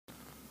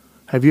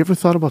Have you ever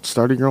thought about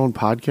starting your own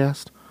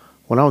podcast?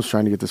 When I was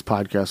trying to get this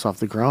podcast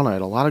off the ground, I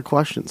had a lot of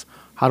questions.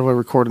 How do I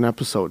record an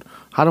episode?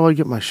 How do I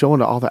get my show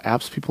into all the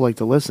apps people like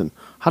to listen?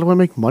 How do I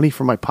make money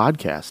from my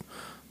podcast?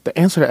 The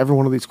answer to every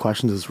one of these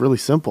questions is really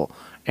simple.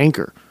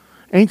 Anchor.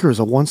 Anchor is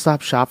a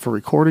one-stop shop for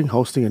recording,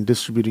 hosting, and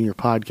distributing your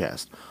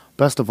podcast.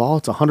 Best of all,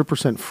 it's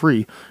 100%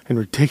 free and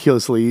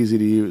ridiculously easy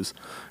to use.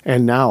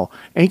 And now,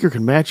 Anchor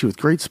can match you with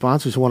great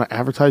sponsors who want to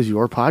advertise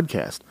your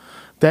podcast.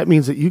 That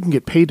means that you can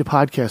get paid to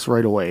podcast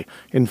right away.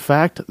 In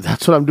fact,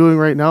 that's what I'm doing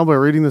right now by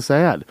reading this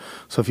ad.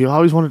 So if you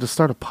always wanted to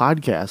start a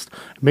podcast,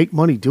 make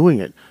money doing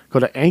it, go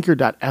to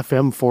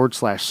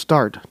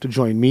anchor.fm/start to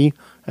join me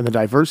and the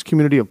diverse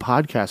community of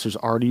podcasters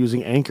already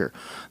using Anchor.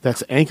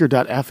 That's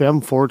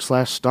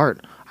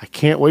anchor.fm/start. I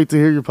can't wait to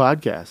hear your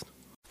podcast.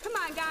 Come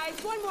on,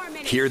 guys, one more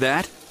minute. Hear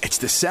that? It's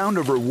the sound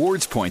of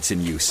rewards points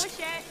in use. Push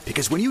it.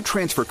 Because when you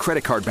transfer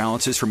credit card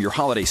balances from your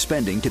holiday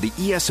spending to the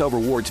ESL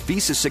Rewards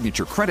Visa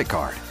Signature credit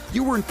card,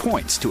 you earn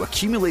points to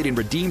accumulate and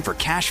redeem for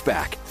cash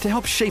back to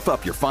help shape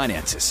up your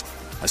finances.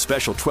 A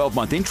special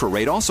 12-month intro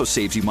rate also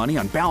saves you money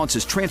on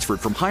balances transferred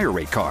from higher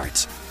rate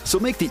cards. So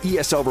make the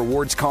ESL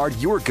Rewards card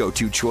your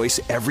go-to choice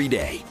every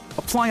day.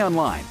 Apply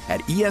online at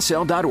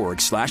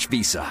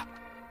esl.org/visa.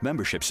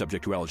 Membership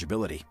subject to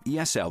eligibility.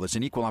 ESL is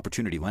an equal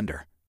opportunity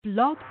lender.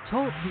 Blog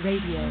Talk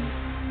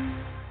Radio.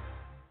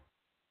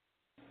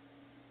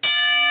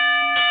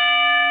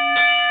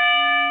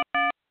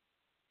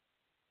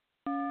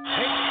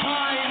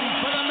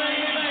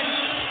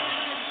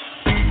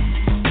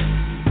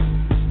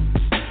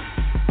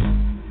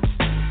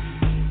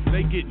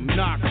 Get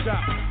knocked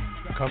out.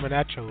 Coming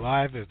at you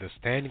live is the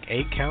Standing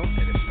 8 Count,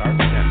 and it starts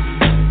now.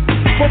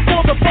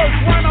 Before the first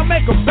round, I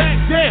make them back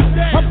down.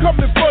 I'm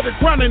coming for the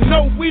crown, and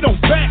no, we don't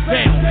back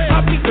down. I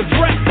beat the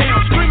track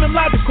down, screaming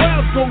like the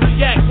crowd's gonna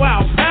react.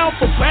 Wow,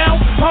 pound for pound,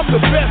 I'm the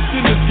best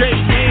in this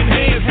game, man,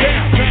 hands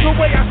down. The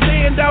way I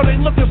stand out,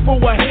 ain't looking for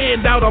a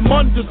handout. I'm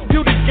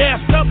undisputed,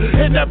 gassed up,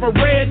 and never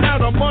ran out.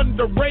 I'm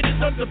underrated,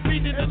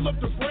 undefeated, and look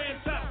to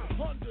branch out.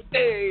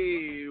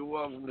 Hey,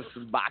 welcome to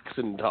some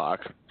boxing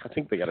talk. I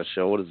think they got a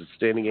show. What is it,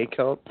 Standing 8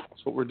 Count?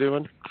 That's what we're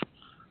doing?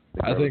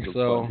 I think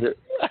so.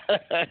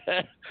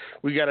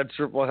 We got a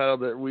triple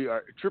header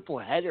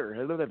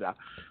that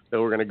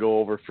we're going to go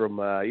over from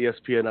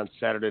ESPN on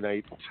Saturday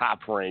night.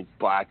 Top Rank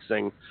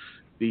Boxing.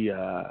 The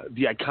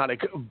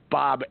iconic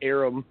Bob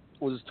Arum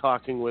was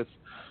talking with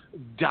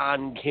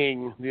Don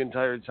King the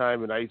entire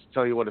time, and I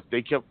tell you what, if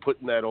they kept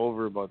putting that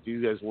over about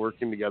these guys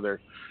working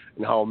together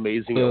and how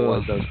amazing it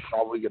was, I was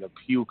probably going to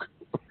puke.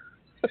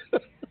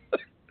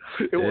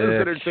 It was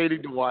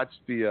entertaining to watch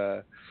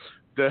the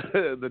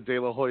De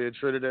La Hoya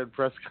Trinidad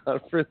press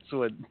conference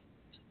when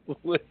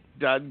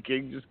Don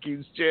King just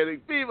keeps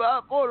chanting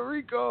 "Viva Puerto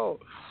Rico,"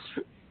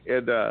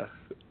 and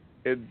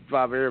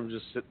Bob Arum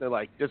just sitting there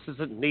like, "This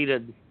isn't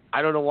needed.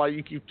 I don't know why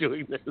you keep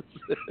doing this."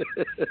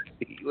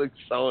 He looks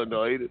so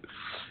annoyed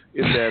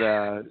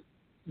in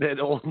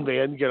that old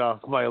man get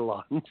off my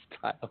lawn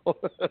style.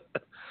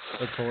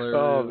 That's hilarious.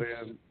 Oh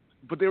man!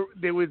 But there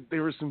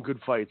were some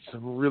good fights,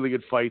 some really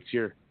good fights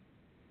here.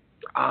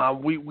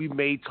 We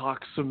may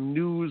talk some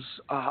news,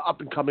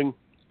 up and coming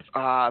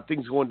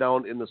things going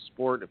down in the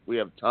sport if we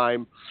have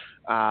time.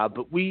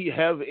 But we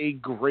have a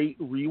great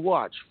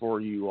rewatch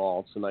for you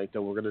all tonight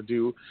that we're going to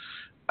do.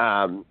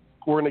 We're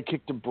going to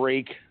kick the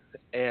break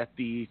at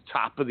the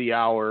top of the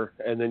hour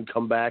and then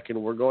come back,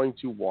 and we're going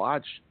to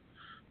watch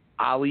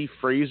Ali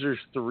Frazier's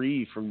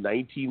 3 from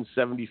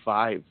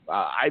 1975.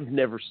 I've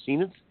never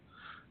seen it,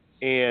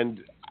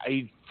 and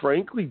I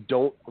frankly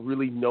don't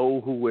really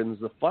know who wins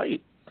the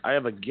fight. I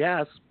have a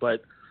guess,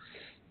 but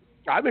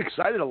I'm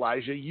excited,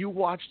 Elijah. You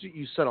watched it,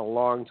 you said, a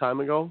long time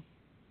ago?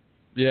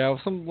 Yeah,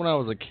 when I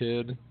was a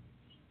kid.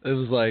 It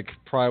was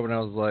probably when I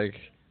was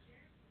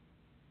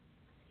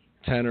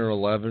 10 or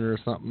 11 or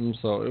something,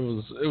 so it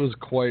was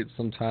quite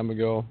some time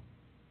ago.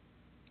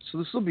 So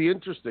this will be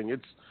interesting.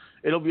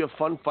 It'll be a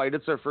fun fight.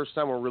 It's our first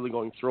time we're really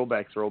going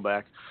throwback.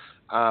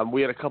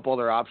 We had a couple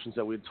other options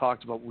that we had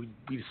talked about. We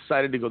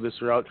decided to go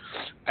this route.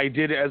 I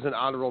did, as an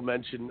honorable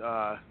mention,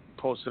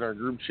 post in our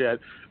group chat,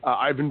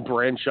 Ivan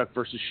Branchuk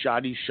versus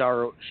Shadi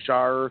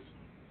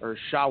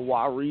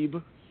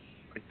Shawarib,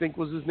 I think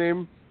was his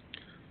name.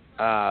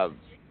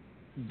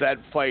 That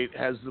fight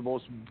has the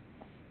most,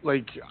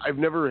 I've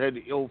never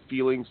had ill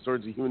feelings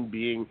towards a human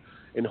being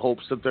in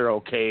hopes that they're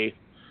okay.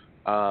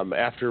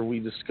 After we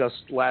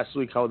discussed last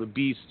week how the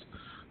Beast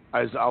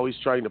is always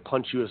trying to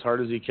punch you as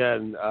hard as he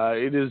can.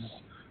 It is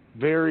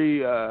very,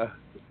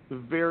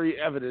 very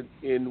evident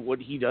in what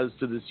he does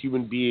to this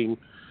human being.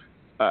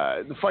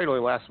 The fight only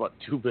lasts about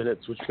 2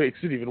 minutes, which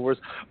makes it even worse.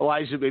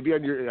 Elijah, maybe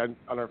on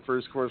our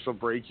first commercial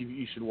break,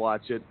 you should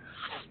watch it.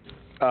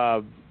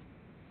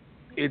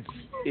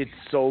 It's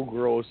so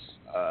gross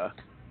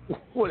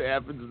what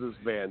happens to this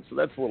man. So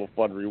that's a little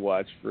fun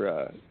rewatch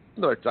for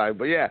another time.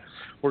 But yeah,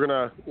 we're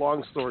gonna.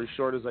 Long story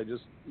short, as I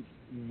just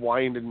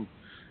wind and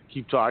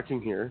keep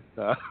talking here,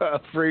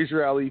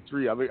 Frazier Ali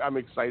 3. I'm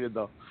excited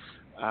though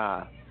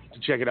to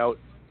check it out.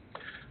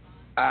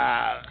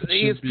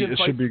 It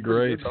should be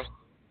great.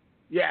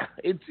 Yeah,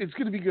 it's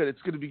going to be good.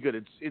 It's going to be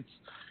good. It's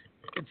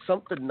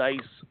something nice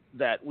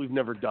that we've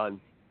never done,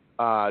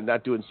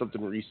 not doing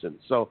something recent.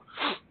 So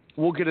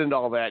we'll get into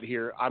all that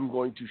here. I'm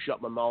going to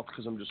shut my mouth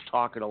because I'm just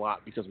talking a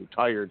lot because I'm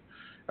tired.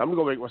 I'm going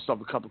to go make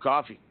myself a cup of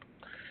coffee.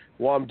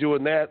 While I'm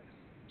doing that,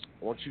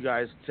 I want you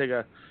guys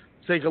to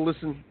take a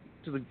listen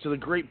to the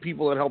great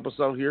people that help us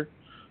out here,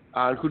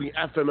 including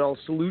FML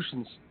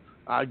Solutions.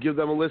 Give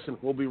them a listen.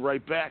 We'll be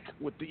right back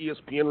with the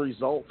ESPN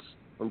results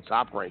from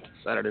Top Rank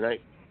Saturday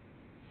night.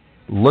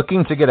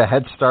 Looking to get a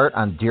head start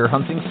on deer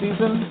hunting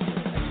season?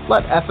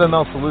 Let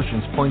FML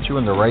Solutions point you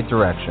in the right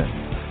direction.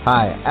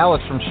 Hi,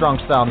 Alex from Strong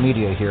Style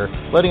Media here,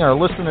 letting our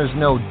listeners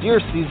know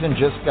deer season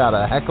just got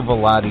a heck of a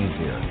lot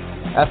easier.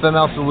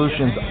 FML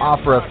Solutions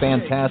offer a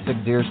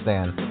fantastic deer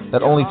stand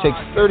that only takes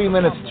 30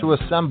 minutes to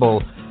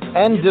assemble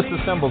and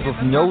disassembles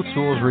with no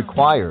tools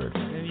required.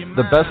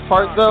 The best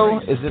part, though,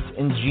 is its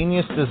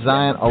ingenious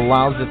design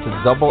allows it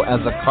to double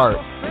as a cart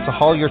to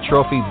haul your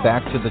trophy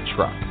back to the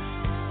truck.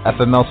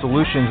 FML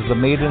Solutions is a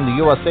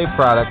made-in-the-USA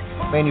product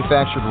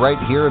manufactured right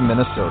here in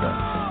Minnesota.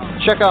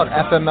 Check out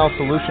FML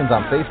Solutions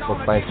on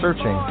Facebook by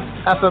searching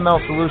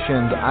FML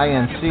Solutions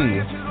INC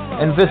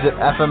and visit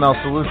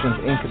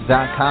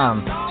FMLSolutionsInc.com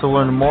to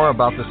learn more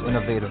about this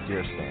innovative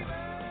deer stand.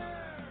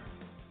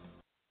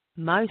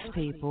 Most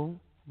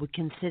people would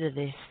consider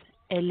this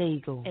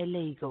illegal.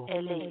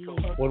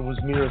 What was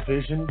mere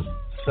vision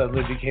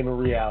suddenly became a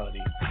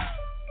reality.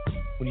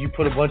 When you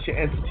put a bunch of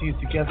entities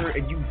together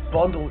and you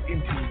bundle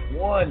into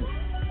one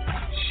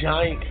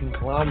giant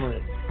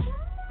conglomerate,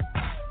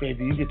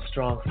 baby, you get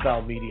Strong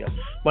Style Media.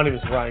 My name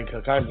is Ryan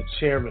Cook. I'm the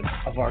chairman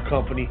of our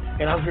company,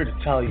 and I'm here to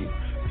tell you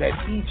that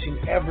each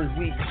and every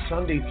week,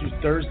 Sunday through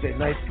Thursday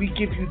night, we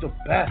give you the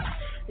best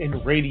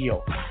in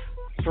radio.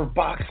 For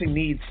boxing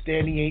needs,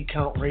 Standing 8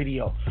 Count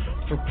Radio.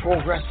 For pro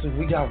wrestling,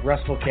 we got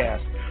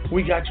WrestleCast.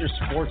 We got your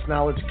sports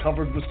knowledge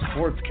covered with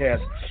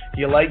Sportscast.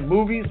 You like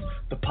movies?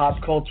 The Pop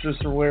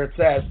Culturists are where it's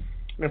at.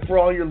 And for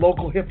all your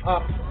local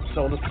hip-hop,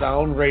 Soda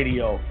Sound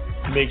Radio.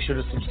 Make sure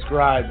to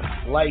subscribe,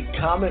 like,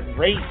 comment,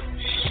 rate,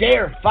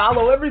 share,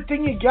 follow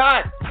everything you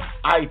got.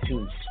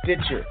 iTunes,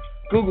 Stitcher,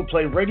 Google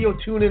Play, Radio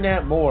Tune, and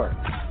that more.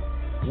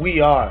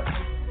 We are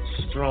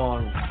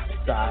Strong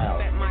Style.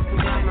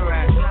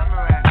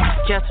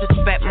 Just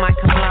respect my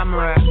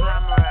conglomerate.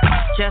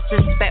 Just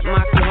respect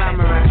my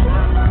conglomerate.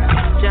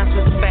 Just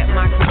respect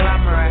my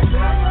conglomerate.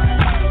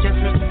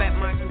 Just respect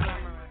my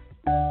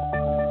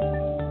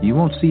conglomerate. You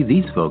won't see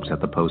these folks at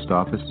the post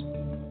office.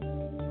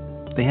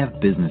 They have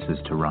businesses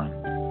to run.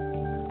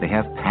 They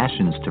have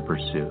passions to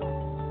pursue.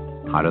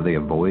 How do they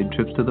avoid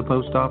trips to the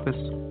post office?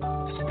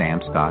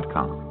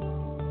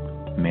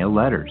 Stamps.com. Mail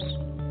letters.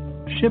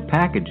 Ship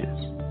packages.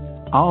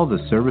 All the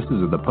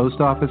services of the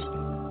post office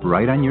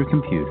right on your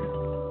computer.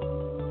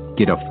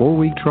 Get a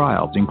 4-week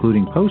trial,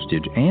 including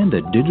postage and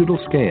a digital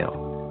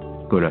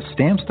scale. Go to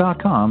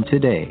Stamps.com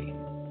today.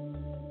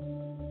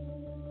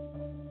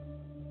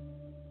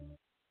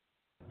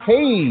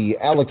 Hey,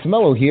 Alex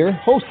Mello here,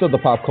 host of The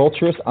Pop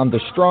Culturist on the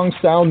Strong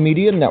Style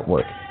Media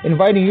Network,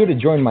 inviting you to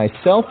join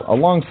myself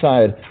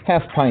alongside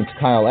Half Pint's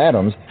Kyle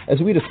Adams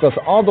as we discuss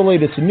all the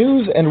latest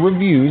news and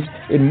reviews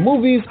in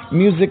movies,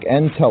 music,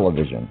 and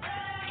television.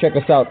 Check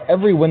us out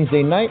every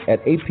Wednesday night at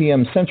 8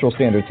 p.m. Central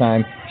Standard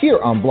Time here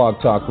on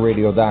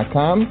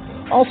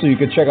blogtalkradio.com. Also, you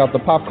can check out the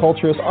Pop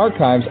Culturist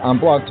archives on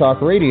Blog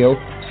Talk Radio,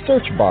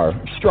 search bar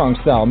Strong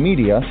Style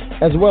Media,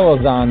 as well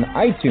as on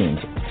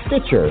iTunes,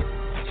 Stitcher,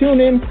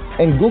 TuneIn,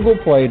 and Google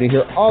Play to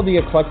hear all the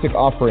eclectic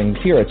offerings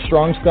here at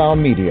Strong Style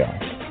Media.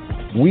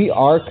 We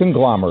are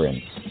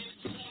conglomerates.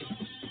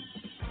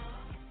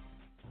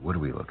 What are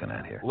we looking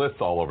at here?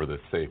 Lists all over this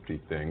safety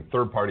thing.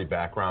 Third-party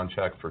background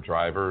check for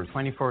drivers.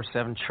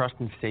 24/7 trust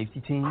and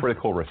safety team.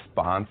 Critical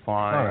response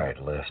line. All right,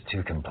 List,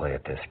 who can play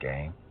at this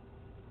game?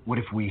 What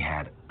if we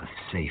had a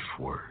safe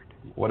word?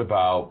 What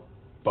about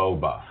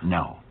boba?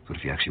 No. What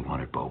if you actually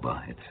wanted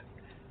boba? It's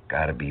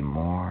got to be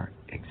more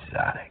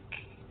exotic.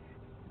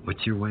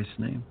 What's your wife's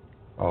name?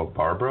 Oh,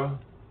 Barbara?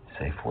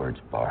 Safe word's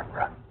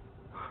Barbara.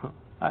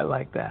 I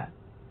like that.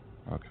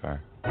 Okay.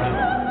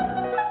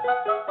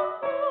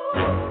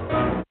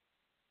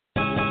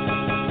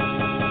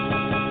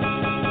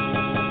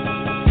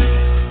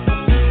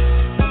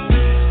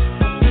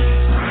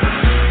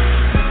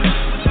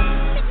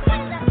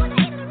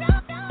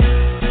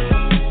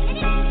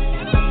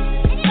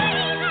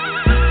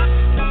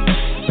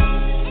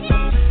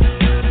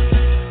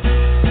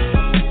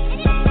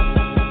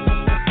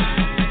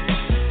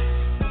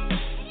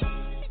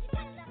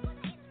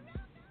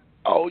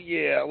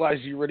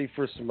 Elijah, you ready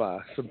for some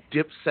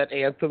Dipset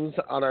anthems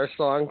on our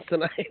songs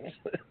tonight?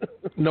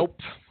 Nope.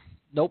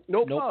 Oh.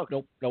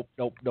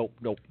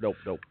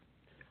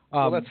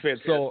 Well, that's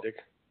fantastic. So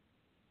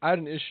I had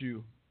an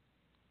issue.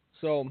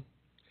 So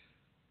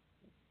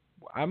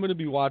I'm going to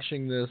be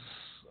watching this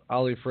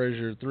Ali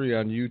Frazier 3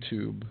 on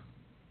YouTube.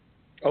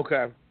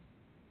 Okay.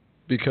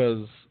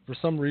 Because for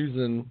some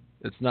reason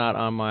it's not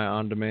on my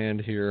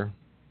on-demand here.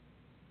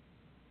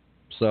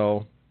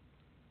 So.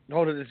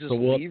 Oh, did it just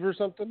leave or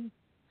something?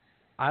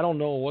 I don't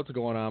know what's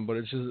going on, but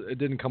it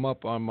didn't come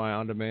up on my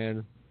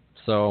on-demand.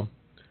 So,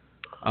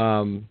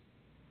 I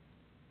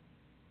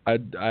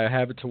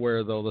have it to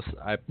where though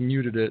I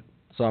muted it,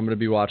 so I'm going to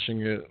be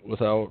watching it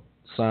without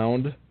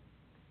sound.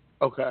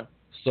 Okay.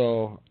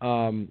 So,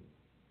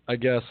 I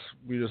guess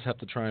we just have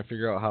to try and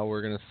figure out how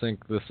we're going to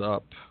sync this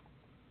up.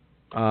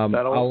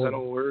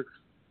 That'll work.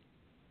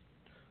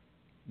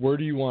 Where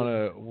do you want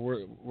to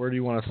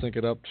sync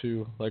it up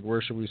to? Like,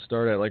 where should we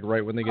start at? Like,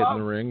 right when they get in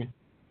the ring?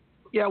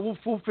 Yeah, we'll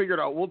figure it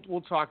out.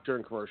 We'll talk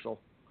during commercial.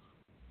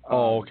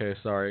 Okay.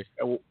 Sorry.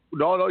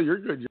 No, you're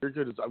good. You're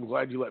good. I'm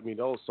glad you let me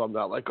know, so I'm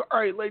not like,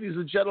 all right, ladies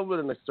and gentlemen,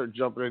 and I start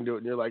jumping into it,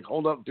 and you're like,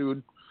 hold up,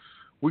 dude,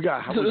 we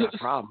got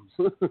problems.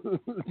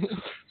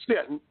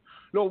 Yeah,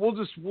 no, we'll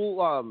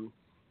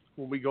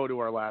when we go to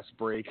our last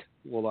break,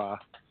 we'll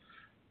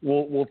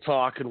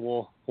talk and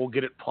we'll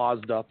get it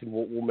paused up and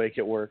we'll make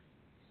it work.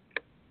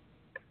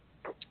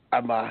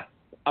 I'm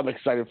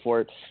excited for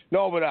it.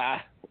 No, but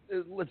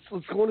let's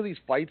go into these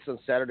fights on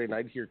Saturday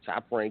night here.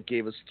 Top Rank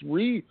gave us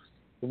 3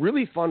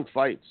 really fun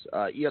fights.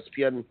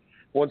 ESPN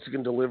once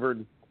again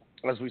delivered,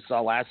 as we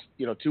saw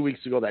 2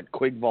 weeks ago, that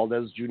Quig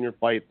Valdez Jr.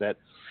 fight that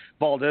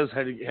Valdez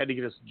had to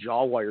get his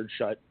jaw wired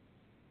shut.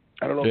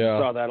 I don't know if you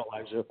saw that,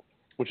 Elijah,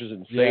 which is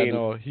insane. Yeah,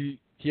 no, he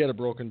had a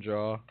broken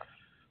jaw.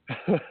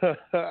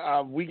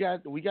 We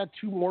got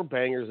 2 more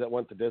bangers that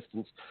went the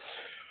distance.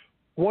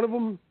 One of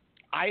them,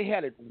 I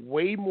had it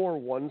way more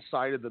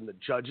one-sided than the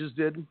judges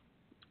did.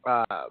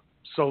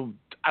 So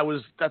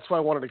that's why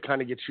I wanted to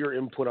kind of get your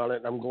input on it,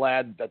 and I'm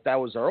glad that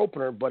was our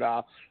opener. But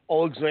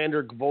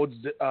Alexander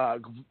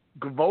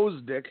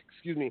Gvozdyk,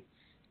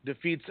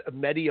 defeats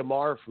Mehdi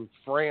Amar from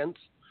France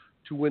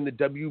to win the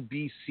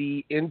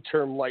WBC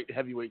interim light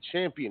heavyweight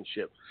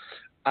championship.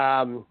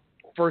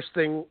 First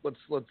thing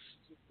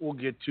we'll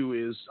get to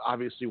is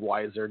obviously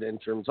why is there an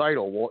interim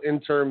title? Well,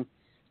 interim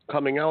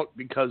coming out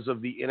because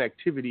of the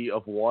inactivity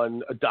of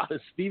one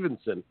Adonis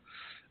Stevenson,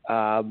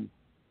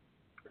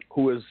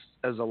 who is,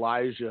 as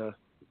Elijah,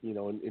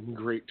 in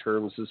great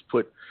terms, has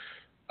put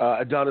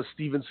Adonis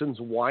Stevenson's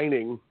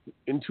whining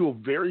into a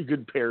very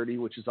good parody,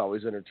 which is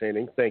always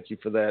entertaining. Thank you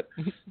for that.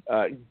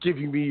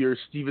 Giving me your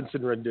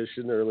Stevenson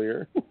rendition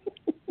earlier.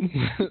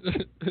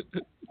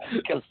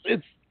 Because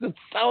it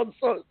sounds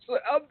so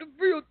I'm the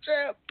real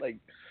champ. Like,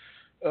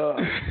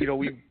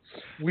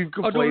 we've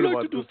complained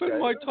about this guy.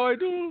 My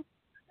title.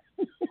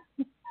 I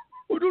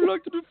don't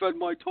like to defend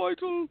my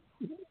title.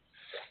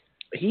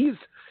 He's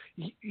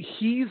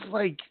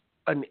like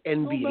an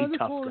NBA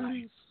tough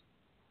guy.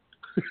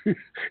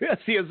 Yes,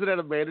 he hasn't had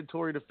a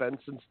mandatory defense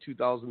since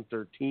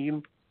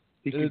 2013.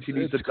 He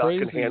continues to duck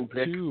and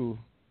handpick.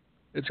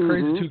 It's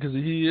crazy too because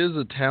he is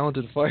a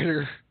talented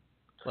fighter.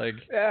 I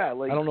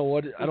don't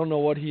know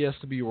what he has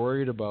to be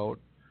worried about.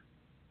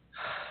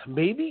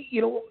 Maybe he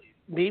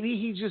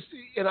just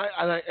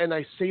and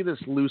I say this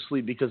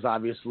loosely because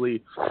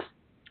obviously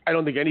I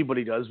don't think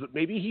anybody does, but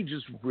maybe he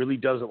just really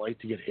doesn't like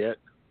to get hit.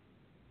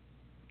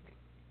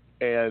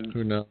 And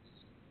who knows?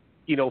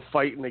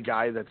 Fighting a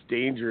guy that's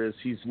dangerous,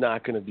 he's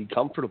not going to be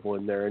comfortable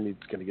in there, and he's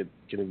going to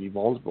be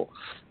vulnerable.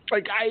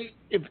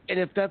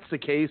 If that's the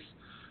case,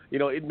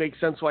 it makes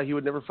sense why he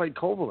would never fight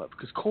Kovalev,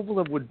 because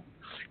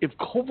if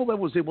Kovalev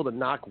was able to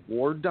knock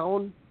Ward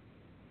down,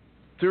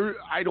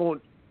 I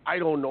don't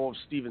know if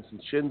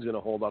Stevenson's chin's going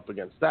to hold up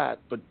against that,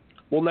 but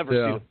we'll never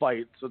see the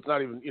fight, so it's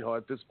not even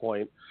at this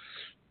point.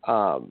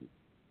 At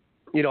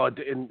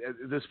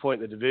this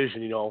point in the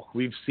division,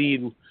 we've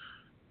seen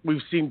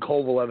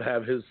Kovalev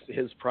have his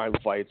prime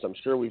fights. I'm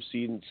sure we've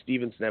seen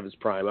Stevenson have his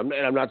prime.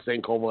 I'm not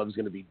saying Kovalev is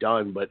going to be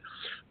done, but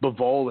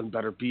Bivol and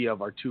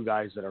Beterbiev are 2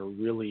 guys that are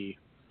really,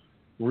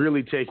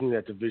 really taking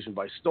that division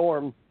by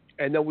storm.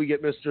 And then we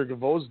get Mr.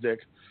 Gvozdyk,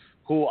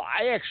 who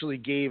I actually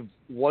gave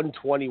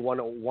 120,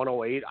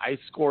 108. I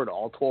scored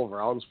all 12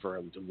 rounds for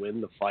him to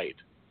win the fight.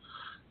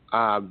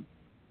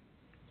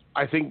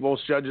 I think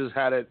most judges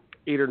had it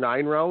 8 or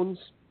 9 rounds,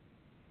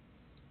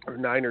 or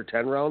 9 or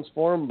 10 rounds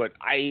for him, but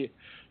I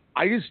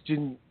just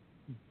didn't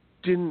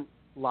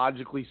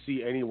logically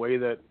see any way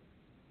that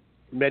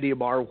Mehdi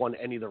Amar won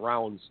any of the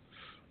rounds.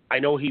 I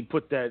know he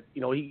put that,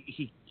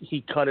 he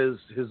cut his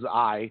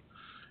eye,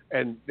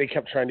 and they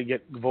kept trying to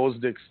get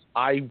Gvozdyk's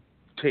eye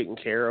taken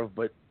care of,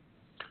 but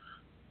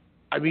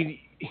I mean,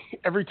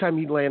 every time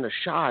he'd land a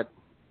shot,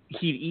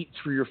 he'd eat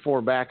 3 or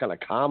 4 back on a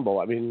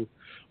combo. I mean,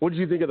 what did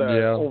you think of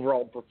the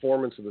overall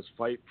performance of this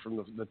fight from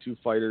the 2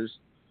 fighters?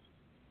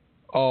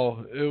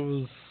 Oh,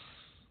 it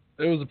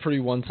was a pretty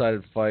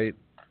one-sided fight.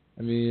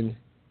 I mean,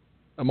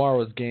 Amar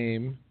was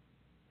game,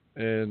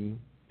 and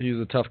he's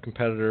a tough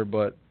competitor,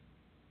 but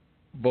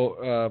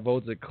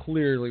Gvozdyk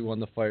clearly won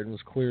the fight and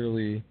was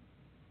clearly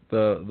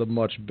the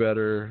much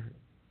better,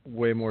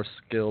 way more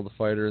skilled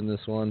fighter in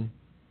this one.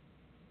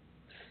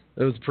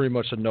 It was pretty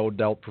much a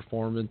no-doubt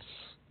performance.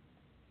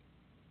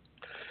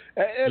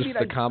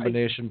 The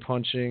combination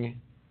punching.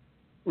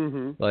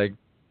 Mm-hmm. Like,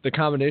 the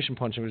combination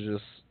punching was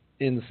just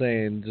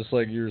insane. Just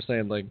like you were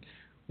saying, like,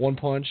 one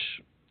punch,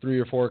 3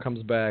 or 4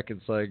 comes back.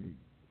 It's like,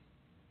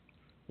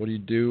 what do you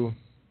do?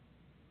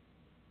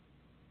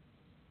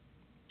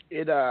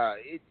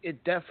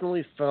 It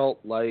definitely felt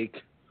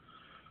like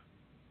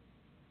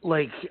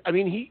I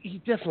mean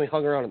he definitely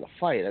hung around in the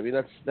fight. I mean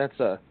that's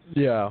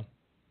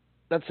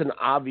an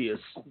obvious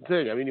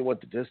thing. I mean he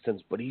went the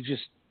distance, but he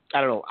just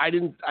I don't know. I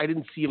didn't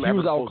see him. He ever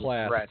was pose a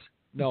outclassed. threat.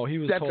 No, he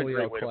was That's totally a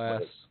great way to put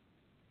outclassed. it.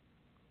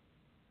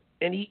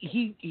 And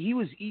he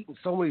was eating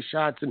so many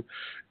shots, and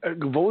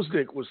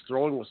Gvozdyk was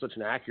throwing with such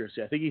an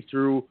accuracy. I think he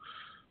threw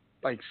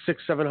like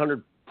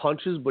 600-700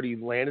 punches, but he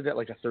landed at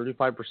like a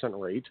 35%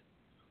 rate,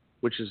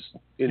 which is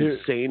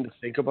insane to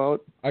think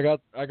about. I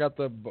got the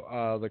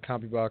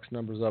CompuBox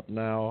numbers up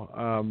now.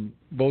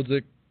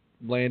 Gvozdyk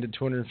landed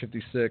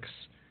 256.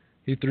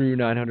 He threw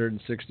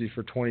 960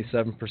 for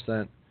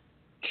 27%.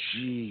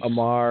 Jeez.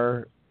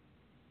 Amar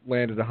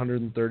landed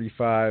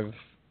 135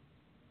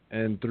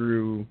 and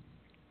threw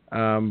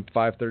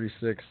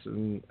 536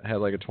 and had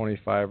like a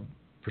 25%.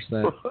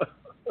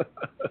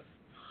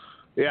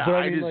 Yeah, but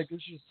I mean, like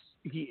it's just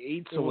he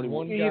ate so many.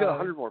 One He guy, ate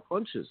 100 more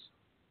punches.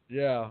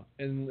 Yeah,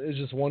 and it's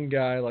just one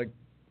guy like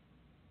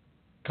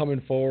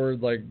coming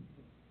forward, like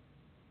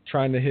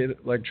trying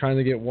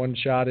to get one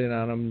shot in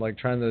on him, like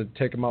trying to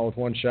take him out with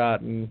one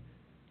shot, and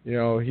you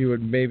know he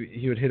would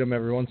hit him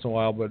every once in a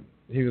while, but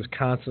he was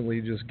constantly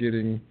just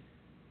getting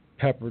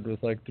peppered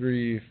with like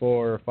 3,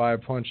 4, or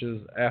 5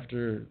 punches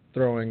after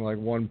throwing like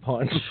one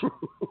punch.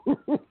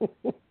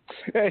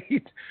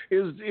 It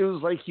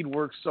was like he'd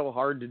worked so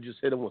hard to just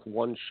hit him with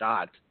one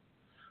shot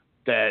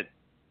that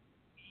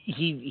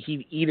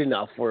he'd eat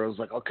enough where it was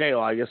like, okay,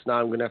 well, I guess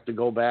now I'm going to have to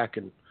go back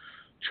and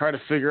try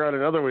to figure out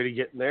another way to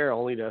get in there,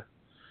 only to,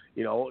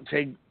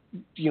 take,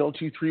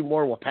 2-3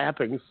 more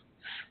whappings.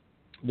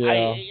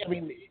 Yeah. I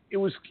mean, it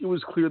was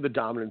clear the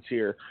dominance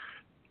here.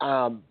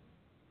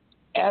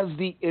 As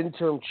the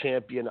interim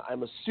champion,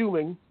 I'm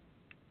assuming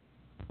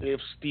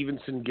if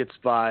Stevenson gets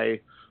by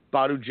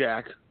Badou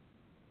Jack,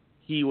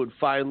 he would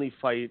finally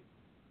fight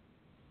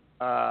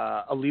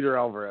Eleider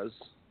Alvarez,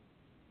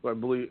 who I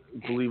believe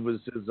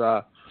was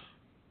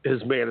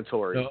his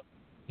mandatory. No,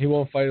 he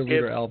won't fight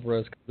Eleider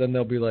Alvarez. Then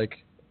they'll be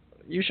like,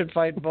 you should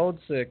fight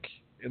Gvozdyk,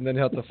 and then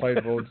he'll have to fight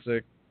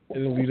Gvozdyk,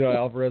 and Eleider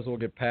Alvarez will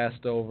get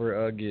passed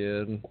over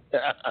again.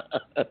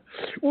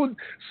 Well,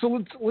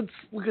 so let's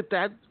look at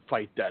that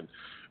fight then.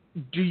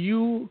 Do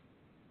you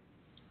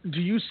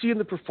see in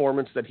the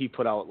performance that he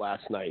put out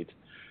last night,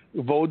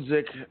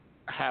 Gvozdyk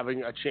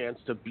having a chance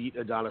to beat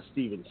Adonis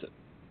Stevenson?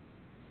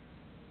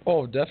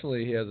 Oh,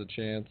 definitely he has a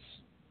chance.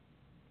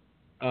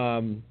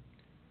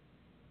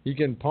 He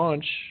can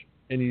punch,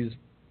 and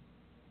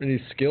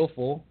he's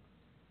skillful.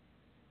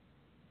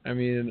 I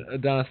mean,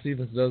 Adonis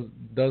Stevenson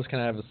does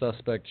kind of have a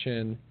suspect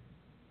chin.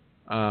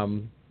 But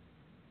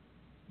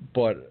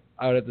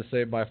I would have to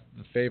say the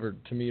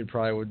favorite to me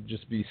probably would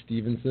just be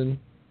Stevenson,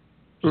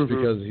 just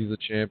because he's a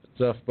champ and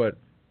stuff. But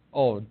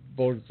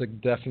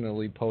Gvozdyk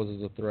definitely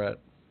poses a threat.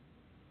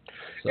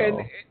 So.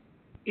 And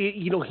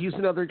he's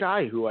another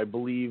guy who I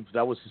believe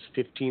that was his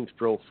 15th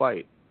pro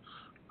fight.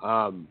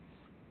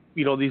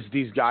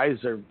 These guys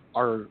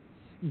are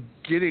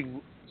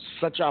getting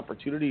such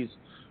opportunities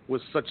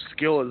with such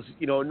skill as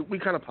and we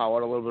kind of powwow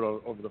a little bit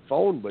over the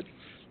phone, but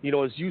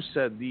as you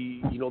said,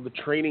 the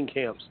training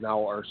camps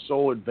now are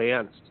so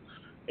advanced,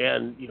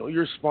 and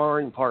your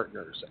sparring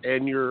partners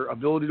and your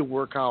ability to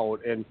work out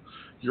and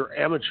your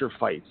amateur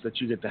fights that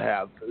you get to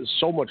have is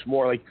so much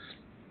more. Like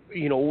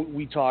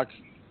we talk,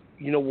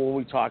 when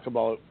we talk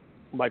about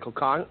Michael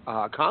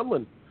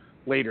Conlon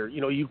later,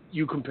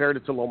 you compared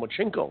it to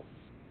Lomachenko.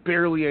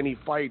 Barely any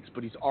fights,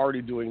 but he's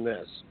already doing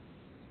this.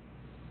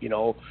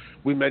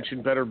 We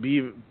mentioned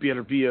Beterbiev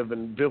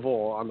and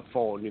Bivol on the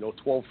phone,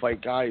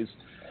 12-fight guys.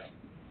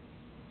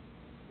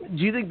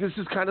 Do you think this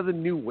is kind of the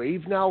new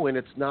wave now, and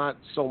it's not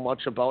so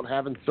much about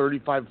having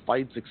 35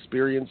 fights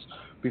experience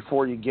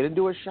before you get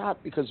into a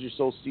shot because you're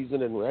so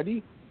seasoned and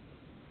ready?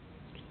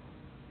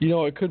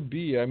 It could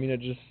be. I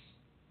mean,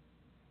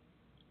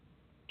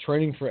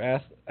 training for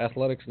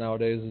athletics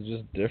nowadays is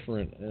just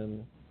different,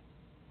 and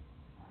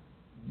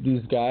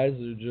these guys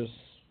are just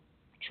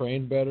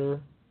trained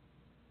better,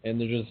 and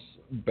they're just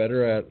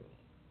better at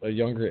a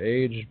younger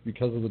age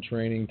because of the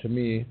training, to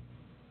me.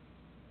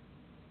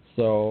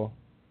 So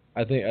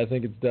I think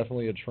it's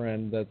definitely a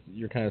trend that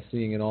you're kind of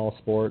seeing in all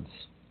sports.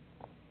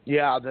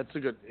 Yeah, that's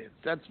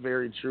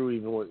very true.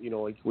 Even when,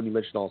 like when you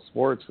mentioned all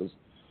sports, because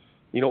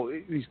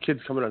these kids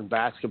coming on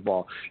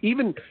basketball,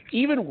 even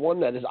one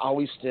that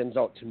always stands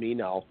out to me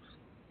now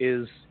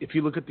is if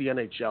you look at the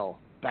NHL.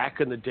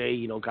 Back in the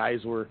day,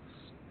 guys were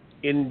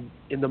in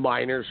the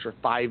minors for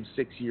 5-6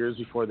 years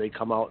before they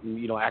come out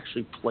and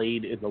actually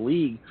played in the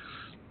league.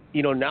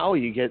 Now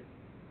you get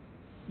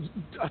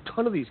a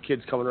ton of these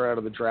kids coming right out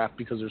of the draft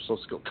because they're so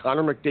skilled.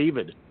 Connor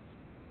McDavid.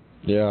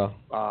 Yeah.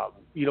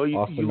 You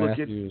look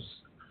at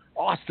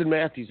Austin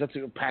Matthews. That's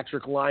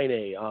Patrick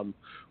Laine.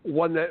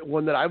 One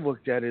that I've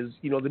looked at is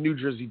the New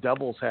Jersey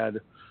Devils had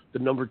the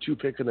number 2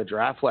 pick in the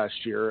draft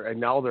last year, and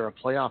now they're a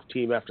playoff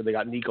team after they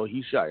got Nico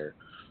Hischier.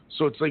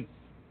 So it's like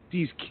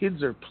these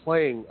kids are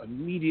playing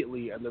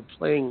immediately, and they're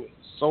playing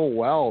so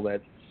well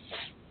that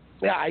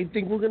Yeah, I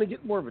think we're going to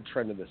get more of a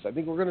trend of this. I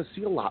think we're going to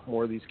see a lot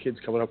more of these kids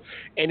coming up.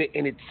 And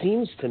it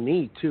seems to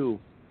me, too,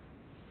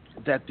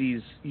 that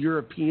these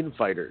European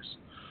fighters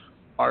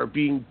are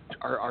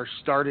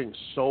starting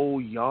so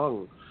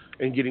young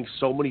and getting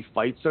so many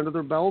fights under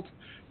their belt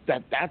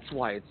that's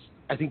why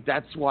I think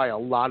that's why a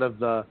lot of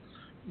the,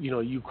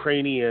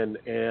 Ukrainian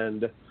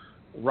and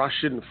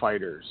Russian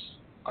fighters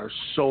are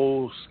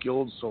so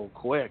skilled so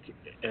quick.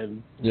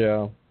 And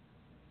yeah.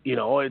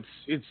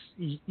 It's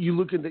you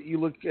look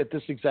at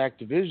this exact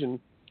division.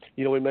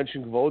 We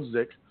mentioned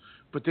Gvozdyk,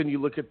 but then you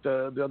look at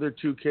the other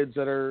two kids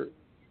that are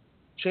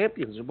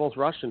champions. They're both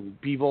Russian,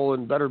 Bivol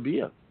and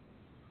Beterbiev.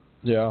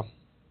 Yeah.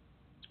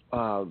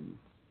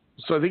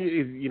 So I think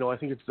I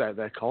think it's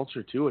that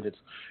culture too, and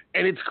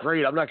it's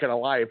great. I'm not gonna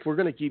lie. If we're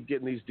gonna keep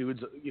getting these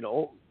dudes,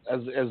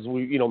 as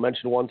we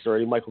mentioned once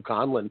already, Michael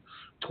Conlon,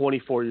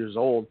 24 years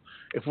old.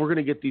 If we're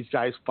gonna get these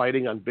guys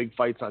fighting on big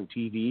fights on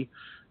TV,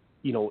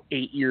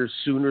 8 years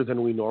sooner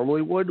than we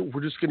normally would,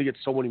 we're just going to get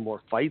so many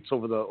more fights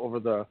over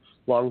the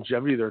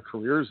longevity of their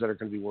careers that are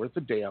going to be worth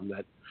a damn.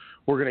 That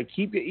we're going to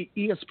keep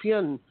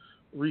ESPN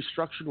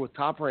restructured with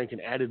Top Rank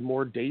and added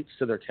more dates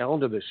to their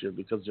calendar this year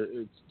because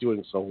it's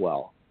doing so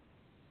well.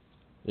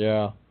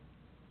 Yeah,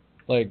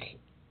 like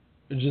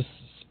just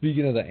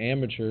speaking of the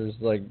amateurs,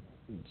 like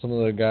some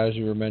of the guys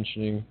you were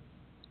mentioning,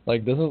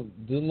 like didn't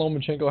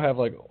Lomachenko have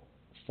like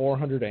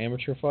 400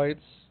 amateur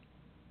fights,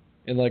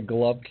 and like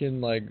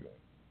Golovkin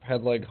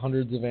had like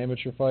hundreds of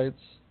amateur fights.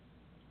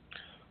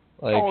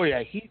 Oh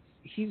yeah,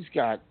 he's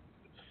got.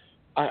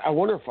 I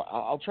wonder if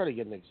I'll try to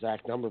get an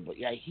exact number, but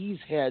yeah, he's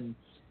had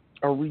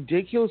a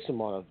ridiculous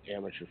amount of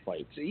amateur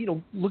fights.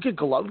 Look at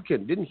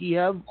Golovkin. Didn't he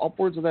have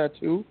upwards of that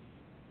too?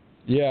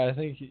 Yeah, I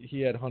think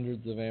he had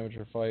hundreds of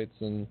amateur fights,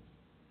 and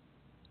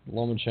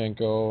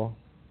Lomachenko,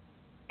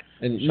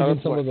 and even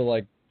some of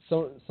the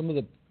some of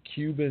the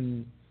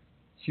Cuban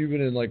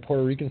and like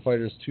Puerto Rican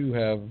fighters too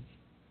have.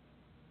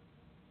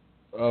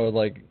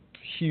 Like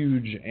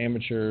huge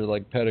amateur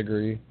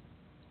pedigree.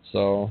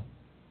 So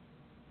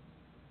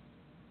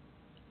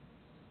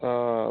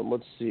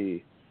let's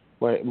see.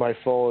 My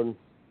phone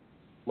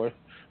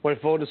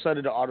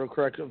decided to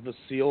autocorrect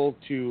Vasil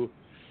to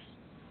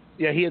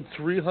he had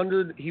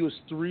 300. He was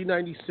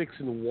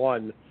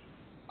 396-1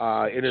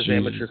 in his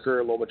amateur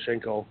career,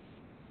 Lomachenko.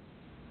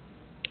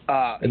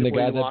 And the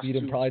guy that beat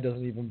him probably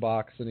doesn't even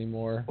box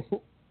anymore.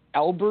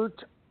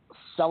 Albert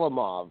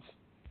Selimov.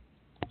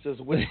 Says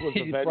which was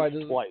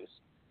avenged twice.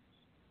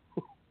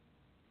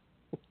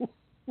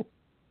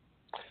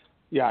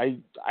 Yeah,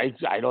 I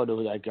don't know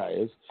who that guy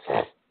is.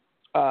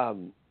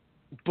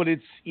 But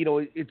it's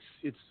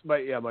it's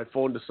my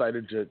phone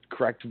decided to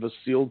correct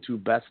Vasil to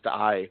best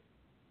eye.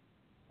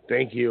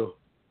 Thank you,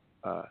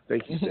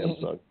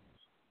 Samsung.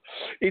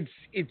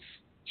 It's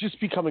just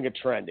becoming a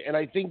trend, and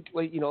I think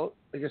like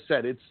I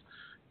said,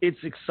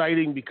 it's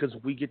exciting because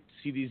we get to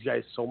see these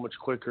guys so much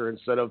quicker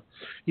instead of,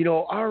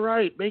 all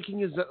right, making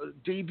his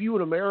debut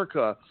in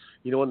America.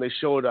 When they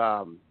showed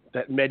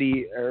that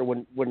Mehdi, or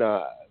when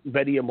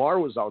Mehdi Amar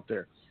was out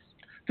there.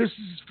 This is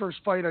his first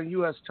fight on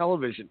U.S.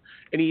 television,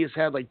 and he has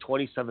had like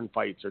 27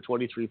 fights or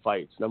 23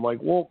 fights. And I'm like,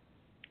 well,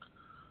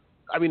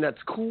 I mean,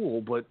 that's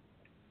cool, but,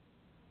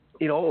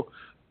 look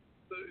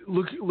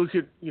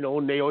at,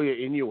 Naoya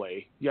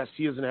Inoue. Yes,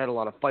 he hasn't had a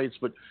lot of fights,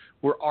 but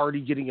we're already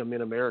getting him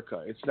in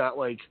America. It's not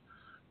like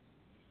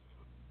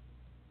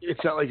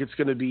it's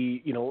going to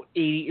be,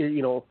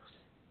 80,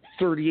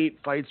 38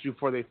 fights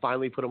before they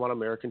finally put him on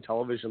American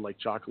television like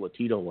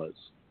Chocolatito was.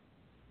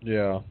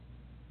 Yeah.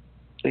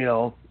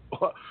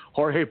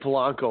 Jorge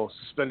Polanco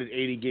suspended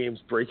 80 games.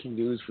 Breaking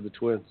news for the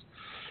Twins.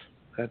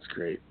 That's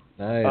great.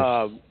 Nice.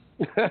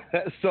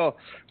 So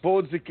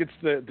Gvozdyk gets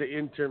the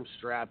interim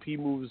strap. He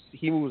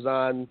moves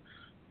on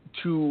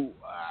to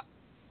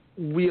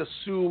we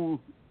assume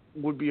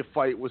would be a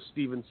fight with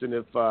Stevenson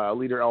if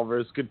Leader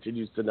Alvarez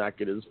continues to not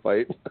get his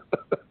fight.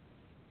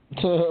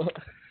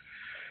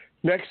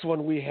 Next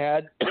one we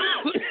had,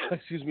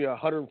 excuse me,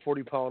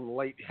 140-pound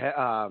light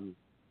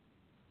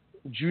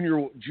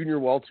junior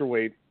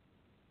welterweight,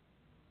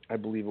 I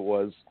believe it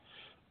was,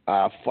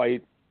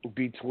 fight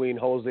between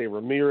Jose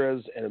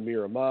Ramirez and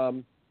Amir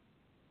Imam.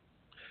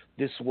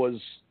 This was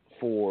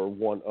for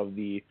one of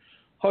the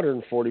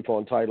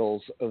 140-pound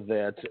titles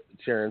that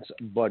Terrence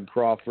Bud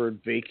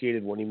Crawford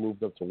vacated when he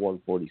moved up to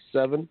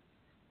 147.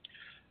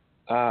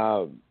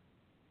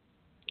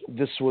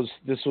 This was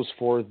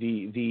for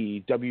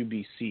the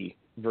WBC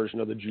version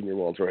of the junior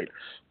welterweight,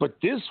 but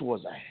this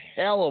was a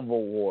hell of a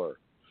war.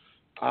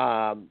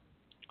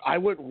 I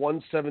went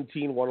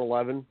 117,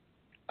 111.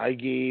 I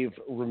gave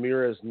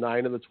Ramirez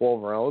 9 of the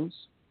 12 rounds,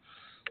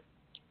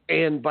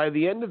 and by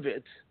the end of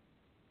it,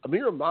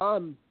 Amir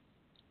Imam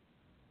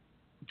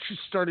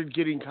just started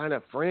getting kind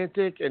of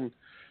frantic, and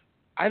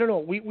I don't know.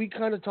 We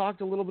kind of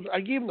talked a little bit.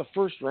 I gave him the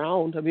first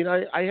round. I mean,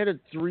 I had a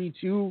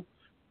 3-2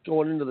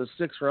 going into the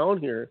 6th round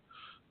here.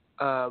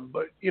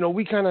 But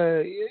we kind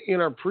of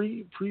in our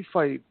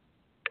pre-fight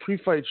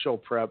show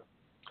prep,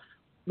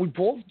 we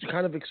both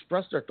kind of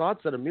expressed our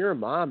thoughts that Amir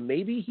Imam,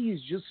 maybe he's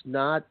just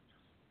not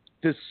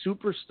this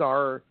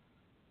superstar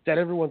that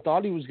everyone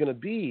thought he was going to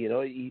be. You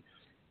know,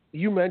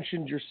 you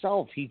mentioned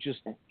yourself. He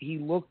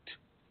looked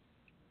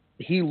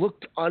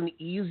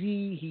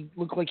uneasy. He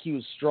looked like he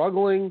was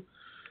struggling.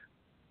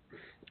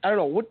 I don't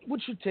know.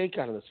 What's your take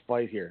on this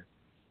fight here?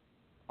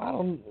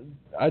 To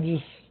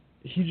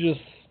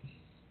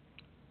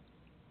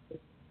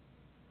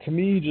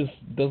me, he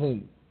just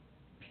doesn't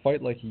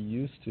fight like he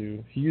used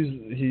to. He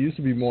used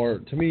to be more.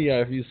 To me,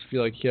 I used to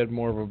feel like he had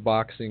more of a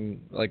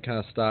boxing like kind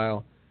of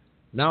style.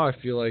 Now I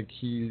feel like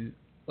he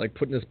like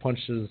putting his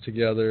punches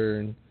together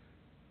and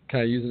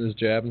kind of using his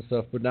jab and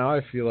stuff. But now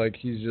I feel like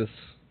he's just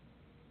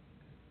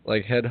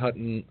like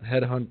started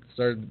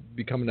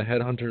becoming a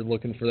headhunter,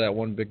 looking for that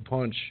one big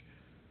punch,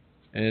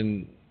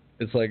 and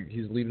it's like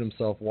he's leaving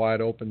himself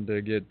wide open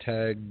to get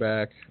tagged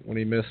back when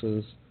he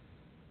misses.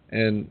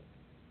 And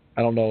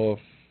I don't know if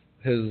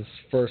his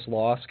first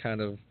loss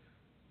kind of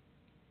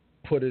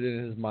put it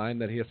in his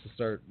mind that he has to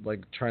start like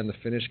trying to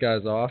finish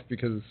guys off,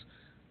 because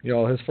you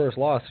know his first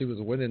loss he was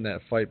winning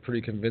that fight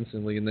pretty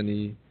convincingly, and then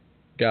he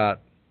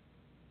got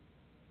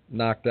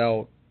knocked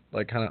out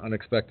like kind of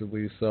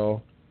unexpectedly.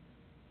 So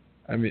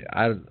I mean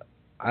I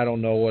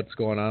don't know what's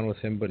going on with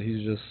him, but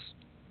he's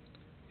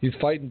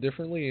fighting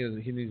differently,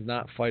 and he's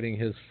not fighting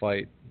his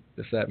fight,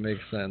 if that makes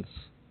sense.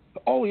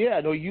 Oh yeah,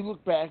 no, you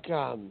look back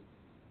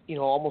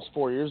almost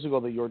 4 years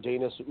ago, the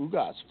Yordenis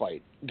Ugas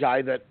fight,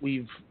 guy that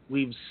we've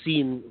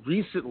seen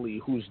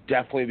recently who's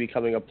definitely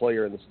becoming a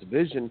player in this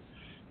division.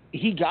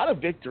 He got a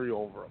victory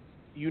over him,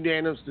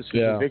 unanimous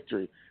decision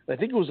victory. I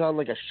think it was on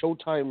like a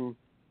Showtime,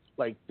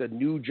 like the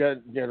new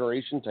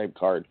generation type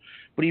card.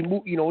 But he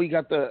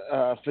got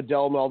the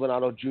Fidel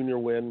Maldonado Jr.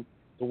 win,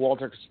 the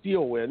Walter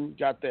Castillo win,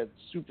 got that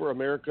Super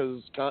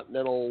America's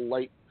Continental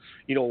Light,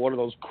 one of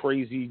those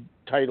crazy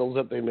titles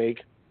that they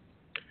make.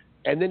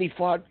 And then he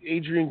fought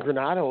Adrian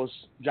Granados,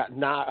 got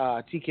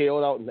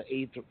TKO'd out in the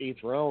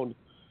eighth round,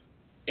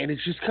 and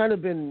it's just kind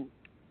of been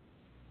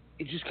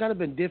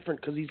different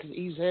because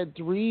he's had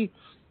three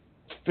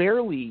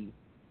fairly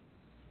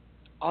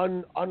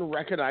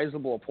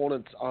unrecognizable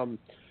opponents.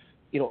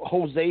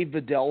 Jose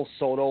Vidal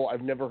Soto,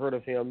 I've never heard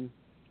of him.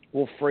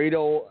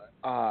 Wilfredo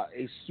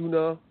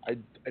Asuna,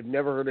 I've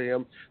never heard of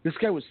him. This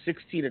guy was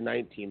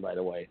 16-19, by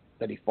the way,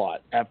 that he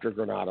fought after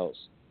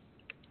Granados.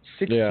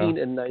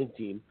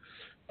 16-19.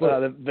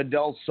 The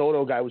Vidal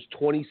Soto guy was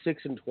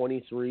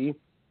 26-23,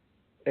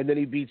 and then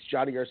he beats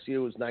Johnny Garcia,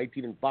 who was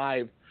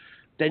 19-5.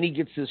 Then he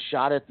gets his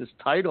shot at this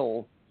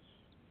title,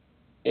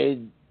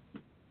 and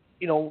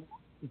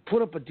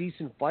put up a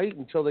decent fight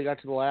until they got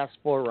to the last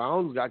 4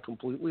 rounds, got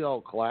completely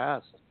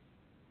outclassed.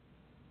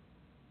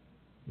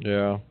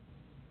 Yeah.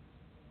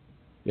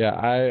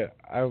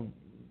 The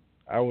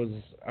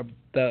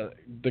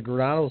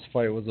Granados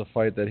fight was a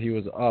fight that he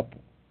was up,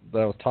 that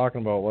I was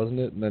talking about, wasn't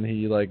it? And then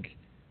he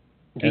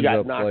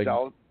got knocked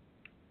out.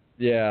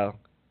 Yeah,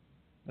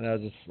 and I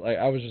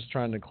was just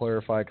trying to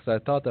clarify, because I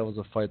thought that was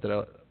a fight that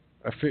I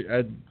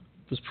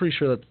was pretty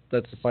sure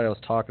that's the fight I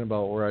was talking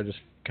about, where I just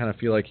kind of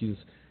feel like he's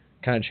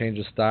kind of changed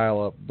his style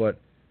up. But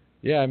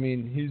yeah, I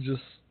mean, he's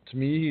just, to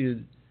me,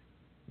 he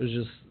was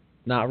just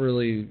not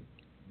really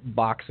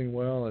boxing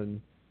well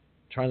and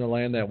trying to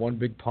land that one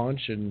big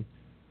punch, and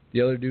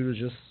the other dude was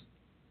just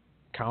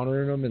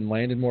countering him and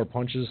landing more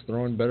punches,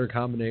 throwing better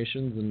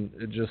combinations, and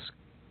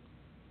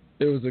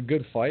it was a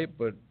good fight,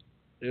 but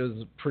it was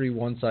a pretty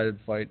one-sided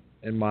fight,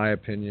 in my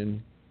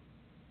opinion.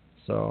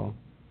 So,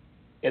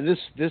 and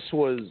this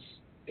was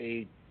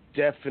a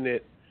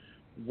definite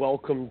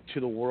welcome to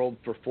the world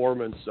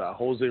performance,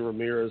 Jose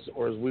Ramirez,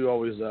 or as we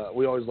always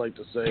like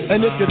to say.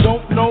 And if you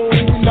don't know,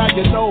 now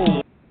you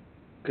know.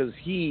 Because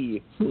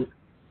he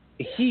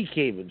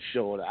came and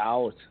showed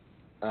out.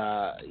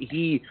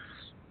 He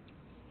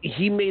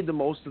made the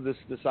most of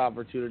this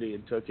opportunity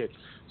and took it.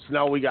 So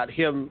now we got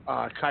him,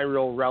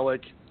 Cairo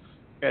Relic,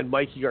 and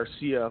Mikey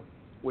Garcia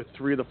with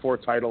 3 of the 4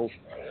 titles.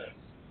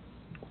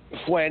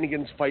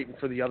 Flanagan's fighting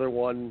for the other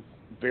one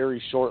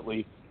very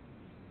shortly.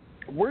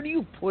 Where do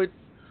you put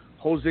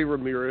Jose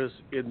Ramirez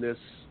in this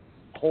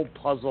whole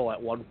puzzle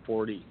at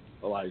 140,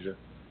 Elijah?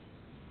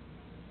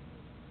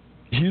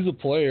 He's a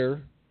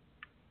player.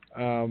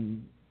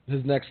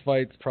 His next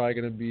fight's probably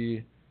going to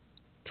be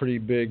pretty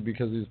big,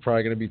 because he's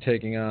probably going to be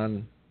taking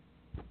on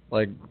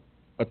like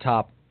a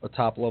top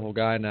level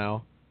guy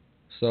now.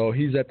 So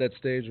he's at that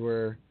stage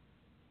where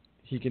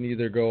he can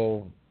either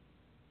go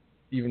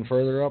even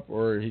further up,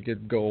 or he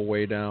could go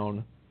way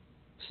down.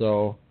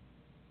 So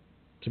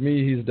to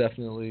me, he's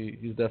definitely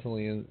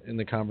in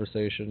the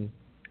conversation,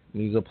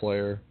 and he's a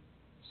player.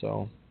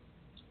 So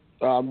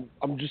I'm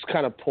just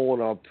kind of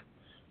pulling up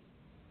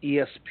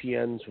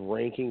ESPN's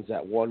rankings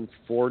at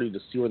 140 to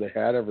see where they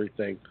had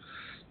everything.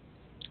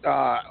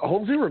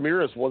 Jose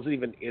Ramirez wasn't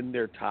even in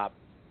their top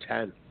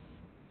 10.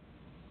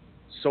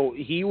 So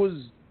he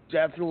was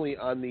definitely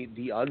on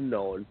the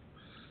unknown.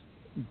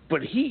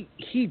 But he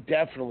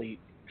definitely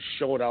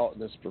showed out in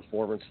this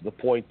performance, to the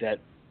point that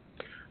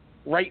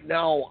right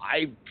now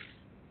I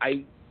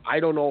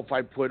don't know if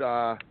I put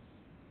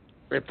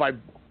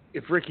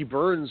if Ricky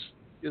Burns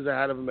is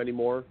ahead of him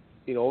anymore.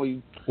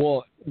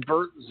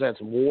 Burton's had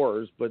some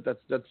wars, but that's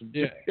I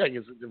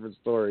guess a different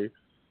story.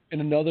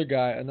 And another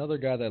guy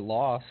that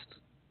lost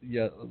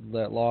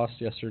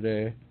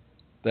yesterday,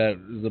 that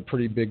is a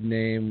pretty big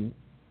name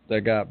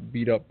that got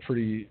beat up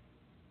pretty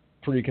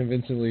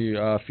convincingly,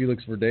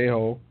 Felix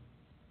Verdejo.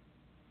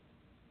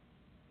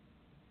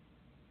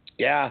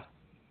 Yeah.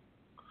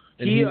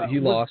 And he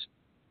lost.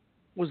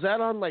 Was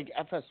that on like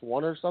FS1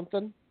 or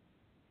something?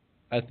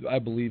 I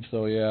believe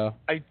so, yeah.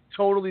 I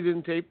totally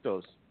didn't tape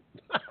those.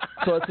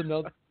 So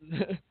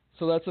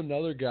that's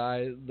another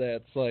guy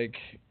that's like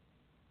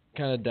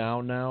kind of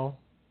down now.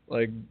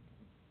 Like,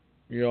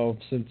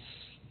 since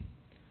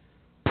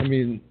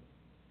you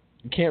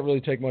can't really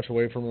take much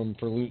away from him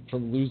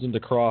from losing to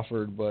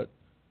Crawford, but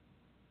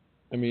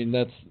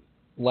that's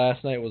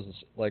last night was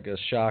like a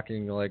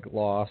shocking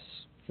loss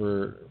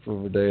for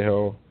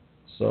Verdejo.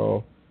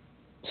 So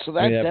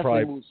that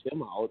definitely moves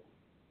him out.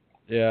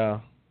 Yeah.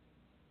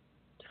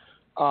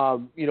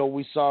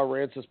 We saw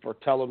Rancis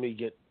Barthelemy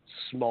get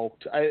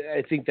smoked.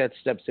 I think that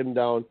steps him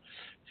down.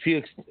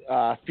 Felix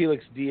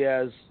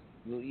Diaz,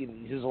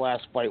 his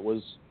last fight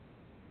was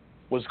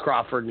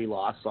Crawford, and he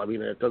lost. So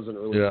it doesn't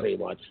really say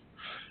much.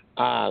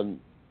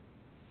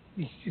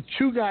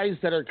 Two guys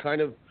that are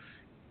kind of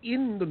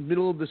in the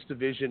middle of this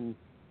division.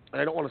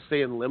 I don't want to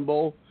say in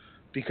limbo,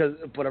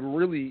 but I'm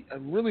really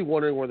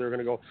wondering where they're going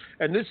to go.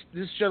 And this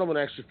gentleman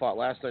actually fought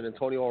last night,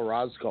 Antonio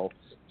Orozco.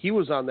 He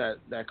was on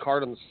that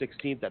card on the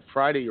 16th, that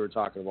Friday you were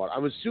talking about.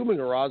 I'm assuming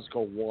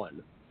Orozco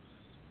won.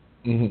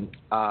 Mm-hmm.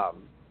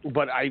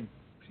 But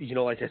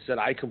like I said,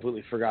 I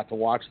completely forgot to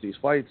watch these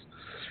fights.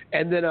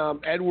 And then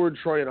Edward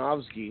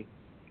Troyanovsky,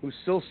 who's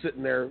still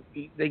sitting there.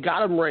 They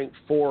got him ranked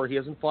 4. He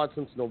hasn't fought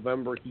since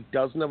November. He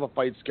doesn't have a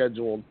fight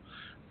scheduled,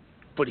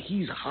 but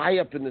he's high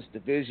up in this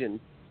division.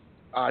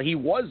 He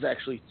was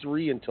actually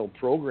 3 until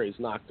Prograis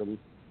knocked him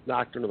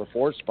into the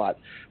 4th spot.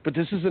 But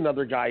this is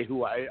another guy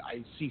who I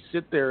see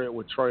sit there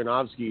with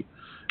Troyanovsky,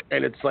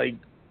 and it's like,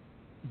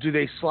 do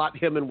they slot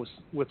him in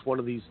with one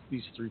of these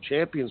 3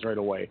 champions right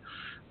away,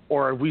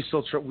 or are we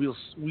still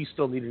we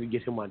still needed to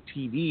get him on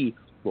TV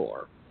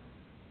more?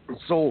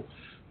 So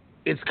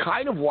it's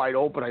kind of wide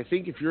open. I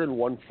think if you're in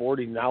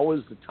 140, now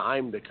is the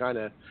time to kind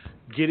of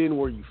get in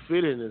where you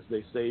fit in, as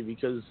they say,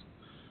 because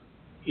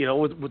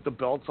with the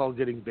belts all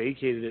getting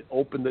vacated, it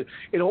opened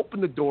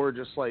the door,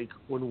 just like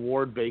when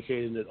Ward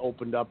vacated, it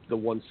opened up the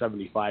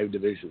 175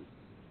 division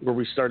where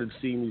we started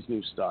seeing these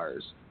new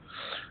stars.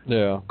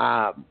 Yeah.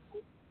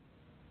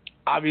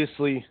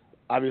 Obviously,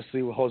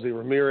 with Jose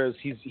Ramirez,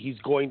 he's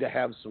going to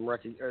have some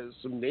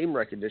name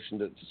recognition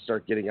to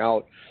start getting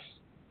out.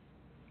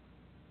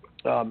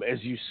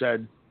 As you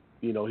said,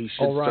 he should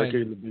start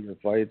getting the bigger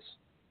fights.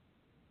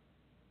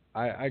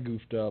 I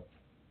goofed up.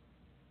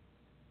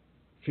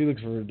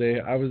 Felix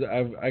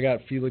Verdejo. I got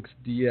Felix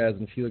Diaz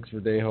and Felix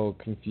Verdejo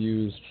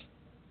confused.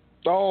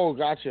 Oh,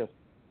 gotcha.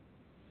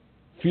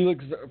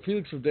 Felix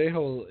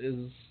Verdejo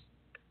is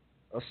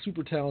a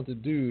super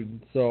talented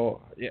dude.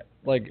 So yeah,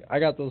 I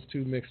got those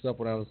two mixed up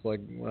when I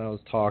was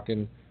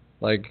talking.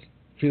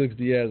 Felix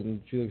Diaz and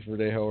Felix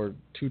Verdejo are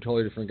 2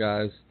 totally different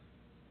guys.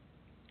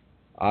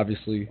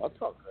 Obviously,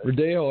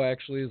 Verdejo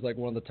actually is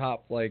one of the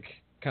top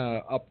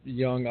kind of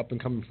young up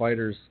and coming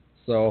fighters.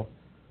 So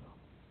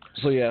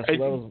yeah, that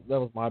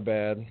was my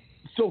bad.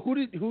 So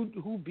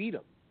who beat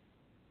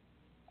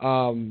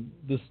him?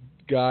 This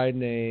guy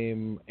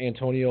named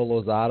Antonio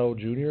Lozado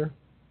Jr.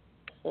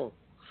 Oh.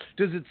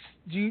 Do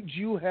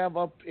you have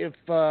up if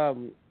that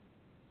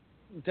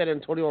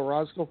Antonio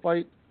Orozco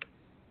fight?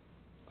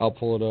 I'll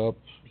pull it up.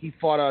 He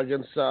fought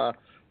against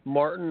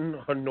Martin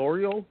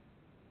Honorio.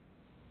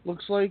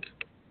 Looks like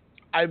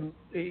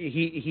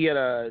he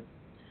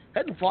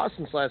hadn't fought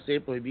since last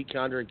April. He beat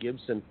Condra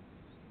Gibson.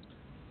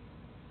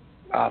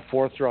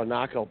 4th round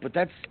knockout, but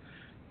that's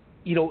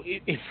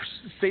if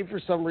say for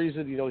some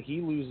reason he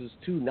loses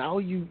too, now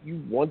you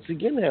once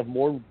again have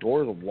more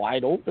doors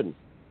wide open.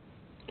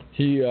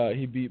 He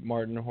beat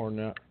Martin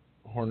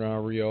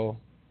Honorio.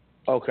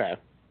 Okay.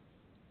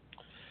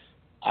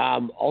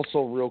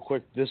 Also, real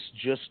quick, this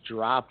just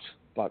dropped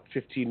about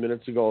 15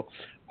 minutes ago.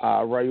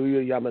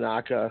 Ryuya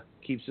Yamanaka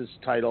keeps his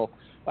title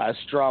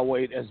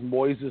strawweight as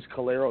Moises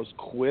Calleros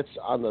quits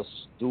on the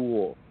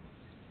stool.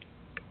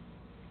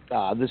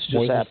 This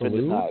just happened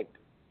tonight.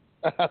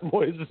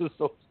 Moises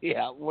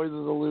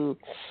Alou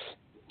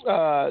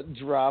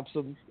drops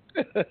him.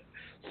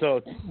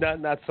 So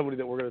not somebody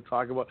that we're going to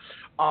talk about.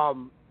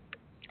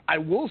 I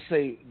will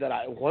say that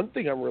one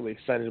thing I'm really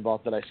excited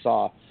about that I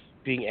saw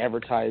being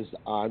advertised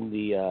on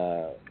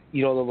the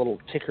the little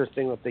ticker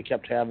thing that they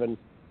kept having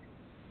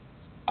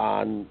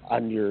on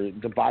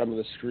the bottom of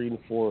the screen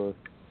for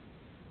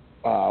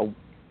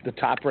the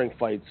top ranked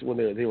fights when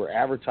they were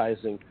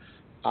advertising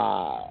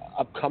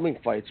upcoming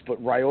fights, but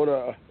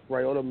Ryota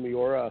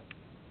Miura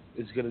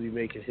is going to be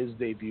making his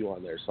debut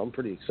on there, so I'm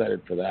pretty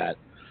excited for that.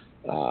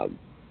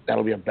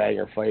 That'll be a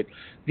banger fight.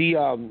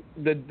 The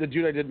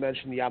dude I did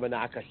mention,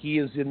 Yamanaka, he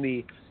is in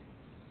the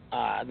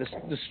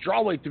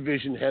strawweight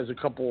division. Has a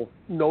couple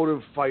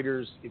noted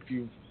fighters. If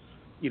you've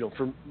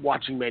from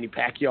watching Manny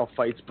Pacquiao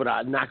fights, but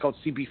Knockout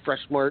CB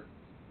Freshmart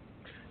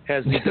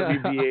has the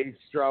WBA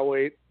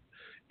strawweight,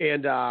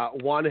 and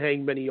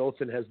Wanheng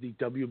Menayothin has the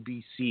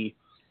WBC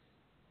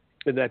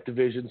in that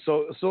division.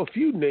 So a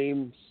few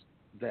names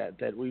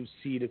that we've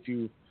seen if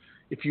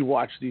you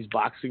watch these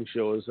boxing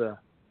shows,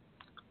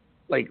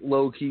 like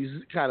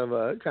low-key's kind of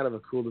a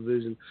cool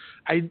division.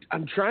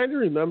 I'm trying to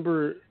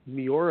remember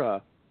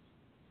Miura.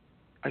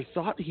 I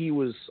thought he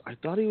was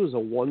a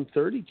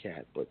 130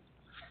 cat, but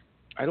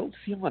I don't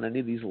see him on any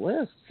of these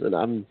lists, and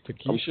I'm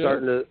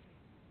starting to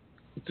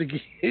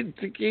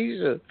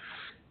Takesha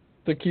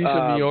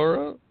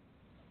Miura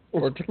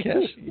or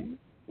Takeshi.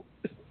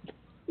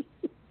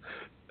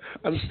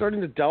 I'm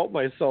starting to doubt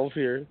myself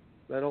here.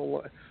 I don't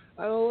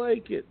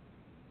like it.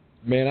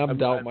 Man, I'm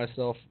doubting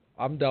myself.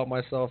 I'm doubting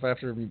myself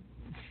after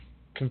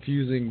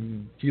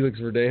confusing Felix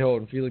Verdejo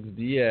and Felix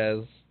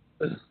Diaz.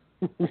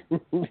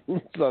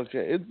 It's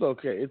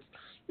okay.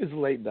 It's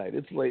late night.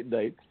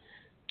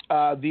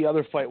 The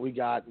other fight we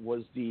got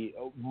was the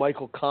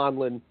Michael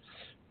Conlan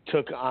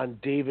took on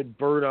David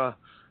Berna,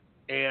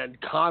 and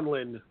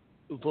Conlan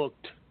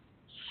looked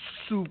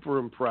super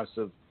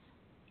impressive.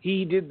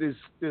 He did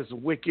this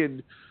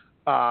wicked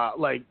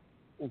right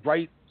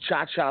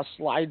cha-cha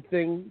slide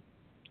thing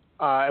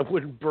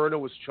when Berna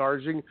was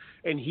charging,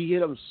 and he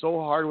hit him so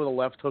hard with a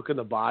left hook in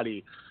the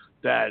body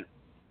that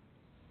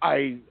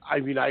I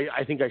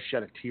think I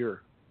shed a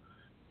tear.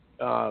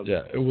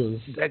 It was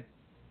that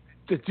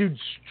the dude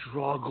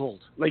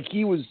struggled. Like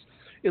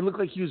it looked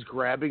like he was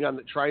grabbing on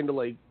trying to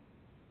like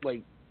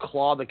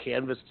claw the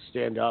canvas to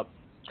stand up.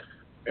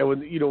 And when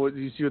what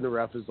you see when the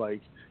ref is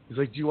like, he's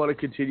like, "Do you want to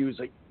continue?" He's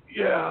like,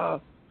 "Yeah."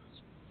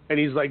 And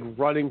he's like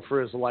running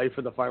for his life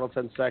in the final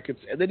 10 seconds,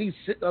 and then he's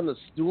sitting on the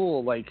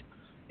stool like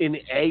in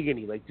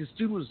agony. Like this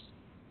dude was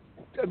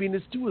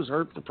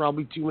hurt for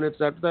probably 2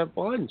 minutes after that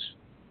punch.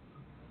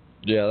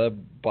 Yeah,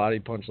 that body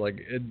punch,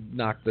 like it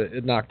knocked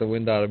the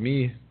wind out of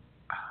me.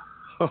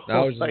 I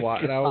was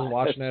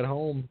watching at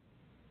home.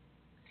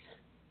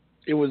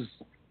 It was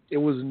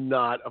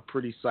not a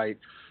pretty sight.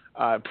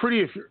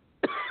 Pretty if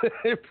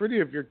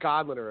you're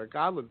Conlan or a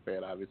Conlan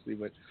fan, obviously,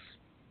 but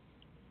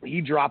he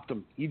dropped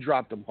him. He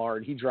dropped him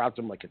hard. He dropped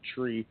him like a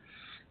tree.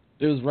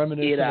 It was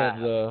reminiscent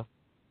of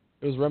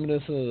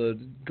the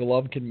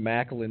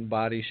Golovkin-Macklin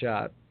body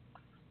shot.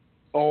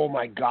 Oh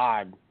my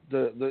God.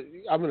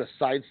 I'm gonna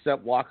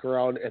sidestep, walk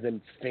around, and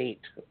then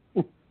faint.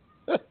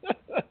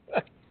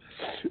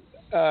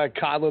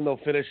 Conlan though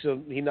finished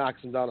him. He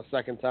knocks him down a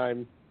second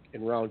time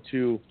in round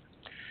 2,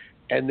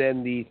 and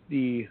then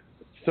the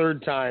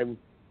third time,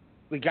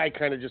 the guy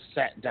kind of just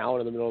sat down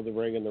in the middle of the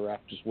ring, and the ref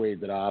just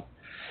waved it off.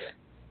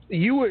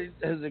 You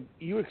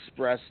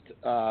expressed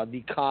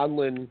the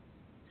Conlan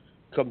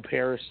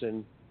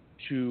comparison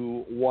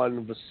to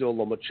one Vasyl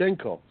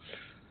Lomachenko.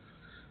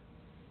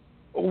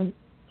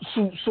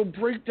 So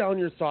break down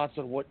your thoughts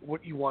on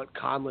what you want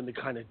Conlan to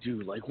kind of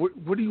do. Like,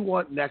 what do you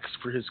want next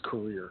for his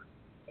career?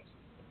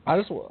 I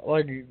just,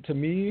 to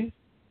me,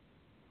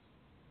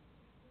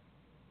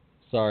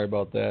 sorry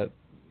about that.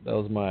 That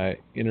was my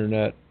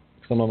internet,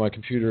 because I'm on my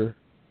computer.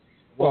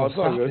 Well, it's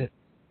all good.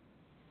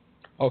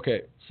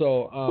 Okay,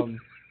 so,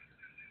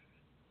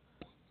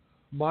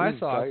 my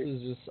thoughts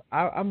is just,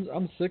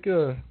 I'm sick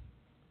of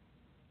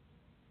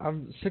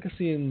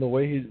seeing the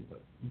way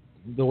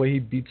he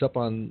beats up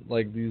on,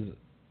 like, these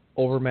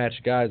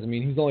overmatched guys. I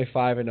mean, he's only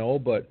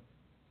 5-0, but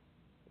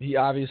he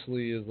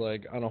obviously is,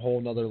 like, on a whole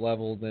nother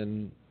level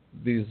than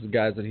these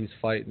guys that he's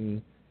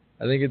fighting.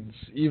 I think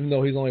even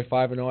though he's only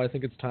 5-0, I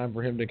think it's time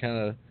for him to kind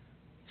of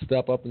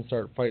step up and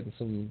start fighting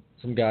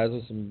some guys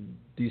with some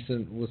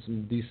decent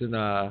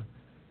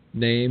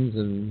names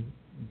and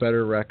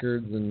better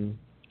records, and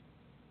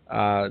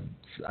I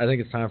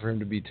think it's time for him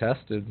to be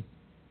tested.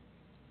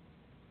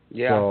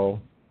 Yeah.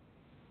 So,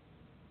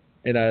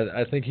 and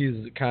I think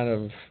he's kind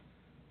of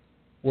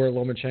where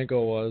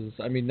Lomachenko was.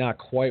 I mean, not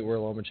quite where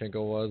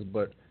Lomachenko was,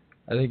 but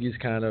I think he's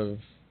kind of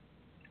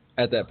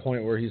at that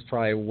point where he's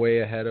probably way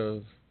ahead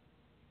of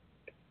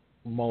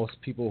most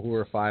people who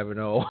are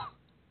 5-0.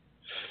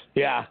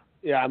 Yeah.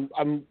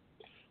 I'm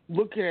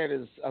looking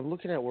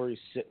at where he's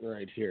sitting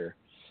right here.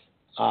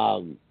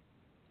 I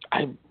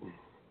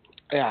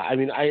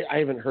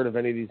haven't heard of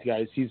any of these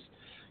guys. He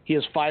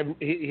has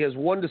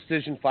 1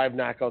 decision, 5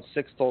 knockouts,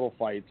 6 total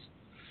fights.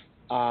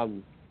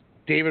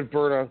 David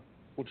Berna,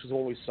 which is the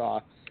one we saw,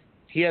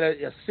 he had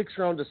a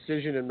 6-round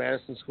decision in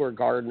Madison Square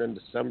Garden in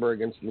December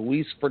against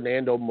Luis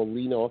Fernando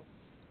Molino.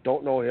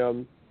 Don't know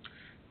him.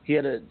 He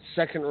had a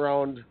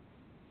 2nd-round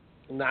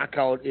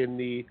knockout in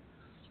the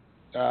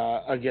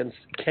against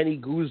Kenny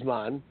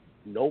Guzman.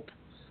 Nope.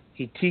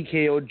 He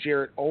TKO'd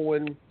Jarrett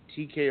Owen,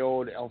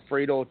 TKO'd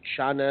Alfredo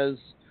Chanez,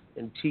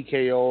 and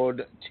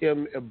TKO'd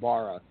Tim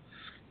Ibarra.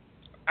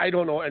 I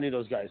don't know any of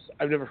those guys.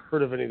 I've never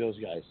heard of any of those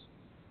guys.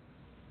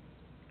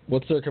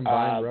 What's their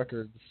combined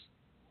records?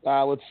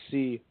 Let's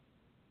see.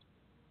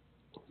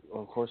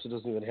 Of course, it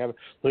doesn't even have it.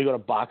 Let me go to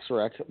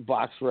BoxRec.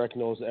 BoxRec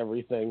knows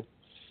everything.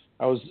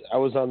 I was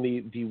on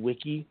the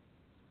wiki,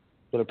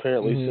 but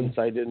apparently since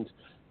I didn't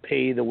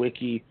pay the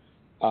wiki,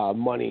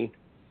 money.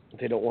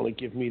 They don't want to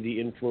give me the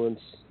influence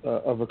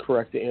of a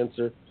correct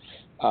answer.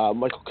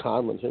 Michael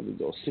Conlon, here we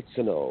go,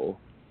 6-0.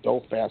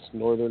 Belfast,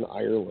 Northern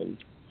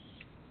Ireland.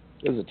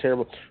 This is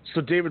terrible.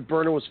 So David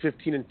Berner was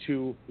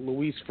 15-2.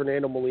 Luis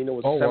Fernando Molina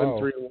was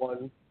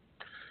 7-3-1.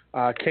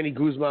 Kenny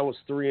Guzman was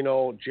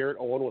 3-0. Jarrett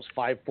Owen was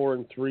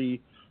 5-4-3.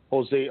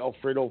 Jose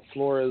Alfredo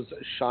Flores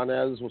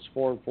Chanez was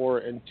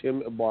 4-4, and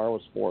Tim Ibarra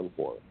was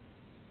 4-4.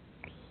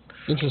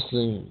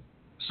 Interesting.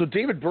 So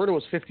David Berner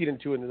was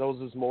 15-2, and that was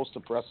his most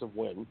impressive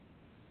win.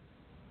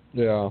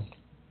 Yeah.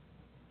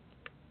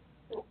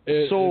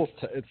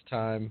 It's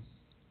time.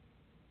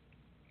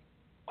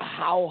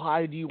 How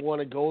high do you want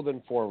to go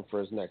then for him for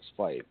his next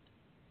fight?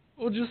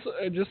 Well,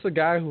 just a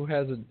guy who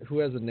has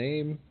a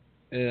name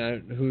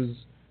and who's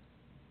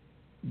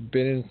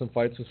been in some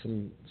fights with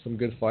some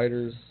good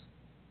fighters.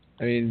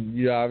 I mean,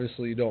 you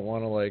obviously don't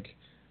want to like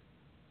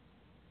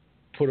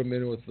put him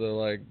in with the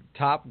like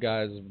top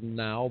guys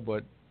now,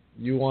 but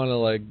you want to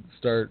like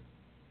start,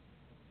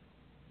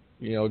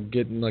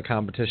 getting the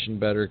competition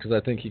better because I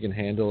think he can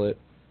handle it.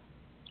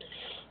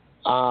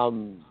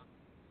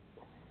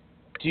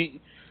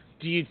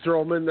 Do you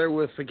throw him in there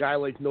with a guy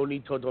like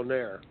Nonito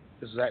Donaire?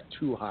 Is that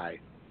too high?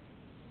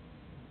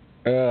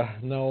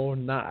 No,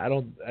 not. I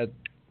don't.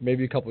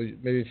 Maybe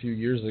a few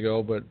years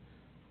ago, but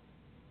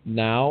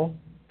now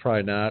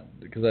probably not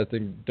because I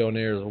think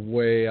Donaire is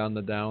way on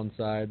the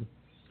downside.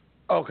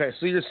 Okay,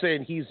 so you're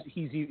saying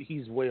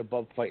he's way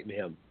above fighting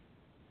him.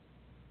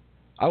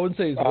 I wouldn't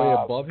say he's way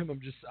above him.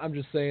 I'm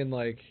just saying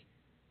like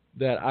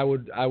that I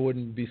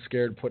wouldn't be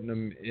scared putting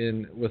him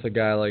in with a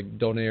guy like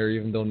Donaire,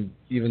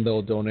 even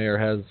though Donaire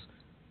has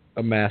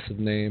a massive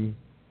name.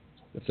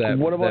 If that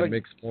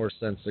makes more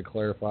sense to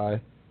clarify.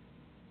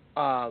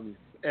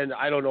 And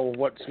I don't know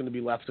what's going to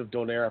be left of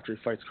Donaire after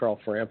he fights Carl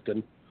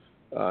Frampton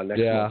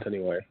next month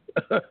anyway.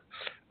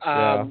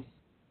 A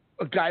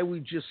guy we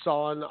just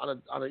saw on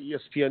an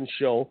ESPN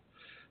show,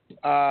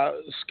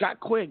 Scott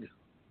Quigg.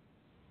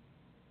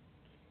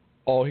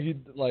 Oh,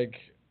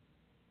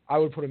 I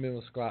would put him in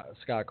with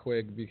Scott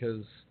Quigg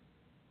because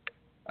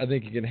I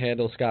think he can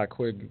handle Scott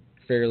Quigg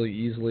fairly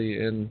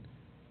easily, and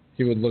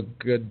he would look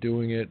good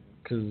doing it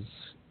because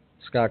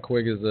Scott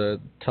Quigg is a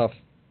tough,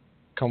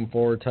 come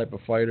forward type of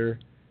fighter,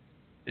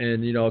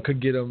 and it could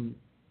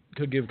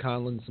give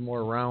Conlon some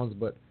more rounds,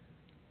 but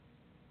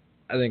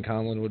I think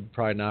Conlon would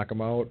probably knock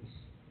him out.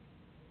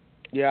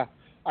 Yeah,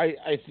 I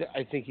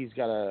think he's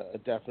got a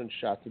definite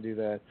shot to do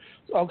that.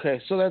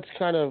 Okay, so that's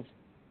kind of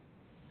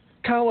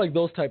like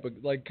those type of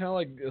like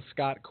a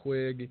Scott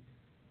Quigg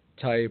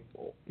type,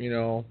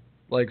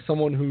 like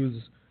someone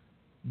who's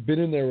been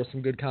in there with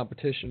some good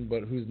competition,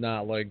 but who's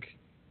not like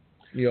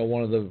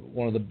one of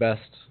the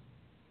best.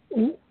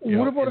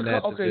 What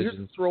about here's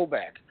a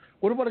throwback.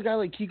 What about a guy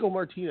like Kiko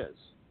Martinez?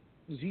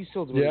 Is he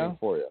still doing it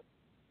for you?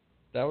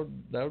 That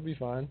would be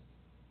fine.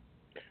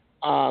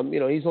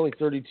 He's only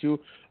 32.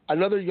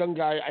 Another young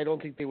guy, I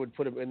don't think they would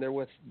put him in there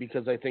with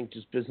because I think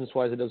just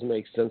business-wise it doesn't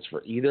make sense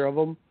for either of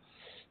them.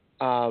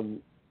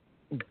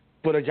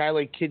 But a guy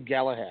like Kid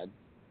Galahad.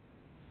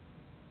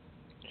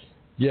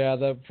 Yeah,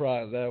 that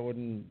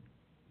wouldn't.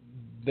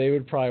 They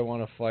would probably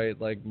want to fight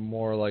like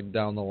more like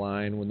down the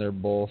line when they're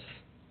both,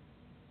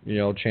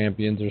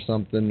 champions or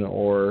something,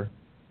 or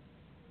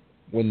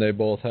when they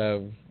both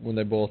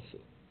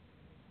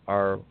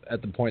are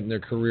at the point in their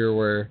career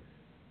where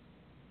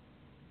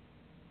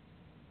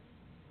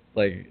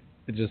like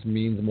it just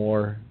means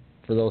more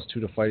for those two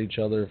to fight each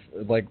other.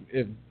 Like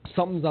if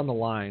something's on the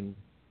line.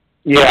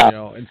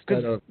 Yeah.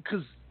 Instead of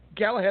because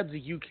Galahad's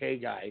a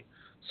UK guy,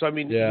 so I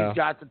mean he's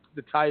got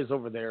the ties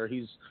over there.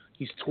 He's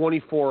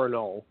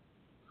 24-0.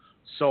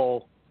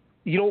 So,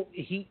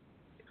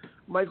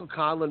 Michael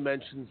Conlon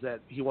mentions that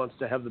he wants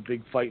to have the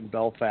big fight in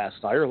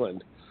Belfast,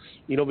 Ireland.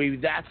 Maybe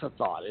that's a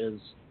thought is,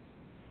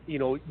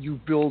 you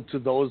build to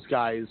those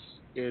guys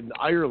in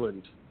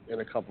Ireland in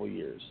a couple of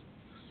years.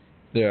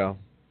 Yeah.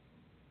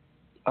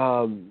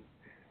 Now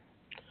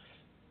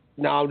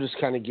I'm just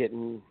kind of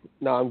getting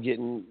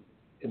in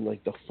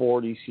like the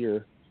 40s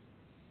here.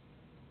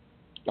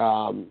 They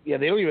don't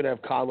even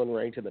have Conlon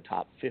ranked in the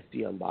top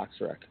 50 on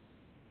BoxRec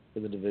for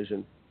the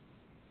division.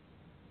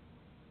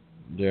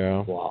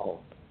 Yeah. Wow.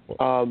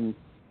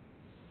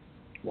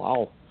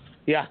 Wow.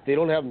 Yeah, they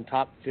don't have him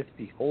top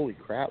 50. Holy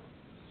crap.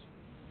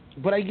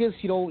 But I guess,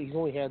 he's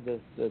only had the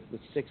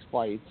 6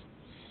 fights.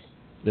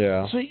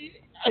 Yeah. So,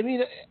 I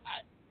mean,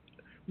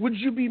 would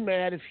you be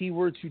mad if he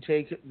were to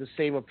take the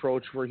same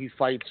approach where he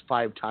fights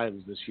 5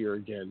 times this year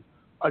again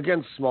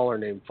against smaller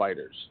name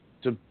fighters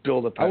to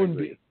build a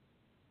pedigree?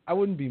 I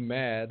wouldn't be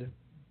mad,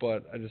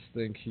 but I just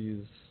think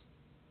he's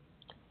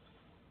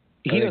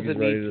ready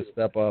to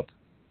step up.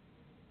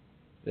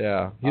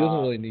 Yeah, he doesn't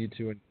really need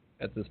to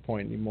at this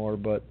point anymore,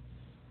 but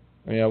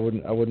I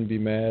mean, I wouldn't be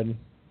mad.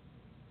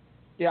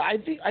 Yeah, I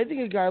think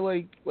a guy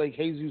like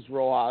Jesus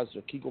Rojas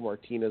or Kiko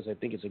Martinez, I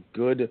think is a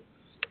good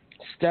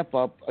step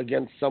up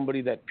against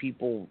somebody that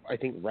people I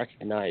think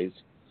recognize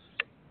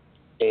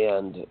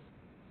and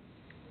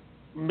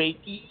make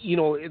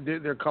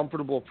their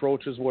comfortable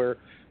approaches where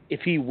if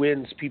he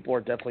wins, people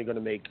are definitely going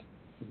to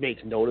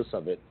make notice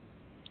of it.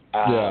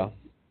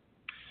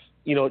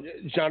 You know,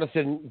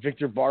 Jonathan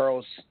Victor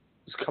Barros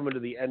is coming to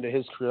the end of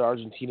his career,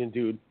 Argentinian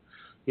dude.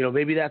 You know,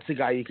 maybe that's the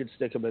guy you could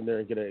stick him in there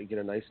and get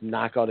a nice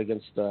knockout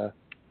against,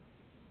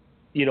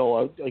 you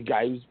know, a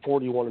guy who's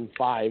 41-5.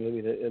 I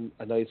mean,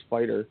 a nice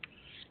fighter.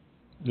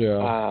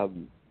 Yeah.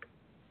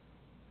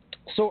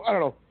 So I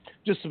don't know,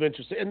 just some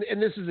interest.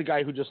 And this is a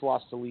guy who just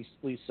lost to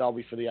Lee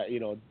Selby for the, you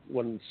know,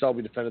 when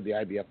Selby defended the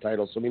IBF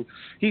title. So I mean,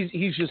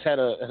 he's just had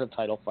a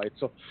title fight.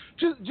 So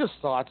just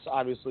thoughts,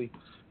 obviously,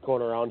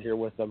 going around here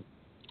with them.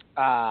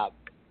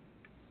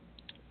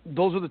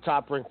 Those are the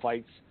Top Rank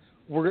fights.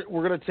 We're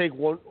going to take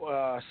one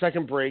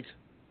second break.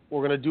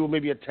 We're going to do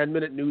maybe a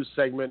 10-minute news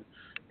segment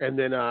and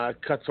then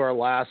cut to our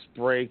last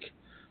break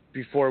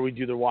before we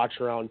do the watch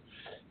around.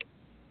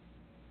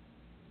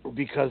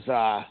 Because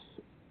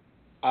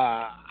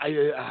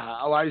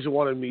Elijah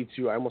wanted me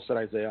to. I almost said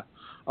Isaiah.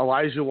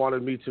 Elijah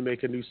wanted me to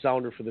make a new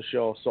sounder for the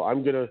show, so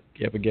I'm gonna.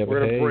 We're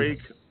gonna break,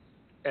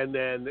 and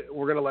then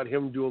we're gonna let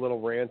him do a little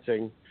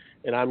ranting,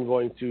 and I'm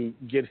going to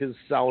get his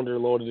sounder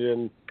loaded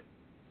in.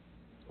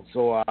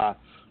 So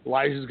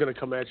Elijah's gonna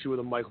come at you with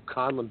a Michael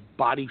Conlan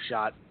body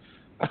shot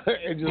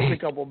in just a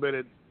couple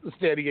minutes.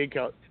 Standing 8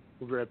 count.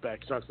 We'll be right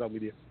back. Strong Style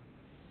Media.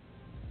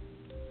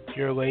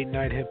 Your late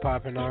night hip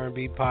hop and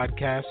R&B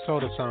podcast,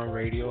 Soda Sound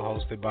Radio,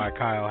 hosted by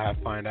Kyle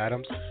Halfpint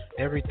Adams,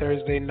 every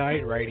Thursday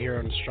night right here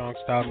on the Strong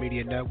Style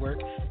Media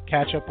Network.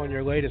 Catch up on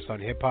your latest on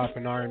hip hop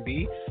and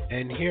R&B,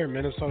 and hear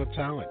Minnesota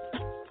talent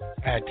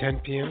at 10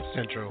 p.m.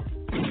 Central.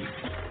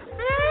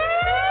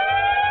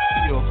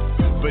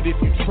 But if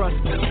you trust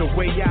the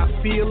way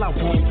I feel, I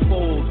won't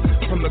fold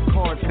from the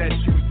cards that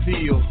you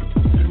deal.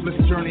 Let's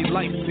journey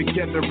life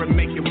together and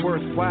make it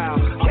worthwhile.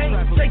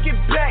 Can't take it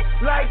back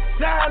like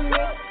diamond.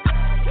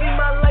 See,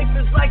 my life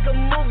is like a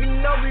movie,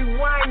 no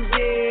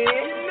rewinding.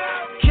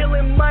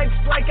 Killing mics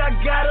like I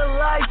got a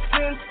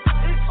license.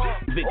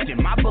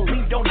 Victim, I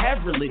believe don't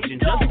have religion,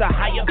 just a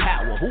higher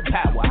power. Who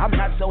power? I'm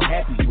not so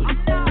happy with it,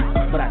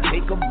 but I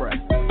take a breath,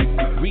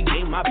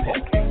 regain my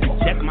pep,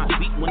 check my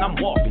feet when I'm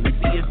walking,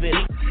 see if it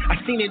ain't. I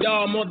seen it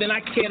all more than I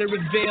care to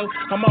reveal.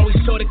 I'm always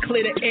sure to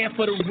clear the air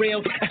for the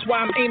real. That's why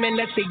I'm aiming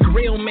at the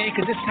grill, man,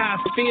 cause it's how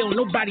I feel.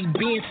 Nobody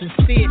being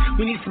sincere.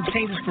 We need some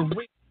changes for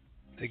real.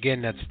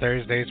 Again, that's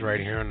Thursdays right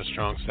here on the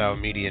Strong Style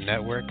Media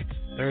Network.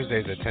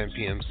 Thursdays at 10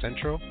 p.m.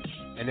 Central.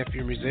 And if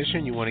you're a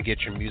musician, you want to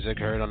get your music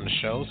heard on the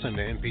show, send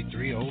the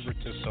MP3 over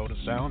to Soda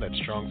Sound at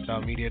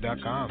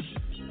strongstylemedia.com.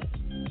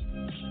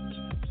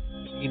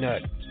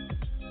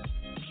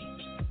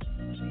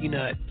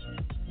 Peanut.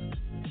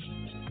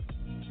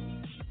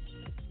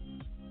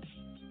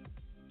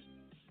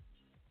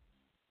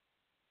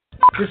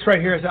 This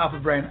right here is Alpha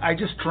Brain. I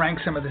just drank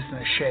some of this in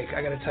a shake.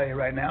 I got to tell you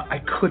right now, I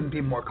couldn't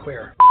be more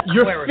clear.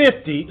 You're Clarity.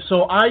 50,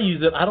 so I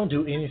use it. I don't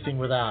do anything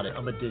without it.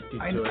 I'm addicted to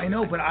it. I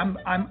know, but I'm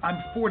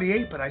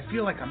 48, but I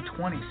feel like I'm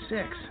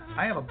 26.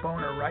 I have a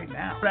boner right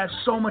now. But I have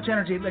so much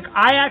energy. Like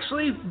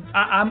and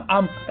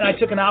I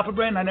took an Alpha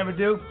Brain. I never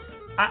do.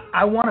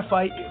 I want to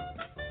fight you.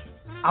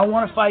 I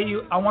want to fight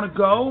you. I want to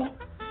go,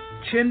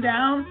 chin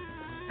down,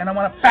 and I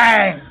want to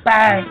bang,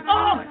 bang.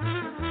 Oh.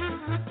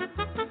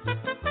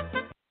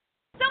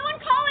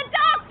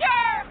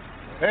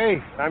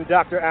 Hey, I'm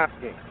Dr.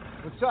 Apke.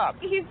 What's up?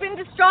 He's been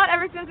distraught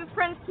ever since his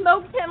friend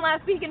smoked him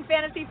last week in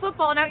fantasy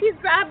football. Now he's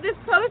grabbed this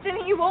post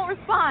and he won't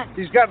respond.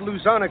 He's got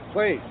Luzonic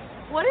plates.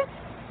 What is?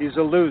 He's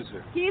a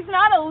loser. He's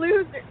not a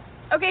loser.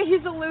 Okay,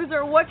 he's a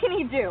loser. What can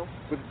he do?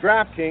 With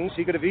DraftKings,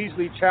 he could have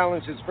easily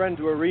challenged his friend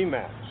to a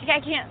rematch.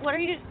 I can't. What are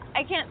you?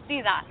 I can't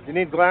see that. If you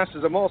need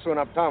glasses, I'm also an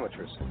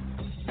optometrist.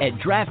 At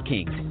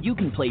DraftKings, you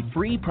can play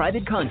free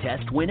private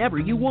contests whenever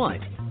you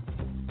want.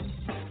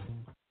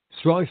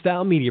 Strong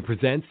Style Media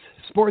presents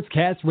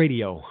Sportscast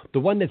Radio, the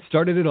one that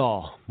started it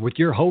all, with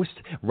your host,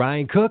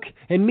 Ryan Cook,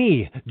 and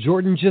me,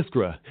 Jordan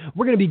Jiskra.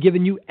 We're going to be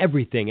giving you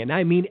everything, and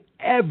I mean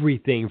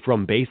everything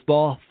from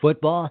baseball,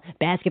 football,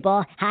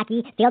 basketball,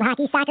 hockey, field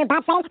hockey, soccer,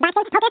 bobsleigh,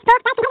 boxing,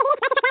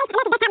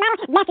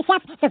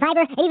 MasterChef, Survivor,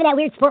 and even that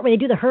weird sport where they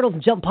do the hurdles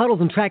and jump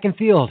puddles in track and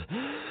field.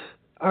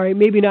 All right,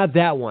 maybe not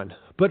that one,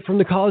 but from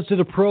the college to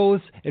the pros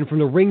and from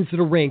the rings to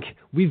the rink,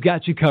 we've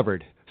got you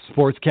covered.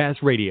 Sportscast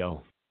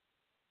Radio.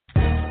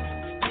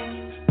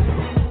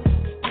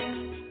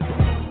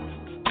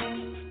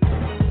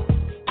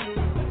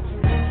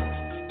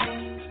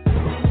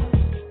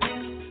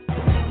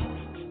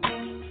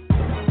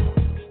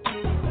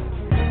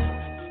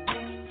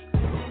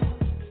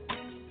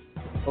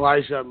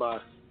 Elijah,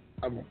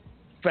 I'm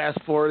fast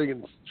forwarding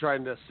and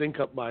trying to sync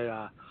up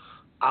my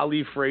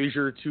Ali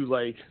Frazier to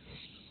like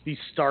the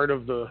start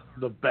of the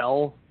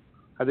bell.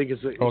 I think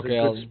it's a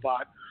good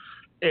spot.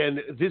 And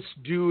this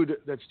dude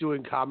that's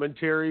doing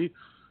commentary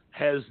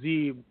has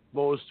the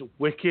most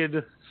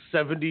wicked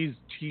 70s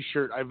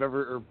T-shirt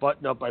or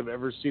button-up I've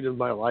ever seen in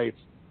my life.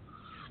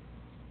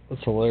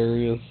 That's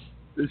hilarious.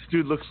 This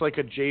dude looks like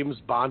a James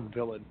Bond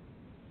villain.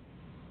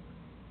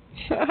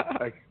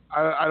 Like,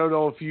 I don't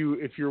know if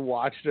you're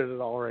watching it at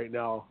all right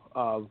now.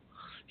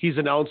 He's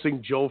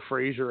announcing Joe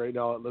Frazier right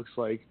now, it looks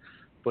like.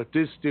 but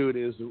this dude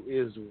is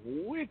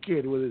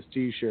wicked with his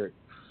T-shirt.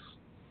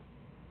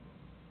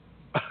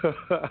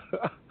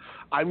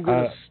 I'm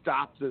going to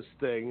stop this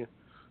thing.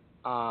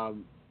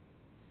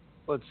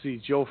 Let's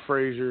see, Joe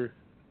Frazier.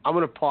 I'm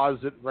going to pause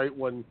it right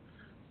when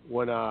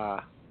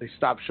they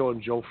stop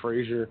showing Joe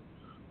Frazier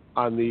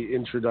on the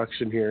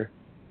introduction here.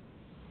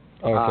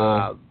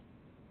 Okay.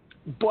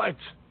 But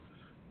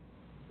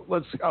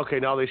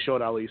now they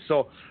showed Ali.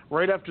 So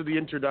right after the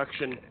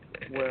introduction,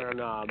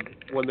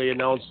 when they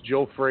announced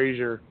Joe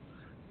Frazier,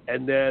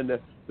 and then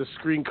the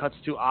screen cuts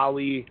to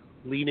Ali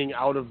leaning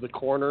out of the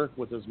corner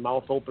with his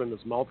mouth open and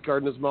his mouth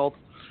guard in his mouth,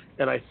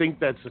 and I think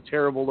that's a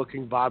terrible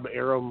looking Bob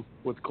Arum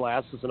with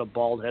glasses and a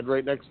bald head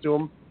right next to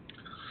him.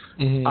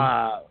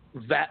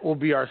 Mm-hmm. That will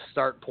be our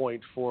start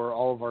point for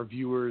all of our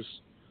viewers,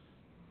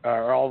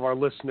 or all of our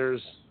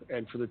listeners,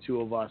 and for the two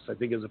of us. I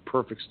think is a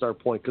perfect start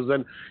point, because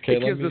then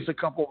it gives us a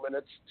couple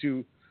minutes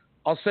to.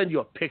 I'll send you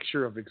a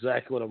picture of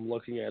exactly what I'm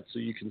looking at so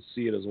you can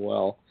see it as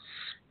well.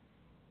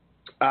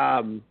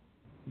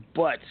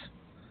 But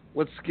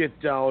let's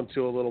get down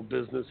to a little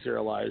business here,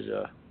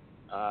 Elijah.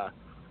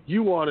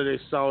 You wanted a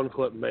sound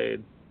clip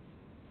made.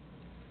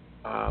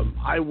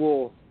 I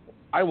will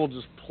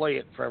just play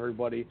it for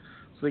everybody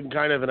so they can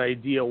kind of have an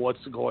idea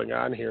what's going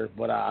on here.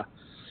 But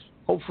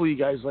hopefully you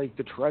guys like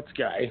the Tourette's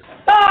guy.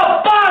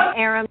 Oh, fuck!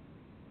 Aaron.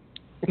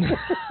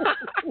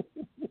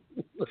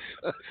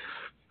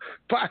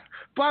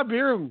 Bob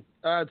Arum,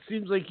 it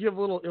seems like you have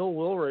a little ill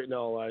will right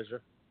now, Elijah.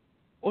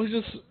 Well,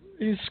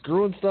 he's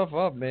screwing stuff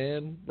up,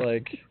 man.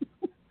 Like,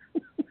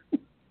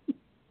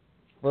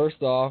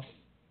 first off,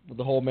 with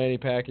the whole Manny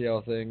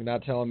Pacquiao thing,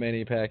 not telling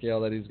Manny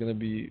Pacquiao that he's going to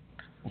be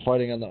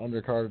fighting on the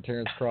undercard of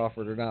Terrence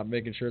Crawford, or not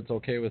making sure it's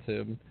okay with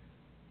him,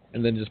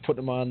 and then just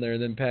putting him on there,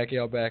 and then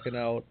Pacquiao backing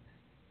out.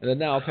 And then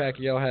now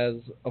Pacquiao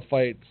has a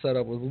fight set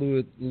up with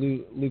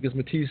Lucas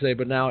Matisse,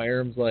 but now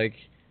Arum's like,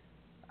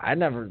 I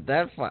never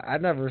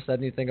said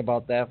anything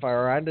about that fight,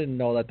 or I didn't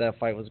know that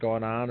fight was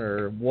going on,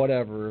 or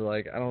whatever.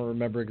 Like, I don't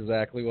remember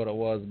exactly what it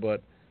was,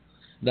 but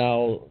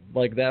now,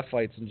 like, that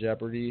fight's in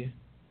jeopardy.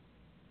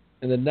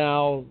 And then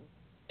now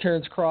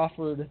Terrence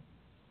Crawford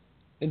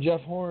and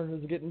Jeff Horn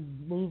is getting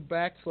moved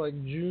back to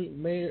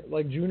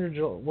June or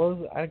July. What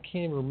was it? I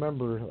can't even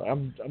remember.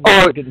 I'm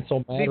getting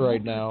so mad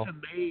right now.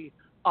 May,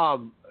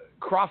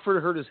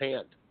 Crawford hurt his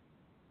hand.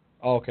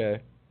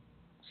 Okay.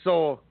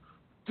 So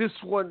this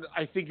one,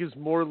 I think, is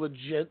more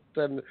legit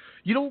than,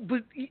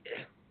 but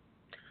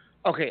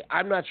okay,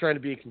 I'm not trying to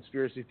be a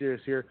conspiracy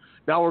theorist here.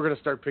 Now we're going to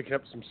start picking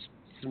up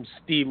some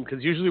steam,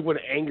 because usually when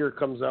anger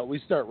comes out, we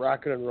start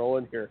rocking and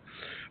rolling here.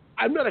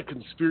 I'm not a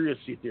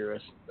conspiracy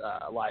theorist,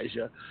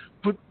 Elijah,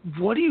 but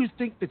what do you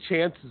think the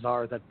chances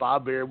are that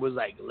Bob Arum was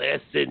like,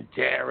 listen,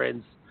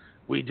 Terrence,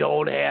 we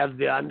don't have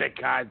the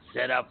undercard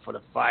set up for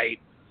the fight.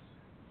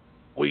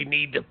 We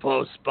need to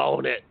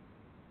postpone it.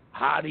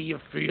 How do you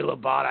feel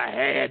about a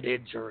hand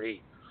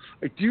injury?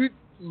 Like, do you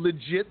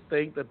legit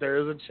think that there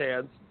is a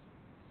chance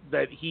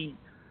that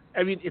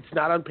it's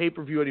not on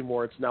pay-per-view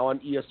anymore. It's now on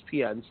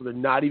ESPN, so they're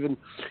not even,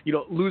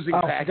 losing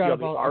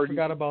Pacquiao. I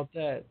forgot about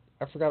that.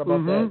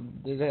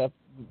 that.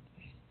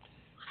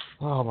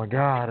 Oh, my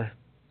God.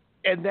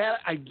 And that,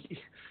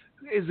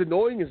 as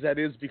annoying as that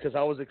is, because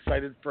I was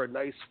excited for a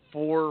nice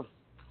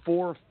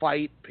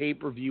four-fight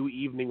pay-per-view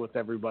evening with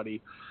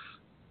everybody,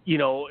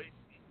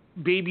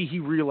 maybe he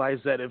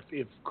realized that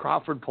if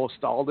Crawford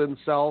Postol didn't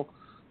sell,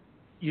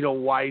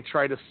 why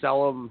try to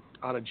sell him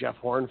on a Jeff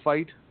Horn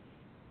fight?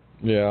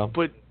 Yeah.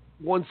 But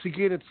once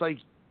again, it's like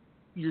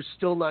you're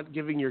still not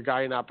giving your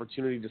guy an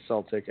opportunity to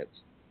sell tickets.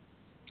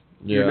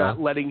 Yeah. You're not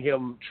letting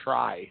him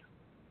try.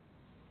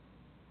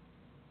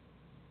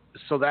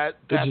 So that's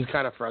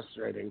kind of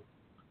frustrating.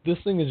 This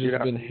thing has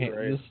just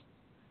been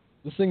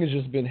this thing has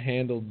just been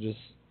handled just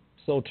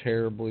so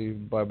terribly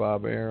by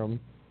Bob Arum.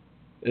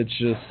 It's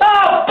just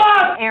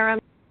Arum.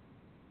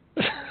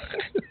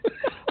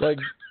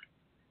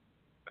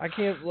 I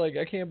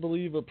can't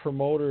believe a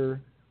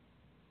promoter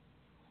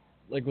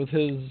with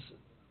his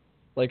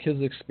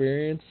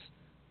experience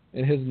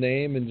and his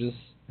name and just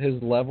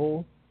his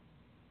level,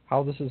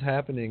 how this is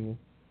happening.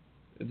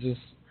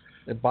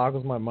 It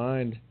boggles my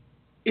mind.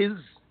 Is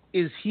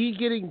he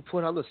getting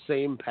put on the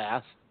same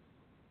path?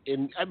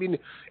 In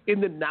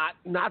the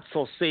not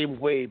so same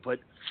way, but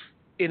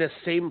in a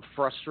same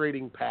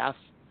frustrating path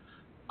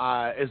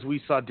as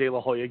we saw De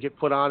La Hoya get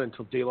put on,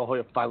 until De La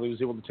Hoya finally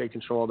was able to take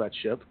control of that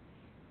ship?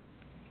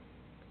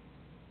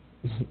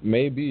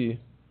 Maybe.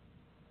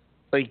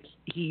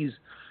 He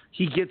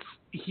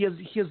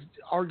has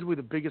arguably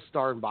the biggest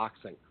star in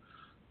boxing,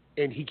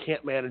 and he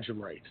can't manage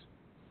him right.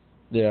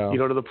 Yeah.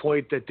 To the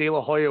point that De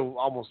La Hoya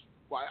almost.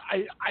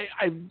 I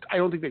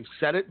don't think they've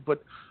said it,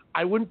 but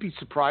I wouldn't be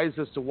surprised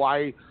as to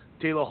why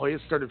De La Hoya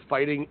started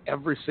fighting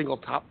every single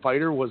top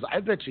fighter.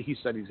 I bet you he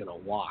said he's going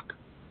to walk.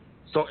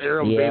 So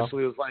Arum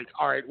basically was like,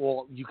 all right,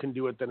 well, you can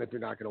do it then if you're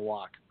not going to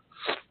walk.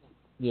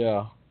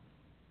 Yeah.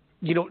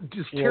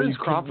 Does Terrence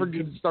Crawford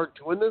need to start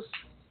doing this?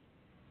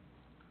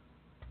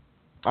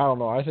 I don't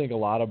know. I think a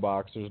lot of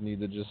boxers need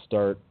to just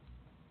start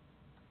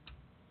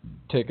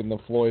taking the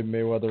Floyd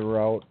Mayweather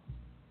route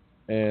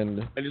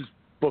and just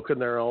booking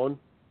their own,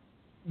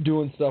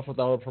 doing stuff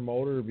without a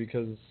promoter,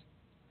 because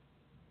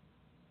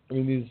I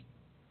mean these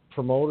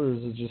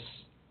promoters, it just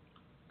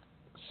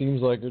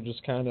seems like they're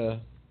just kind of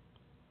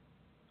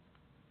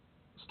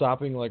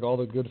stopping like all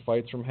the good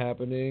fights from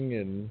happening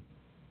and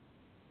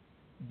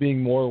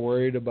being more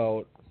worried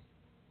about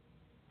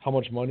how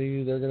much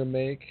money they're going to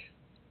make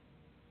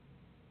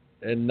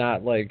and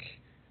not like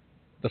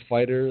the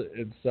fighter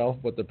itself,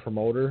 but the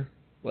promoter.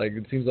 Like,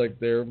 it seems like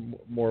they're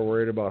more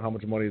worried about how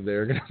much money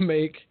they're going to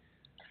make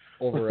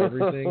over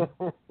everything.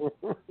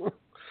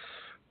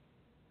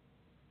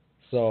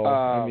 So,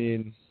 I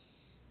mean,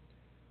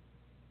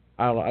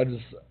 I don't know.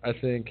 I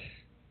think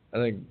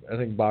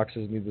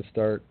boxers need to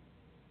start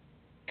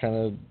kind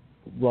of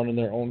running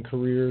their own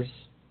careers.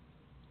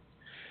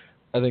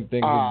 I think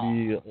things would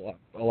be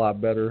a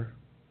lot better.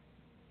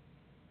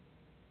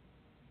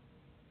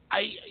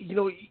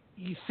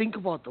 You think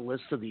about the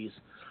list of these,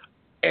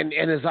 and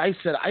as I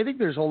said, I think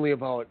there's only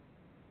about,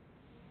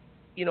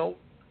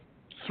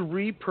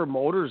 3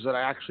 promoters that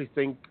I actually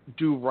think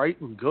do right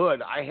and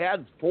good. I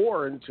had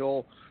 4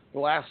 until the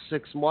last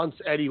 6 months.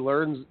 Eddie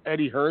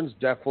Hearns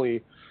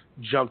definitely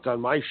jumped on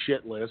my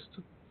shit list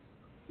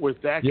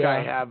with that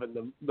guy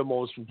having the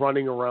most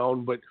running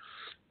around, but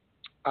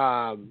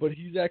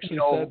he's actually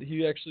said,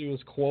 he actually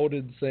was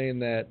quoted saying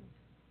that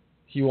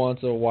he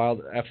wants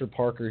after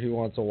Parker, he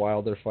wants a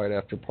Wilder fight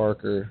after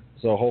Parker.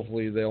 So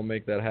hopefully they'll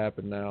make that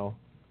happen now.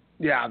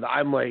 Yeah,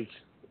 I'm like,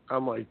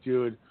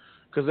 dude,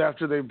 because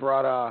after they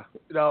brought I'm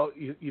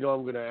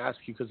going to ask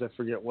you because I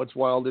forget what's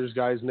Wilder's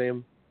guy's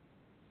name.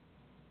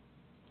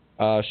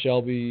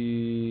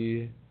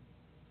 Shelby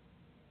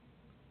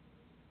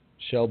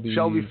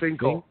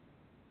Finkel.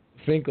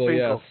 Finkel,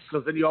 yes.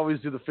 Because then you always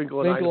do the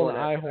Finkel and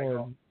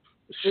Ihorn.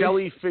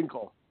 Shelly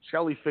Finkel. Yeah,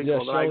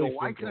 and I go,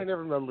 why can I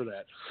never remember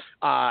that?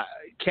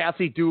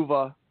 Kathy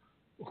Duva,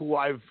 who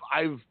I've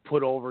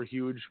put over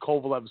huge,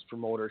 Kovalev's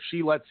promoter.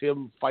 She lets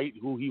him fight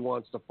who he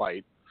wants to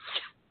fight,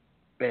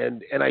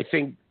 and I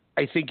think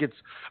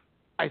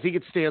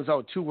it stands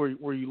out too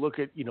where you look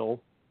at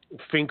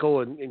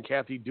Finkel and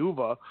Kathy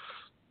Duva.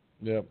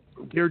 Yep.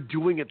 They're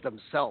doing it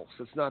themselves.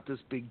 It's not this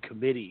big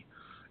committee.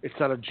 It's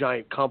not a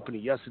giant company.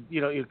 Yes,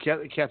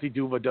 Kathy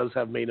Duva does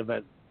have Main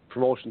Event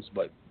Promotions,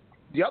 but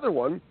the other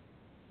one,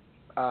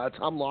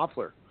 Tom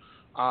Loeffler,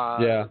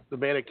 the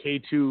man at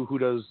K2 who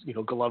does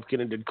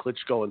Golovkin and did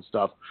Klitschko and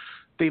stuff.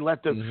 They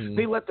let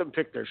them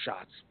pick their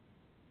shots,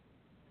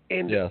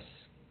 and yes,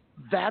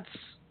 I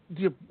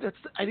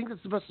think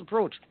that's the best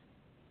approach.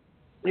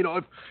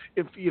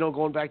 If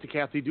going back to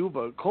Kathy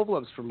Duva,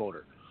 Kovalev's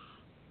promoter,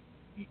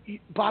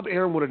 Bob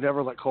Arum would have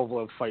never let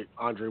Kovalev fight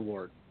Andre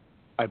Ward,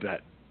 I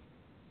bet.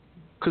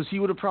 Because he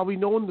would have probably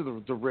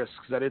known the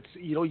risks that it's,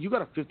 you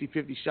got a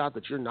 50-50 shot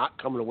that you're not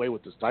coming away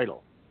with this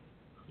title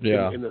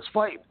in this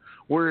fight.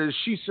 Whereas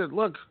she said,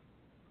 look,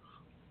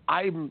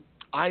 I'm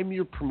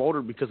your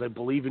promoter because I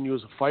believe in you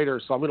as a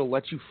fighter, so I'm going to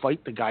let you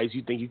fight the guys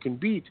you think you can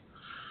beat.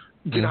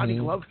 Gennady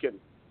Golovkin.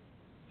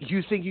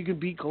 You think you can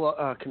beat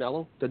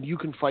Canelo? Then you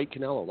can fight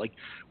Canelo. Like,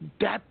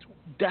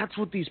 that's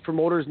what these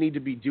promoters need to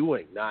be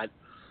doing, not,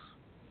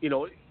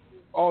 you're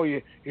going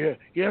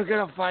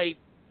to fight.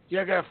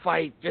 You're going to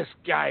fight this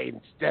guy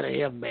instead of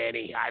him,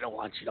 Manny. I don't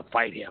want you to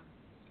fight him,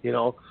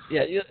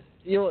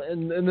 Yeah,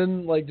 and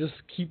then, like, just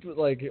keep it,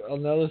 like,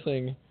 another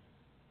thing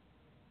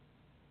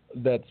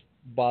that's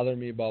bothering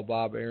me about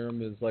Bob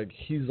Arum is, like,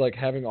 he's, like,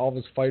 having all of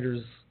his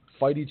fighters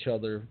fight each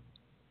other.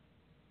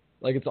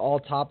 Like, it's all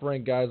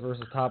top-ranked guys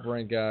versus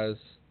top-ranked guys.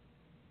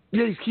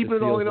 Yeah, he's keeping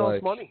it all in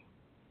his money.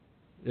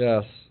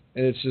 Yes,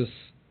 and it's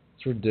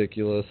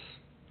ridiculous.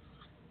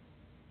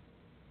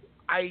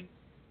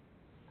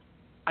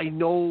 I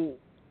know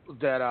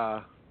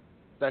that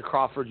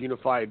Crawford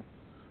unified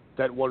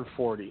that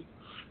 140,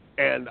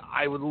 and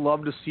I would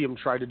love to see him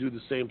try to do the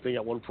same thing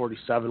at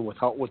 147 with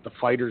the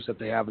fighters that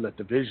they have in that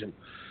division.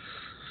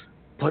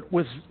 But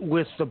with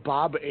the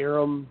Bob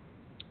Arum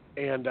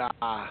and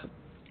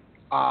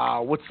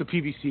what's the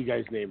PBC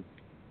guy's name?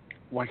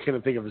 Why can't I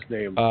think of his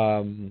name?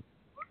 I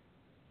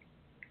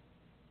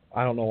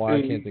don't know why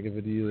I can't think of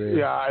it either.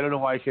 Yeah, I don't know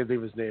why I can't think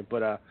of his name,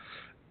 but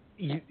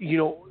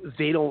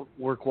they don't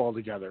work well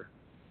together.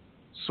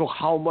 So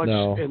how much?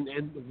 No. And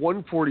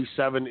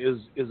 147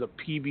 is a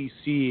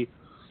PBC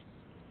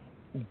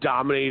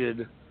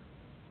dominated.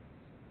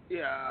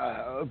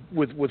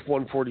 With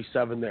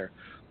 147 there.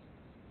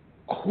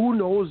 Who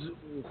knows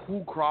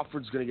who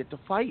Crawford's going to get to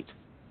fight?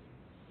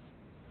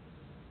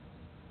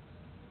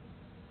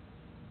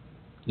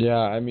 Yeah,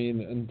 I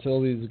mean,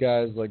 until these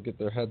guys like get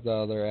their heads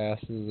out of their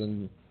asses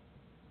and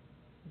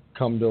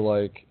come to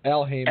like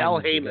Al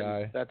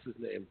Heyman, that's his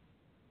name.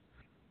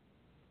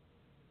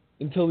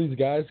 Until these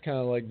guys kind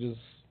of like just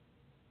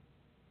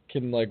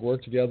can like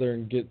work together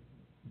and get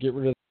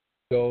rid of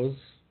the egos,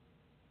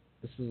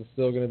 this is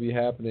still going to be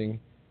happening.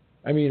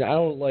 I mean, I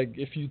don't like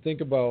if you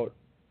think about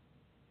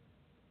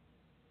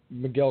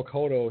Miguel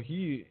Cotto,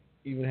 he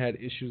even had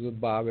issues with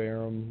Bob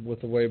Arum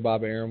with the way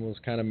Bob Arum was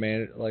kind of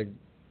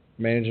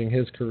managing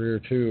his career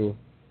too.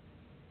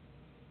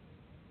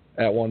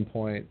 at one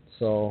point.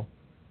 So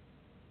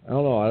I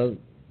don't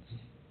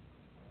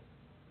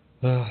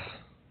know.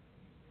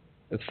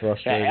 It's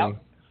frustrating.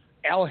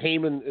 Al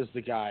Heyman is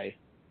the guy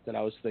that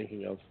I was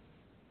thinking of.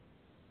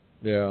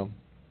 Yeah.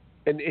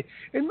 And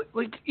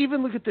like,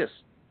 even look at this.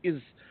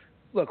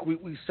 Look, we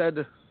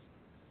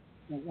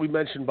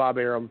mentioned Bob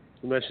Arum,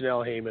 we mentioned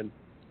Al Heyman.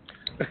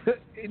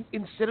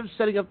 Instead of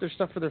setting up their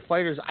stuff for their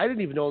fighters, I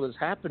didn't even know this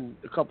happened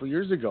a couple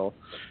years ago,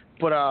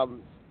 but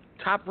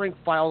Top Rank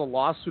filed a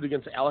lawsuit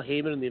against Al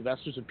Heyman and the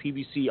investors of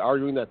PBC,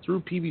 arguing that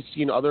through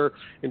PBC and other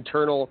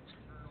internal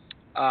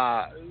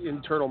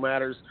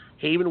matters,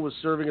 Heyman was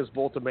serving as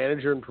both a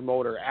manager and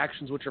promoter,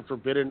 actions which are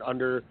forbidden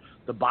under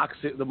the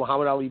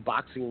Muhammad Ali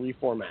Boxing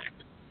Reform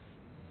Act.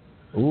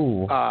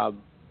 Ooh.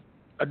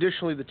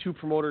 Additionally, the two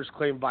promoters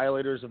claim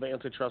violations of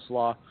antitrust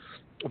laws,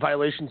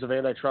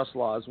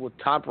 with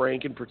Top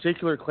Rank in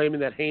particular claiming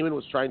that Heyman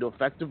was trying to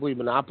effectively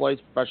monopolize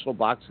professional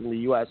boxing in the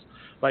U.S.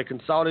 by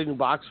consolidating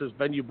boxers,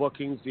 venue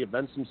bookings, the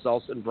events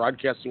themselves, and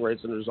broadcasting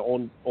rights under his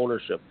own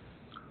ownership.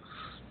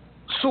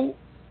 So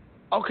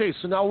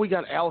now we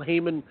got Al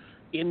Heyman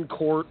in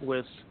court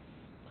with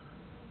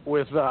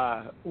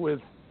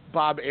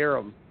Bob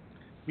Arum.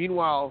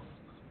 Meanwhile,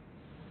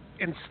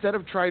 instead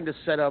of trying to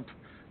set up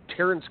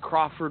Terrence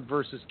Crawford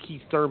versus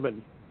Keith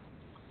Thurman,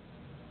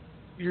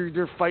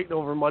 they're fighting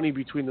over money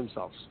between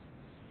themselves.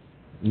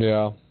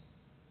 Yeah.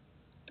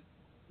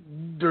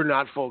 They're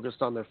not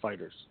focused on their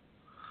fighters.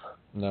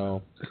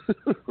 No.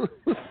 Oh,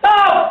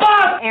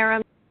 fuck!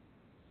 Arum.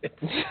 It's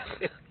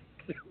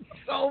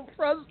so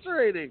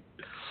frustrating.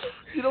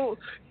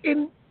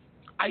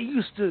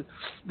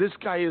 This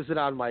guy isn't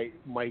on my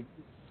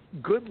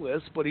good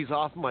list, but he's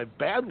off my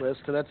bad list,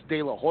 and that's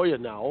De La Hoya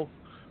now,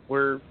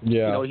 where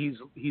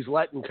he's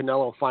letting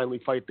Canelo finally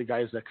fight the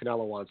guys that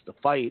Canelo wants to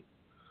fight.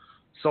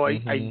 So I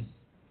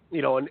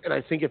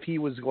think if he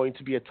was going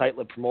to be a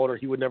tight-lipped promoter,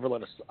 he would never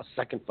let a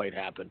second fight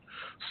happen.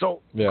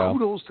 So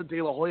kudos to De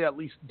La Hoya at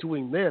least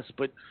doing this,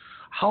 but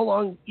how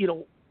long,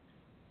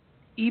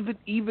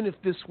 even if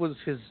this was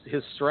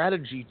his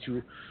strategy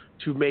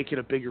to make it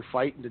a bigger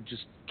fight and to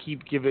just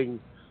keep giving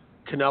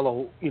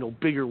Canelo,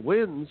 bigger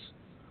wins,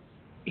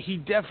 he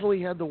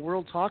definitely had the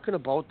world talking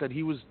about that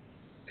he was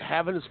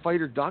having his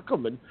fighter duck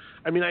him. And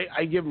I mean,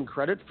 I give him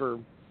credit for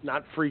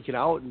not freaking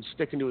out and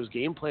sticking to his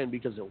game plan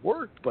because it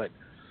worked. But,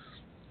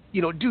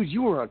 dude,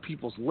 you were on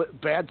people's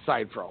bad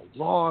side for a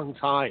long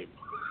time.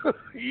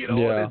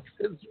 And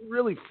it's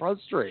really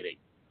frustrating.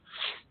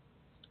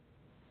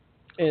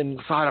 And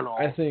so I don't know.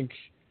 I think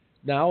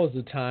now is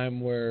the time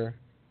where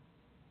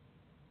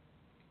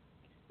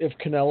if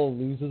Canelo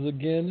loses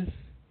again,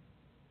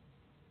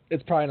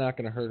 it's probably not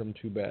going to hurt him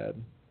too bad.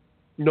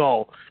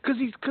 No, because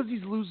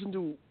he's losing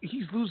to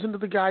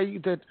the guy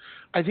that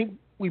I think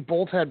we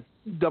both had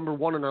number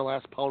one in our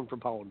last pound for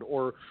pound,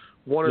 or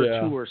one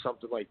or two or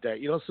something like that.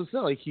 So it's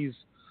not like he's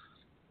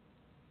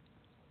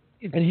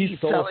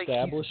so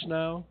established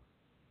now.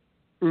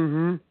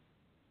 Mm-hmm.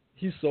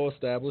 He's so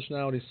established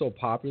now, and he's so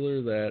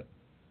popular that,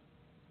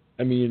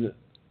 I mean,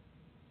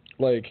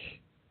 like,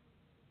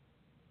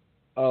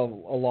 a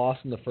loss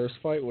in the first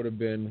fight would have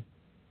been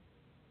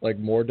like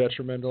more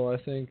detrimental, I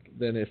think,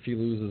 than if he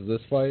loses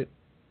this fight.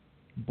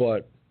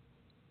 But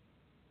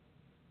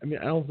I mean,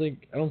 I don't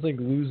think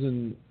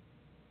losing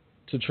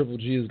to Triple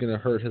G is going to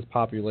hurt his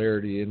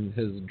popularity and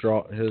his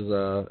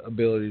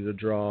ability to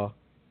draw.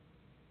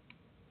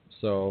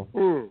 So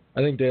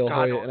I think De La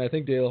Hoya, and I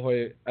think De La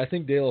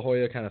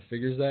Hoya kind of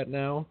figures that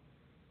now.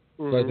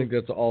 So I think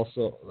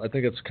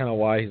it's kind of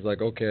why he's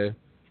like, okay,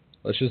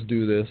 let's just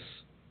do this.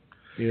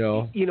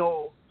 When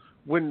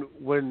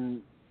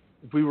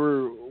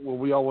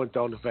we all went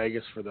down to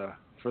Vegas for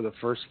the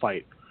first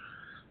fight,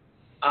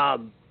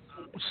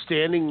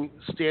 standing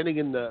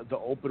in the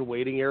open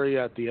waiting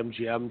area at the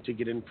MGM to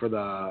get in for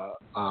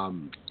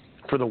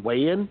the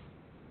weigh-in.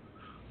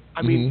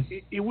 I mean,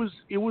 it was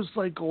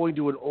like going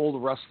to an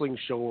old wrestling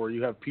show where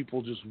you have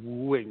people just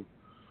wooing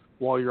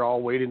while you're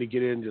all waiting to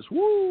get in, just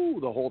woo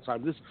the whole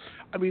time.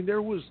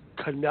 There was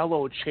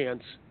Canelo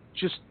chants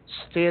just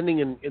standing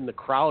in the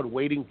crowd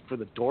waiting for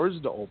the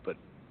doors to open.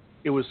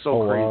 It was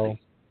so crazy. Wow.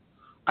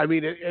 I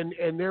mean,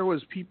 and there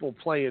was people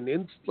playing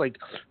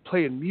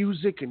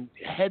music and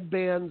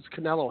headbands.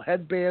 Canelo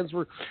headbands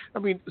were. I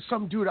mean,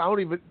 some dude I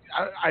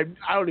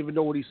don't even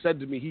know what he said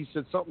to me. He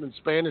said something in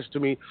Spanish to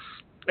me,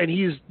 and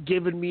he's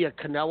giving me a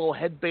Canelo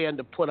headband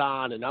to put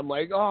on, and I'm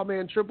like, oh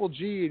man, Triple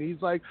G, and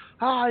he's like,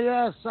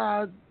 yes,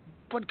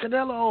 but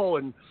Canelo,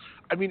 and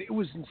I mean, it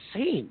was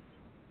insane.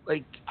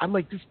 Like, I'm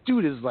like, this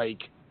dude's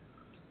like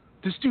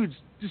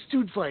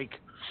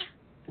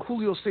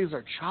Julio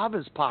Cesar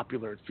Chavez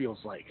popular. It feels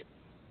like.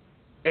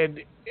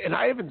 And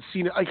I haven't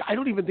seen it. Like, I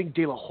don't even think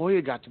De La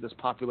Hoya got to this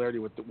popularity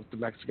with the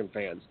Mexican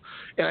fans.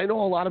 And I know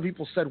a lot of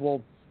people said,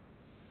 well,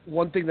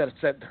 one thing that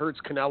hurts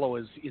Canelo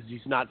is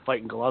he's not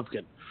fighting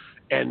Golovkin,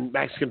 and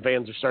Mexican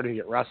fans are starting to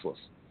get restless.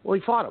 Well,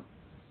 he fought him,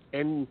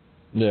 and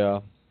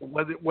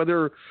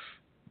whether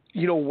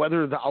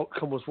the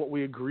outcome was what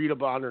we agreed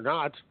upon or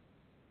not,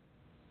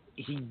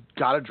 he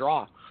got a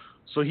draw.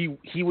 So he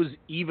was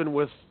even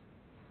with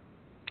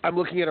I'm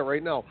looking at it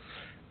right now.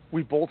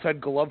 We both had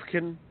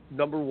Golovkin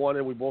number 1,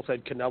 and we both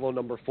had Canelo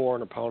number 4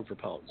 on a pound for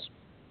pounds.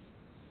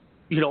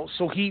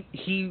 So he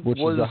which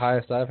was is the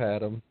highest I've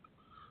had him.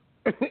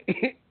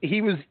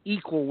 he was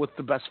equal with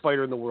the best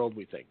fighter in the world,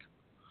 we think.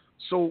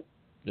 So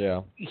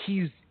yeah,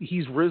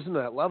 he's risen to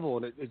that level,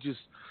 and it just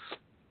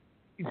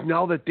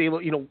now that De La,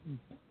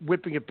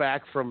 whipping it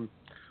back from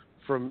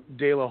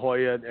De La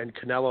Hoya and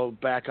Canelo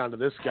back onto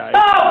this guy.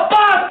 Oh,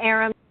 fuck!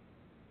 Aaron.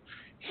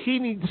 He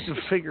needs to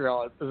figure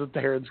out the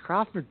Terrence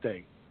Crawford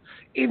thing.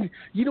 And,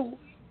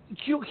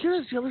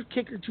 here's the other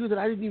kicker, too, that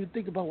I didn't even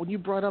think about when you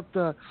brought up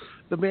the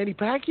Manny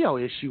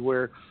Pacquiao issue,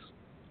 where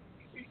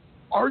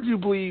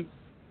arguably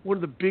one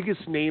of the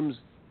biggest names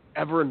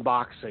ever in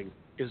boxing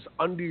is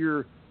under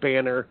your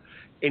banner,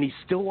 and he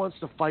still wants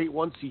to fight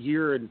once a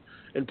year and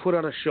put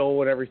on a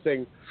show and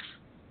everything.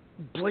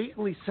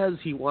 Blatantly says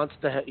he wants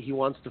to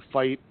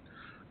fight.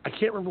 I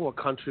can't remember what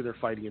country they're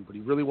fighting in, but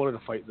he really wanted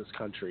to fight in this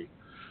country.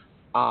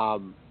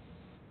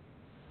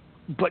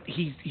 But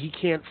he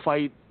can't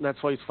fight, and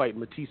that's why he's fighting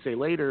Matisse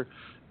later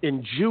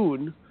in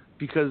June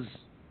because,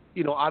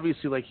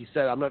 obviously, like he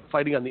said, I'm not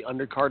fighting on the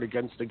undercard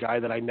against a guy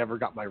that I never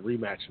got my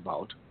rematch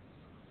about.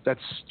 That's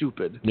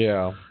stupid.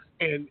 Yeah.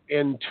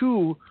 And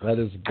 2, that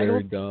is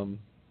very dumb.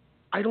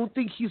 I don't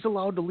think he's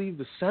allowed to leave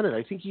the Senate.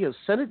 I think he has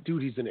Senate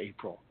duties in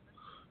April.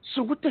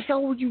 So what the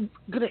hell were you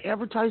going to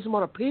advertise him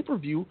on a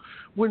pay-per-view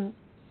when,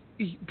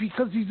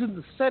 because he's in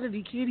the Senate,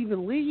 he can't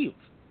even leave?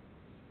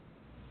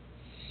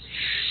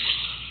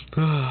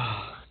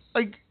 That's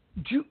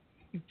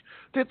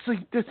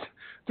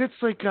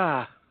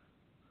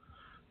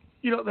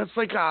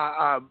like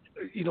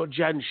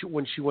Jen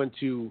when she went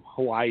to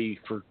Hawaii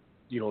for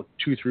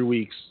 2-3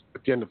 weeks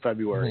at the end of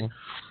February,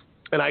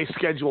 and I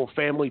schedule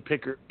family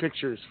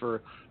pictures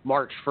for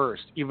March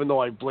 1st, even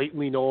though I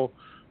blatantly know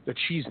that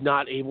she's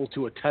not able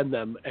to attend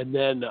them, and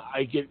then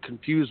I get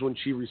confused when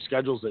she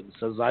reschedules it and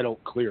says I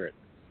don't clear it.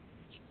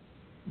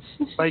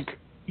 Like,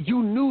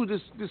 you knew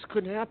this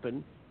couldn't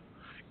happen.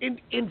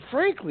 And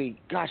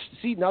frankly, gosh,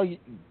 see, now you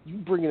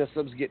bringing this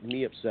up is getting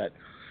me upset.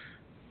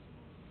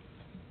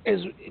 As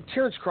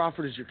Terrence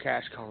Crawford is your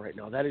cash cow right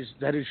now. That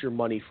is your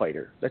money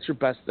fighter. That's your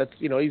best.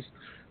 He's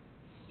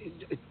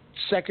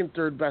second,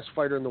 third best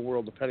fighter in the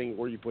world, depending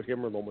where you put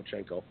him or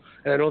Lomachenko.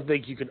 And I don't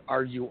think you can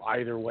argue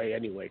either way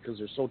anyway because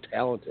they're so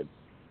talented.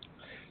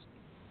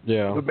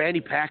 Yeah. But Manny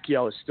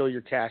Pacquiao is still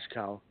your cash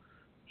cow.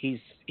 He's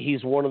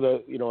one of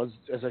the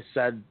as I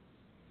said,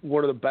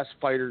 one of the best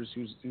fighters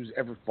who's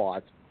ever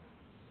fought.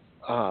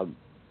 And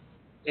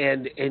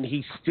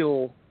he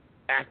still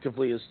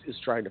actively is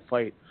trying to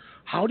fight.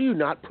 How do you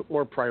not put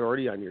more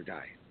priority on your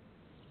guy?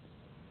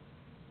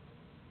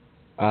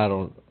 I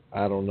don't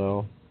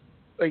know.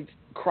 Like,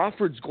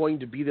 Crawford's going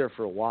to be there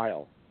for a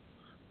while,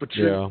 but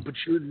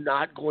you're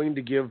not going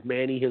to give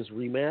Manny his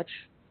rematch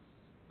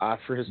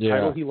for his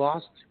title he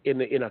lost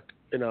in an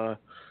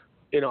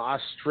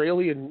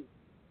Australian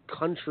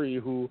country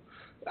who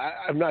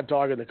I'm not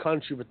dogging the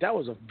country, but that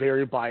was a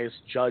very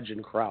biased judge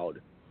and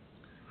crowd.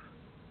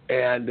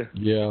 And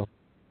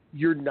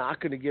you're not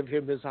going to give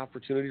him his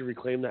opportunity to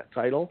reclaim that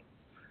title.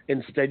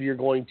 Instead, you're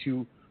going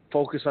to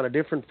focus on a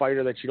different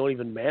fighter that you don't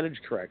even manage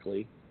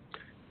correctly,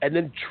 and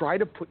then try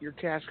to put your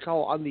cash cow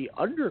on the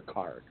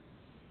undercard.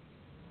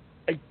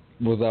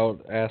 Without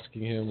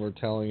asking him or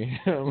telling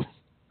him.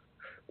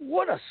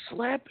 What a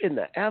slap in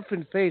the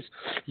effing face.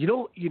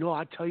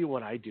 I'll tell you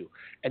what I do.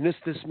 And this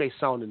may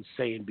sound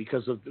insane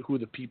because of who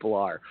the people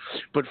are.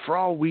 But for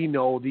all we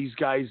know, these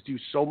guys do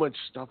so much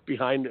stuff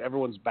behind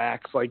everyone's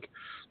backs. Like,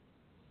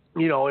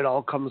 it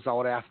all comes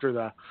out after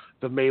the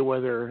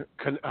Mayweather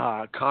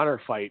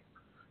Conor fight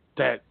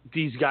that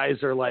these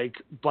guys are like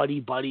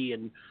buddy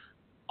and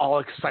all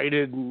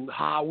excited and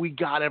we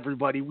got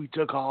everybody. We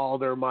took all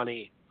their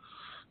money.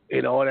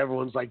 And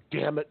everyone's like,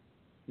 damn it,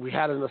 we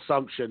had an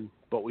assumption,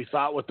 but we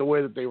thought with the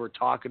way that they were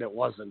talking, it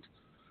wasn't.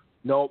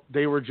 Nope,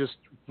 they were just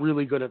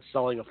really good at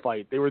selling a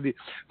fight. They were the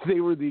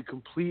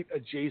complete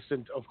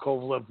adjacent of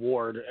Kovalev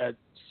Ward at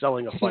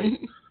selling a fight.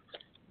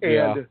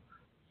 And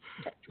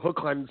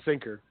hook, line, and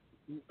sinker.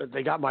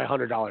 They got my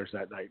 $100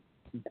 that night.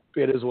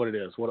 It is what it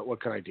is. What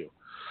can I do?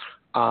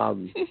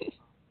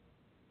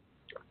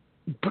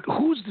 But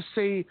who's to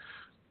say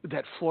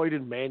that Floyd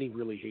and Manny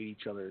really hate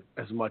each other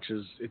as much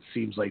as it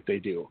seems like they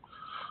do?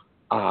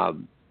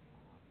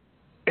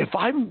 If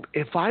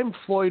I'm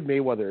Floyd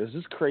Mayweather, is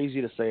this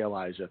crazy to say,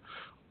 Elijah?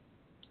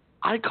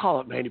 I call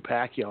up Manny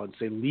Pacquiao and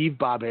say, leave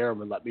Bob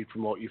Arum and let me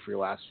promote you for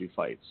your last few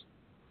fights.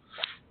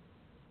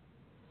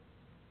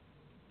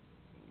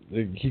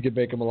 He could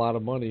make him a lot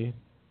of money.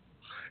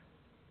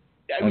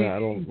 I mean, I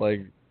don't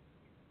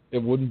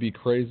it wouldn't be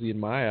crazy in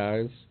my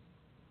eyes.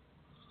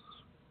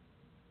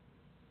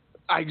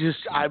 You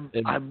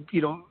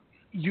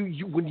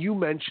when you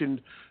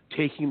mentioned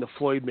taking the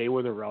Floyd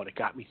Mayweather route, it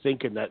got me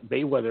thinking that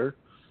Mayweather,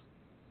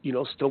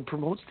 still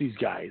promotes these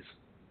guys.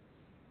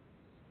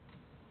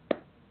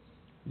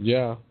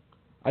 Yeah.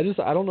 I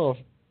don't know if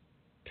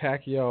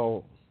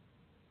Pacquiao,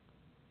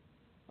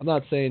 I'm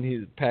not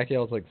saying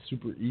Pacquiao's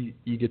super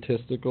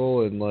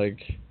egotistical and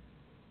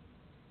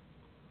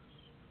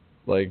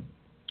Like,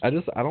 I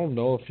don't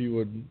know if he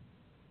would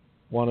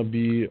want to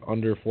be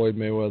under Floyd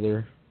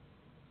Mayweather.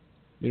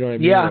 You know what I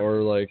mean? Yeah.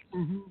 Or like,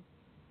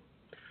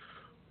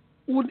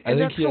 well, I and think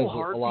that's he so has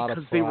hard a lot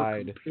because of they were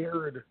pride.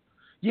 compared.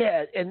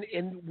 Yeah, and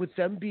with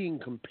them being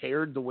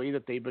compared the way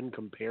that they've been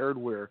compared,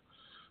 where,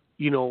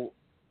 you know,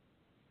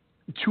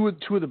 two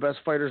of the best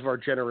fighters of our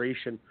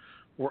generation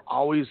were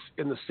always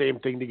in the same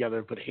thing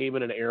together, but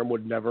Heyman and Arum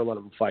would never let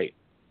them fight.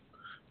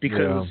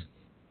 Because,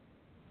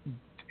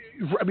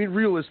 I mean,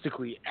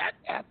 realistically,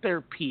 at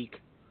their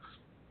peak,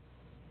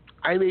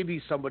 I may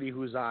be somebody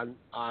who's on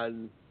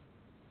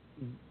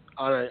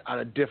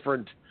a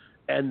different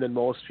end than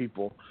most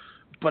people,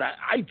 but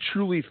I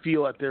truly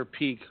feel at their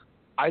peak,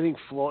 I think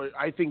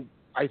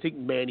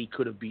Manny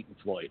could have beaten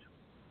Floyd.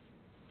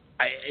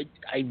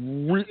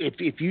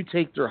 If you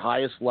take their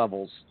highest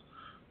levels,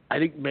 I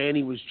think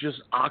Manny was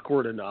just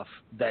awkward enough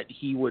that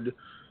he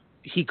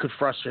could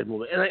frustrate him a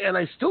little bit. And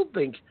I still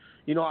think,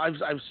 you know,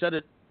 I've said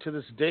it to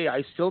this day,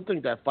 I still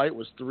think that fight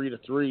was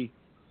 3-3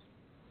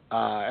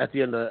 at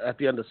the end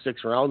of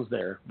 6 rounds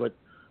there. But,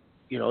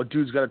 you know,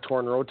 dude's got a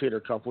torn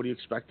rotator cuff. What do you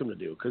expect him to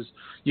do? Because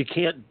you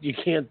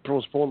can't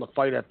postpone the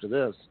fight after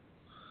this.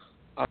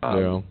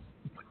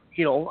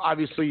 You know,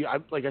 obviously,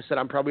 like I said,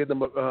 I'm probably in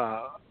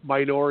the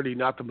minority,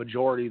 not the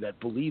majority, that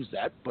believes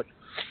that. But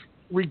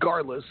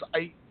regardless,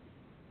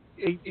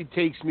 it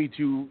takes me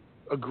to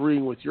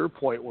agreeing with your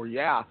point where,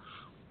 yeah,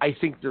 I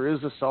think there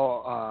is a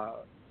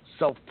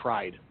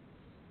self-pride.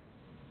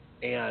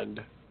 And,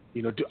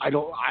 you know,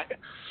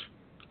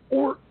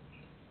 or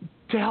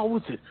to hell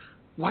with it.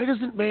 Why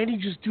doesn't Manny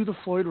just do the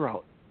Floyd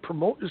route?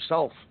 Promote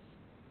yourself.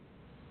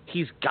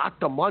 He's got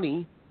the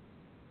money.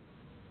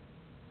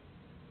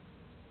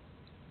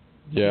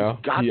 Yeah.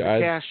 He's got the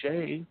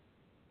cachet.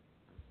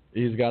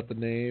 He's got the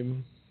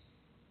name.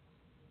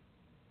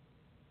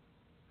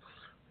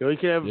 You know, he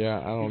can have. Yeah,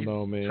 I don't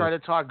know, man. Try to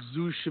talk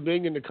Zhu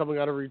Shiming into coming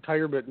out of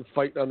retirement and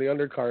fighting on the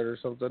undercard or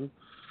something.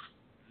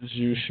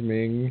 Zhu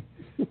Shiming.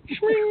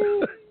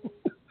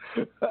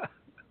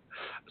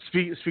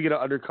 Speaking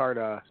of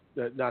undercard,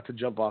 not to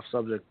jump off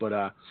subject,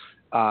 but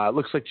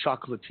looks like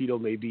Chocolatito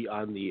may be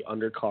on the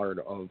undercard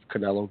of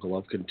Canelo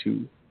Golovkin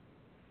 2.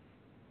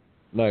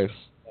 Nice.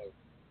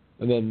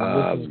 And then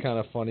this is kind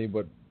of funny,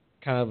 but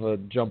kind of a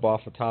jump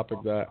off a topic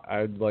that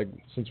I'd like,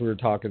 since we were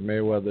talking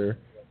Mayweather.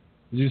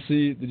 Did you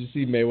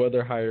see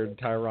Mayweather hired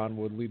Tyron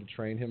Woodley to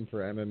train him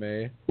for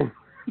MMA?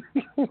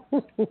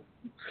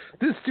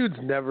 This dude's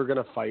never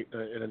gonna fight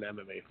in an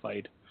MMA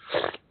fight,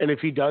 and if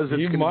he does,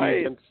 it's gonna be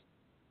against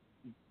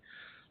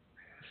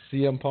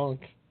CM Punk.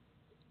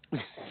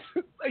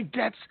 Like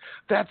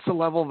that's the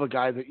level of a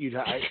guy that you'd.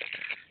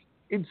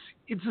 It's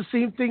the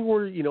same thing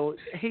where, you know,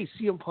 hey,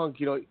 CM Punk,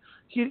 you know,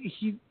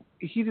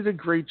 he did a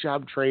great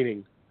job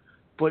training,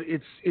 but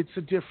it's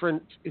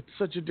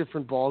such a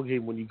different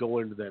ballgame when you go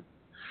into that,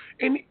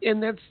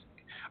 and that's,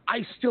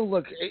 I still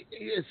look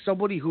as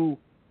somebody who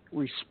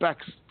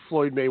respects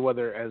Floyd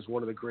Mayweather as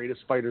one of the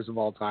greatest fighters of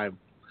all time,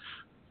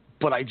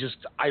 but I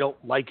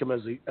don't like him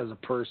as a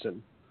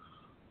person.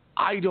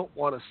 I don't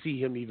want to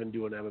see him even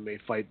do an MMA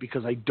fight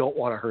because I don't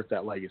want to hurt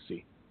that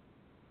legacy.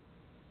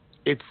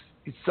 It's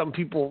some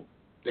people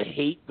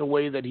hate the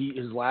way that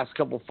his last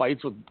couple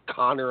fights with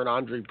Conor and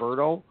Andre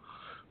Berto,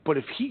 but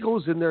if he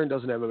goes in there and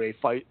does an MMA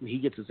fight and he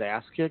gets his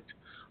ass kicked,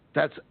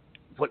 that's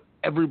what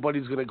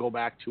everybody's going to go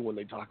back to when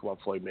they talk about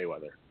Floyd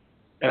Mayweather.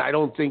 And I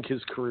don't think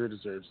his career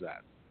deserves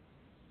that.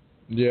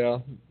 Yeah.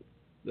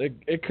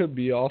 It could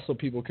be also,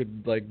 people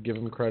could like give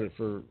him credit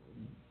for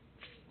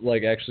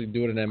like actually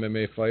doing an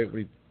MMA fight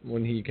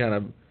when he kind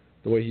of,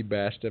 the way he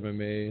bashed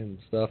MMA and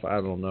stuff.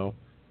 I don't know.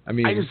 I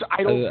mean, I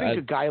don't think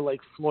a guy like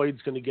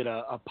Floyd's going to get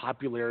a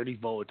popularity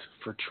vote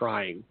for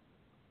trying.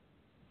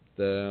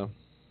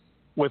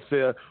 With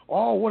the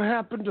what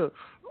happened to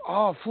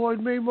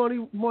Floyd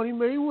Money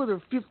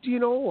Mayweather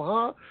 50-0,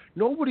 huh?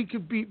 Nobody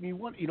could beat me.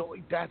 What, you know,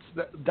 like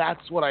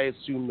that's what I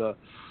assume.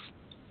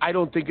 I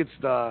don't think it's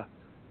the,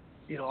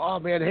 you know, oh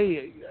man,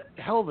 hey,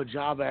 hell of a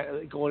job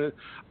at going in.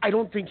 I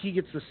don't think he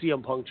gets the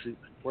CM Punk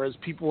treatment, whereas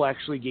people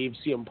actually gave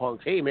CM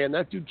Punk, hey man,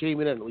 that dude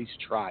came in and at least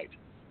tried.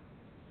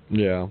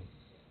 Yeah.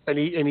 And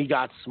he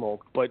got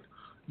smoked, but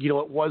you know,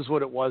 it was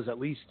what it was. At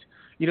least,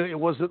 you know, it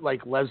wasn't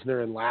like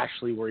Lesnar and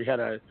Lashley where he had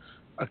a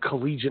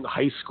collegiate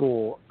high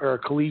school or a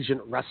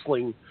collegiate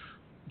wrestling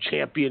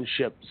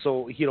championship.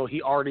 So, you know,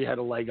 he already had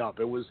a leg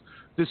up. It was,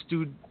 this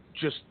dude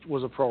just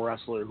was a pro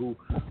wrestler who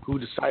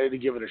decided to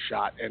give it a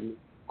shot, and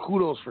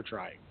kudos for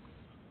trying.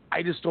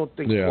 I just don't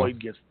think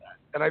Floyd gets that,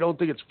 and I don't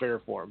think it's fair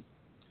for him.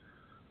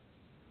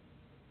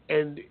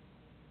 And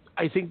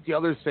I think the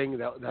other thing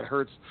that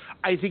hurts,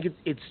 I think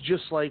it's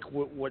just like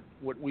what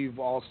we've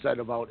all said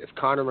about if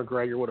Conor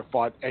McGregor would have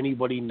fought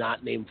anybody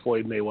not named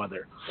Floyd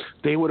Mayweather,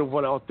 they would have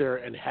went out there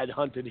and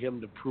headhunted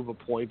him to prove a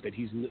point that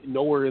he's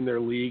nowhere in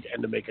their league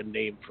and to make a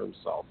name for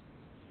himself.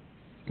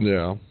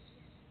 Yeah.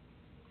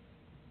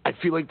 I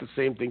feel like the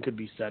same thing could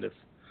be said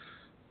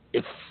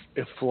if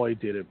Floyd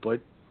did it, but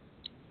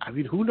I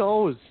mean, who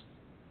knows?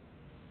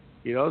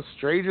 You know,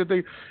 stranger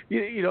thing.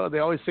 You know, they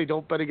always say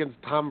don't bet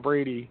against Tom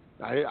Brady.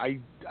 I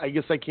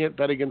guess I can't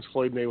bet against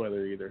Floyd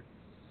Mayweather either.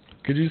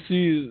 Could you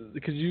see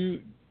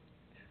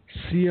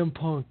CM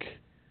Punk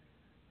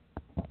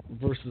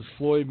versus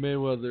Floyd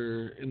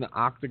Mayweather in the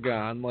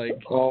octagon?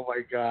 Like, oh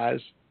my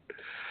gosh,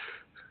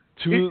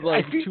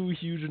 two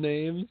huge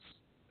names.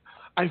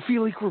 I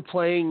feel like we're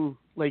playing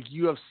like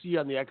UFC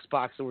on the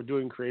Xbox and we're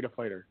doing Create a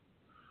Fighter.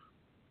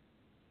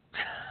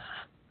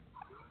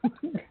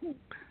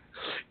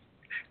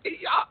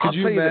 Could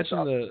you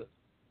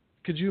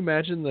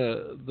imagine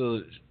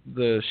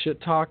the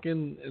shit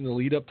talking in the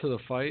lead up to the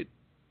fight?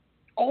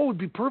 Oh, it would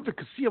be perfect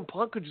because CM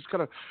Punk could just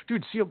kind of,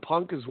 dude. CM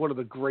Punk is one of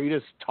the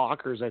greatest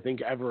talkers I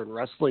think ever in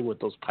wrestling with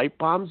those pipe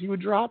bombs he would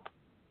drop.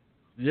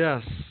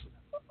 Yes.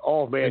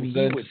 Oh man, and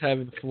then just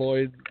having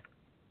Floyd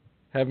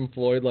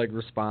like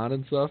respond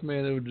and stuff,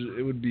 man,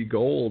 it would be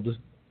gold.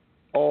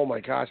 Oh my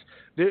gosh,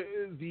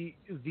 the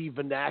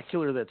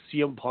vernacular that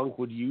CM Punk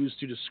would use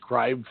to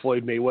describe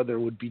Floyd Mayweather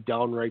would be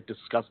downright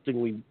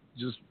disgustingly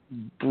just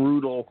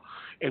brutal,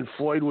 and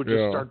Floyd would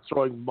just start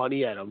throwing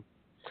money at him.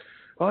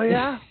 Oh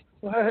yeah,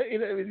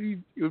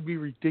 it would be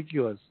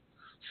ridiculous.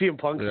 CM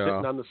Punk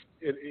sitting on the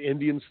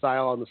Indian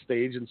style on the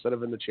stage instead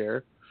of in the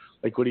chair,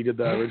 like when he did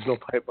the original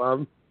pipe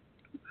bomb.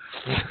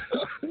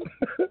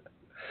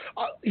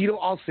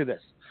 I'll say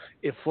this: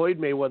 if Floyd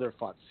Mayweather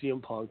fought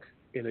CM Punk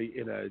in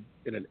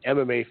an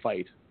MMA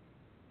fight,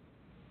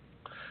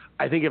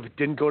 I think if it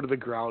didn't go to the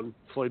ground,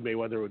 Floyd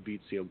Mayweather would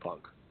beat CM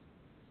Punk.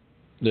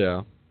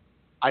 Yeah.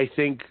 I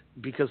think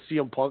because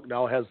CM Punk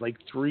now has like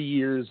 3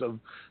 years of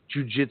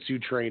jiu-jitsu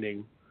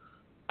training,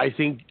 I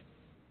think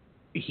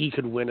he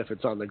could win if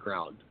it's on the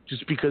ground.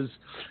 Just because,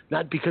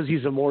 not because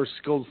he's a more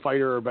skilled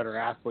fighter or a better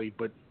athlete,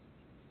 but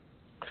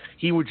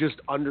he would just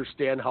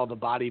understand how the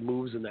body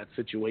moves in that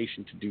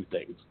situation to do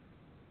things.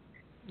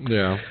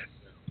 Yeah.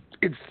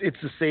 It's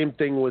the same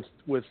thing with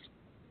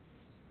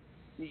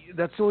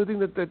that's the only thing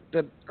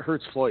that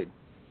hurts Floyd.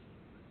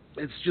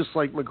 It's just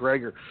like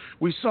McGregor.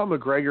 We saw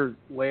McGregor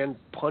land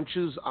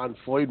punches on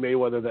Floyd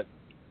Mayweather that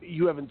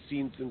you haven't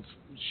seen since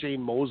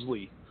Shane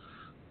Mosley.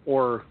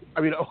 Or,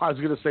 I mean, I was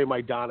going to say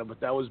Maidana, but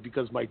that was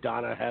because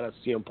Maidana had a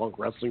CM Punk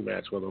wrestling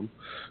match with him.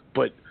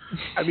 But,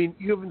 I mean,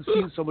 you haven't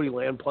seen somebody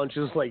land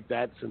punches like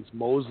that since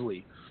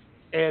Mosley.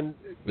 And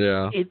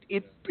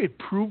it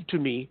proved to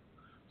me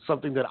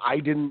something that I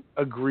didn't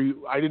agree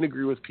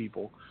with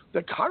people,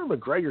 that Conor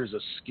McGregor is a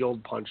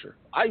skilled puncher.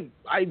 I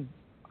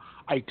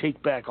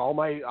take back all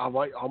my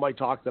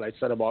talk that I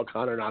said about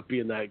Conor not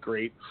being that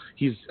great.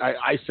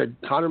 I said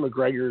Conor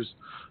McGregor's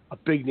a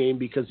big name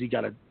because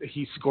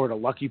he scored a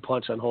lucky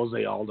punch on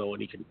Jose Aldo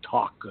and he can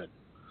talk good.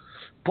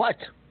 But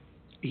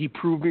he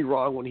proved me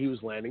wrong when he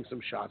was landing some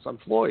shots on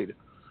Floyd.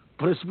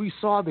 But as we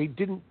saw, they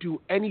didn't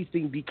do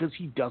anything because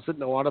he doesn't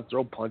know how to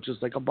throw punches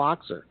like a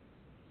boxer.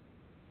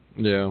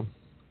 Yeah.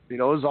 It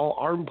was all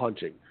arm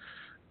punching.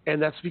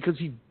 And that's because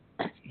you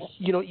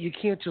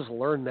can't just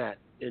learn that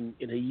in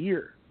a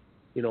year,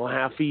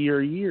 half a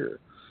year.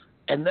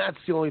 And that's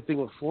the only thing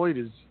with Floyd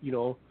is,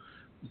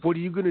 what are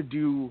you going to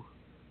do?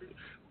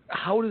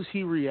 How does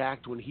he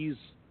react when he's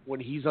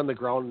on the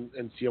ground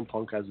and CM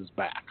Punk has his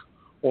back?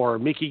 Or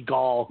Mickey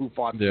Gall, who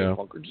fought CM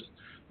Punk, or just,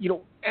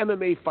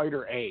 MMA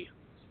fighter A.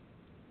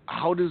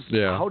 How does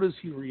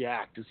he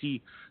react? Does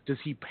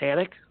he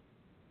panic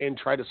and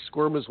try to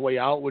squirm his way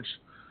out, which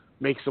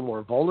makes him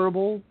more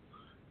vulnerable?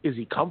 Is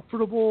he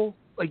comfortable?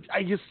 Like,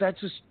 I guess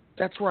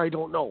that's where I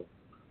don't know.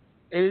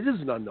 And it is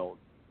an unknown.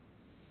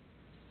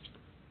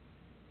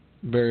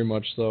 Very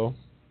much so.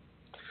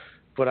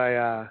 But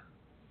I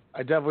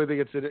definitely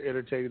think it's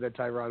entertaining that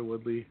Tyron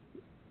Woodley.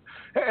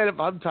 And if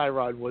I'm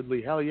Tyron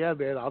Woodley, hell yeah,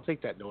 man, I'll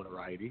take that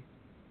notoriety.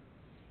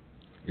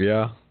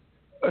 Yeah.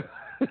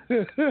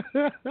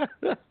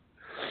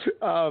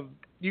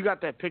 You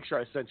got that picture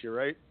I sent you,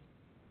 right?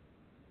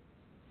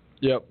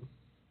 Yep.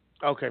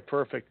 Okay,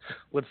 perfect.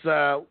 Let's hit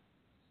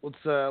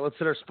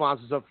our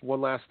sponsors up for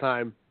one last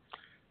time,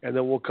 and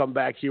then we'll come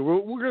back here.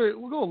 We'll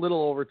go a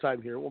little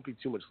overtime here. It won't be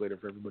too much later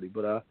for everybody,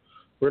 but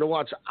we're gonna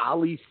watch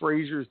Ali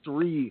Frazier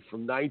 3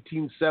 from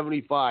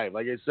 1975.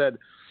 Like I said,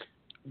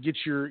 get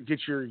your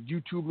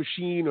YouTube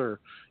machine or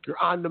your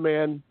on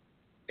demand.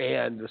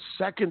 And the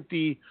second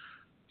the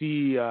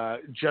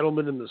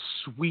gentleman in the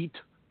sweet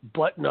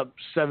button up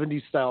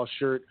 70s style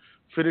shirt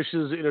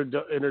finishes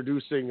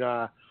introducing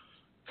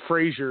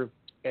Frazier,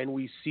 and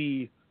we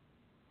see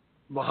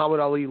Muhammad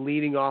Ali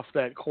leaning off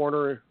that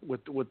corner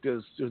with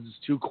his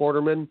two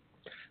cornermen,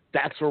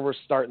 that's where we're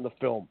starting the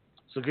film.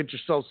 So get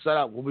yourself set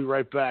up. We'll be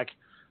right back.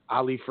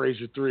 Ali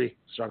Frazier 3,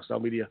 Strong Style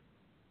Media.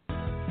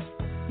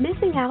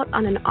 Missing out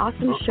on an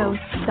awesome show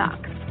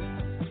sucks.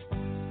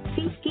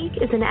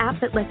 SeatGeek is an app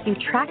that lets you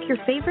track your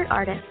favorite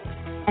artists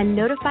and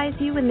notifies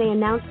you when they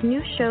announce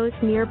new shows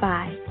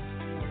nearby.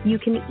 You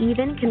can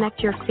even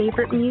connect your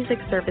favorite music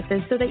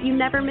services so that you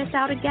never miss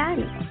out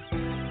again.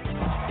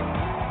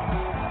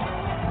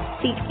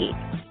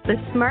 SeatGeek, the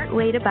smart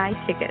way to buy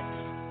tickets.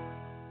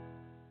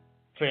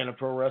 Fan of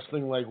pro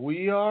wrestling like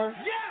we are?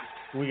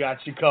 Yeah! We got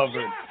you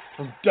covered. Yeah!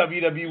 From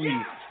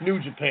WWE,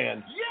 New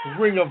Japan,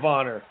 Ring of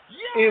Honor,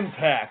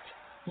 Impact,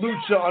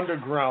 Lucha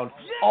Underground,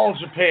 All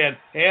Japan,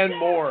 and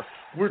more.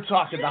 We're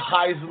talking the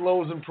highs and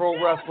lows in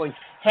pro wrestling.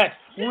 Heck,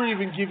 we're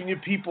even giving you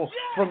people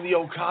from the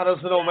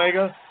Okadas and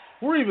Omega.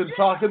 We're even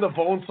talking the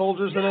Bone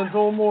Soldiers and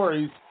Enzo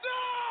Amore's.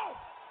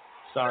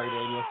 Sorry,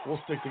 Daniel. We'll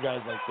stick to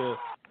guys like this.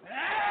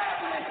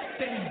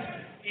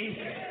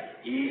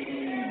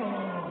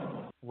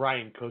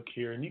 Ryan Cook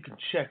here, and you can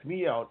check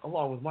me out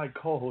along with my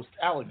co-host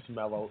Alex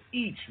Mello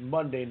each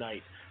Monday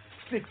night,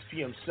 6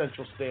 p.m.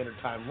 Central Standard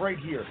Time, right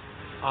here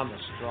on the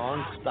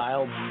Strong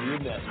Style Media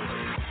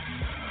Network.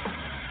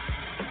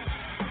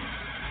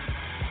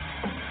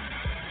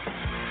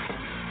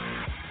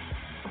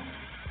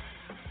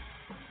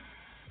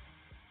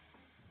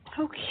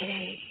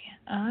 Okay,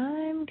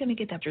 I'm going to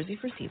get that jersey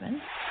for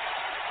Steven.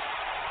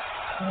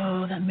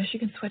 Oh, that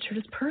Michigan sweatshirt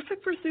is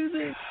perfect for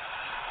Susie.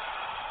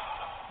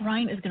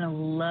 Ryan is going to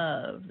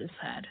love this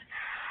hat.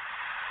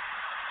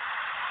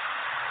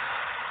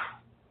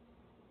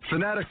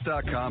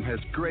 Fanatics.com has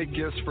great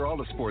gifts for all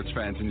the sports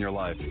fans in your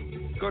life.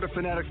 Go to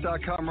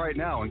Fanatics.com right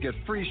now and get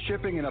free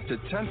shipping and up to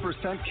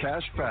 10%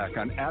 cash back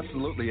on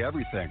absolutely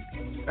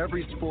everything.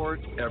 Every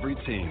sport, every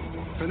team.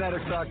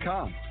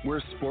 Fanatics.com,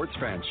 where sports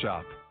fans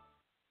shop.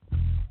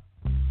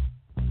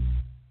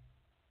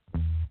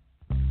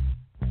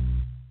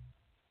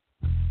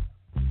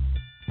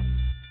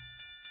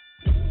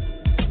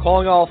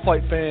 Calling all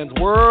fight fans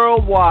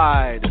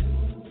worldwide.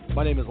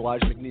 My name is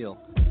Elijah McNeil,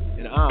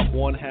 and I'm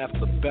one half of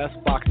the best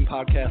boxing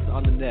podcast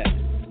on the net,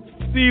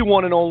 the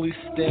one and only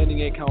Standing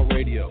 8 Count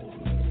Radio.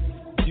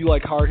 Do you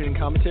like hard-hitting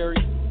commentary,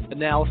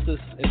 analysis,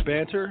 and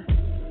banter?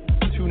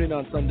 Tune in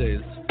on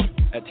Sundays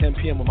at 10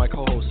 p.m. with my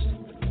co-host,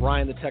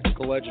 Ryan the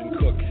Technical Legend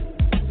Cook,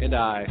 and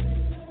I.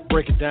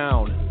 Break it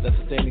down. That's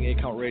Standing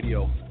 8 Count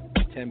Radio,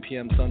 10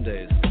 p.m.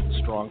 Sundays,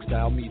 Strong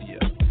Style Media.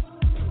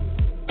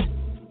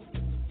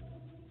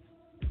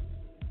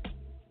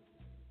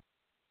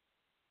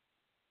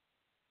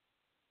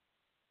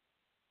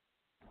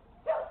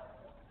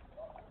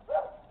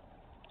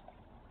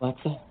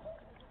 Alexa,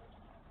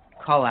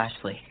 call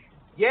Ashley.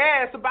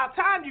 Yeah, it's about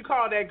time you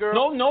called that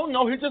girl.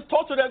 No, he just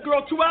talked to that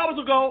girl 2 hours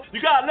ago.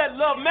 You gotta let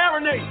love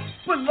marinate.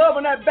 Put love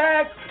in that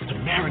bag to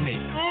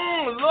marinate.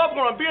 Love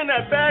gonna be in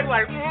that bag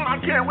like,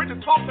 I can't wait to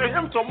talk to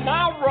him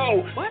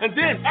tomorrow. What? And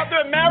then after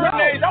it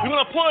marinates, you're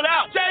gonna pull it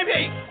out.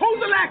 JB,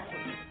 who's Alexa?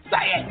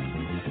 Say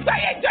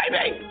it,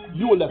 JB.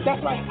 You Alexa.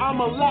 That's right,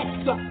 I'm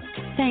Alexa.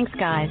 Thanks,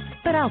 guys,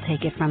 but I'll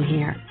take it from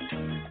here.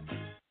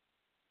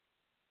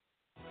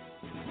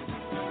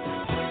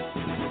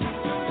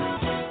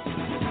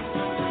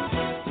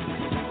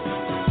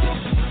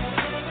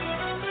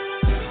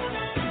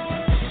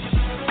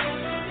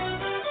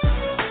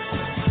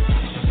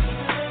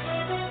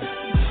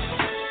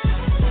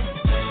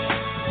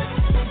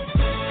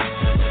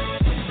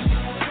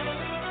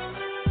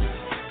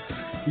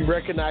 You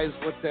recognize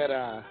what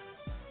that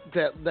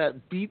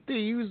beat they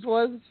used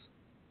was?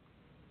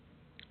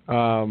 It's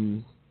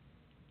on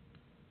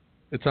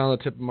the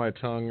tip of my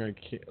tongue. I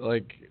can't,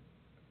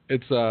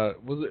 it's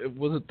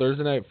was it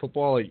Thursday Night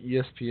Football, like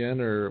ESPN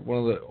or one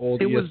of the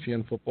old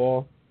ESPN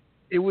football?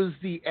 It was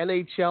the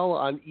NHL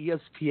on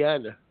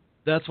ESPN.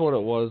 That's what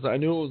it was. I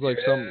knew it was like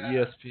some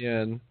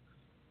ESPN.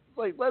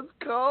 Like, let's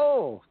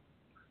go,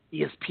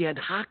 ESPN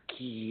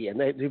hockey, and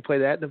they play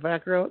that in the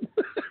background.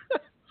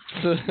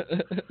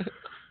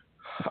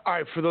 All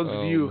right, for those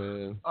of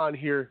you on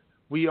here,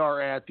 we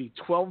are at the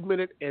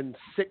 12-minute and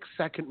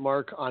 6-second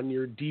mark on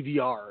your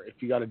DVR, if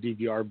you got a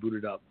DVR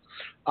booted up.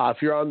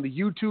 If you're on the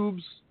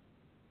YouTubes,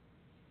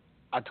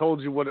 I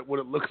told you what it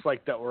looks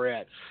like that we're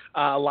at.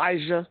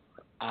 Elijah,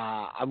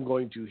 I'm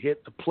going to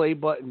hit the play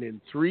button in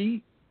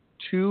 3,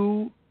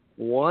 2,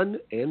 1,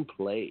 and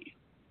play.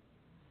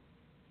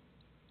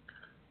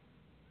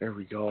 There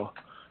we go.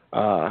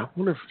 I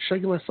wonder if should I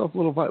give myself a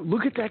little vibe?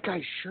 Look at that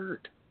guy's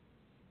shirt.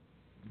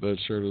 That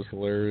shirt is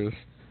hilarious.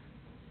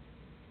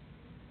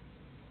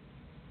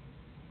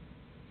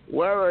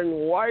 Wearing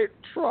white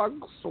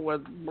trunks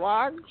with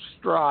black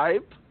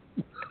stripe.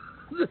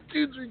 This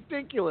dude's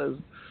ridiculous.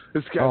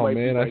 This guy might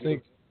be I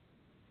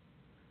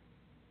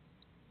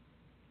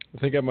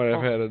think I might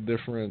have had a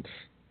different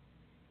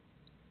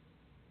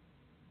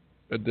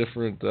has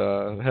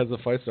the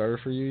fight started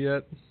for you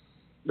yet?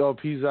 No,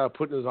 he's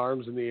putting his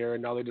arms in the air,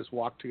 and now they just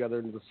walk together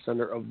in the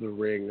center of the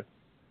ring.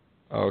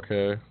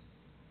 Okay.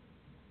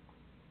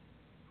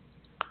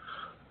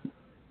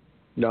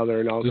 Now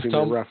they're announcing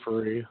the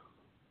referee.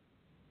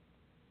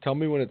 Tell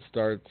me when it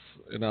starts,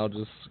 and I'll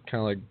just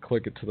kind of like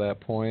click it to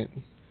that point.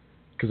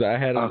 Because I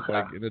had him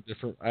like in a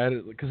different. I had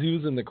it because he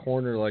was in the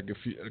corner like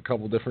a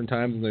couple different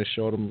times, and they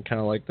showed him kind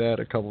of like that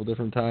a couple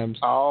different times.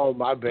 Oh,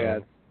 my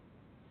bad.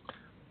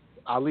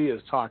 Ali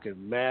is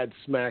talking mad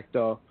smack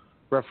though.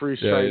 Referee's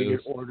trying to get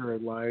order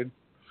in line.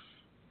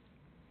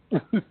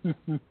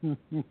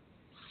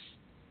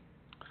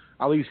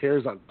 Ali's hair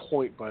is on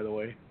point, by the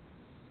way,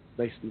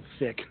 nice and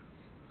thick.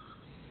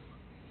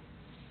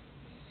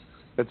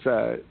 It's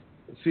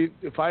see,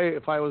 if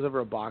I was ever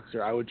a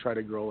boxer, I would try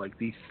to grow like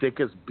the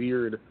thickest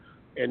beard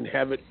and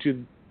have it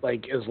to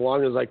like as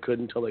long as I could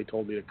until they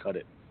told me to cut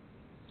it.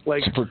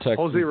 Like to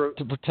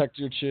protect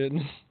your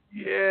chin.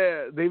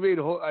 Yeah, they made.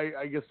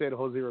 I guess they had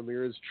Jose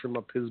Ramirez trim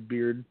up his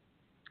beard,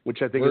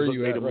 which I think Where is are what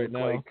you made at him right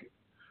look now? like.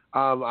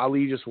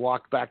 Ali just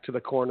walked back to the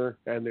corner,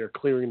 and they're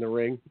clearing the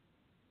ring.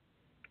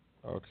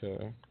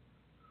 Okay.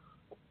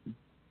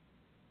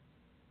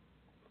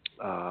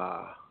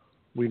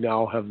 We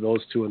now have those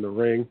two in the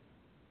ring.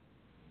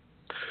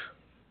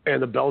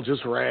 And the bell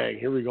just rang.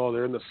 Here we go.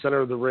 They're in the center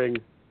of the ring.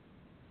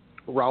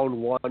 Round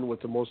 1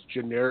 with the most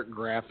generic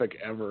graphic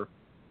ever.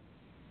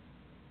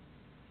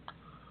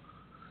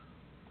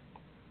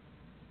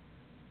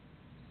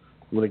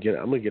 I'm gonna get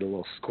a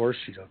little score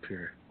sheet up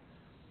here.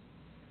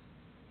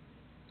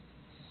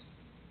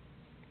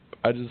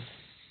 Let's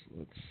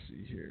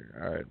see here.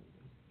 All right.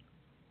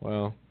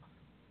 Well,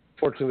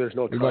 fortunately, there's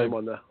no time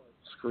on the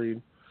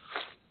screen.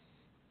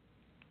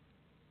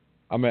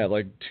 I'm at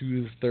like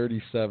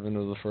 2:37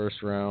 of the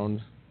first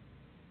round.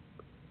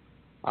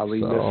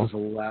 Ali misses a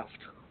left.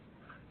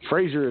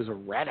 Frazier is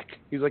erratic.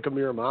 He's like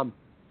Amir Imam.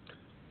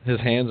 His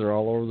hands are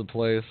all over the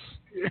place.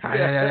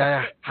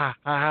 Ha ha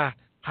ha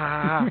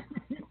ha.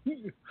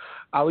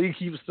 Ali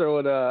keeps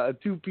throwing a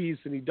 2-piece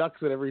and he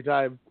ducks it every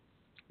time.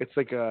 It's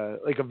like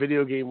a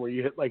video game where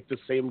you hit like the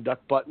same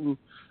duck button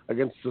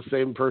against the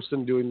same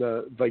person doing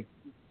the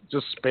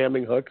just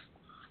spamming hooks.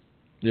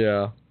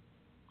 Yeah.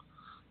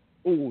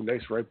 Ooh,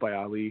 nice right by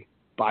Ali.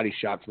 Body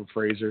shot from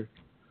Frazier.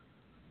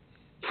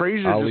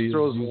 Frazier Ali's just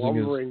throws using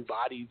lumbering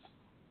bodies.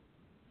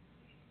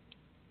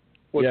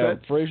 What's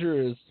that?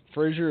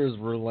 Frazier is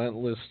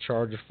relentless,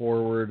 charge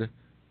forward,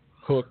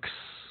 hooks.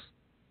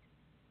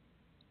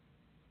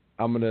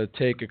 I'm gonna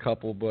take a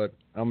couple, but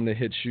I'm gonna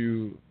hit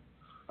you.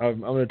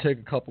 I'm gonna take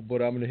a couple,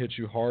 but I'm gonna hit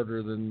you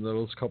harder than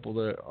those couple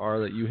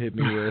that you hit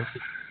me with.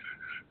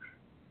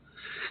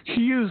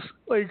 He is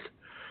like,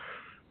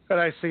 and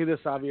I say this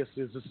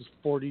obviously as this is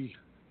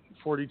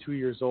 42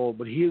 years old,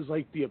 but he is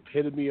like the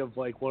epitome of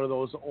like one of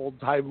those old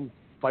time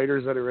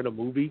fighters that are in a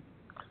movie.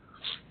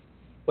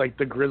 Like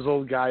the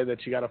grizzled guy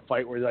that you got to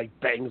fight where he like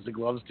bangs the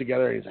gloves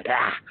together and he's like,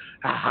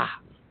 and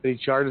he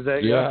charges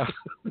at you. Yeah.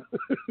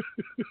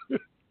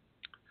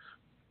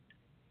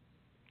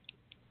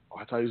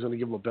 I thought he was going to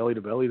give him a belly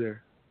to belly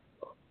there.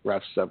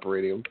 Ref's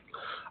separating him.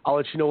 I'll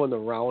let you know when the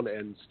round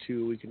ends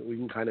too. We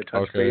can kind of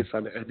touch base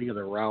on the ending of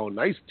the round.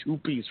 Nice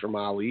 2-piece from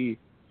Ali.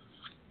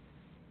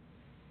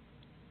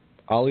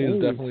 Ali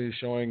is definitely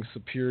showing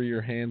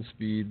superior hand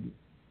speed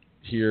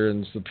here,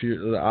 and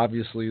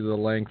obviously the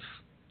length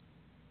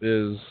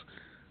is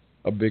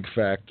a big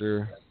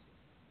factor.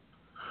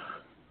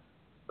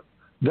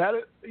 That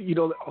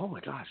oh my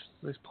gosh,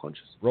 nice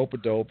punches.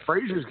 Rope-a-dope.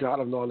 Frazier's got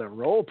him on that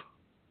rope.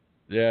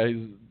 Yeah,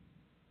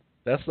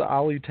 that's the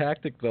Ali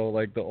tactic though.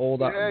 Like the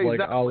old Ali,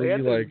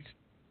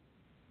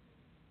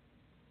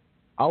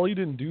 Ali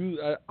didn't do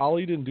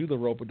the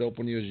rope-a-dope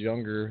when he was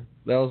younger.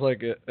 That was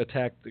like a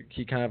tactic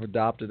he kind of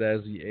adopted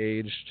as he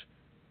aged,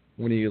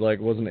 when he like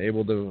wasn't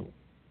able to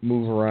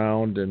move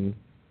around and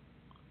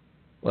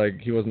like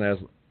he wasn't as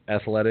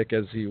athletic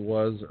as he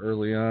was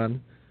early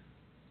on.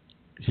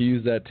 He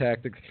used that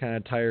tactic to kind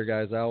of tire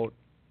guys out,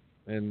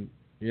 and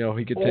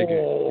he could take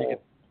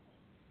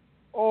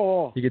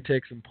he could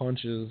take some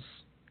punches,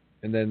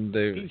 and then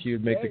he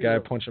would make the guy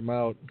punch him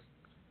out.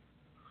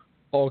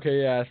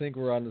 Okay, yeah, I think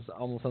we're on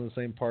almost on the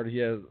same part. He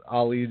has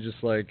Ali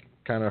just like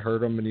kind of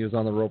hurt him, and he was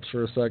on the ropes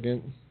for a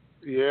second.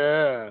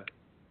 Yeah.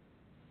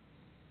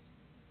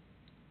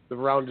 The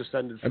round just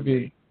ended for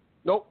me.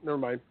 Nope, never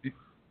mind.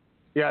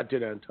 Yeah, it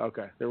did end.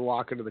 Okay, they're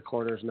walking to the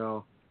corners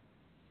now.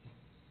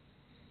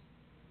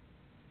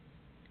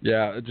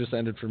 Yeah, it just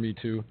ended for me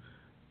too.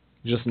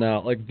 Just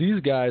now, like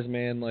these guys,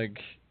 man, like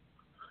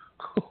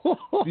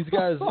these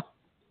guys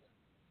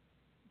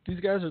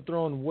are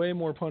throwing way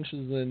more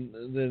punches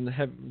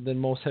than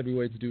most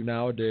heavyweights do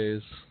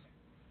nowadays.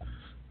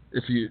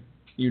 If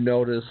you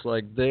notice,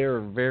 like they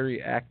are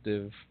very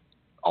active.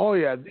 Oh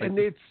yeah, and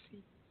it's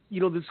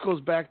this goes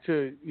back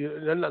to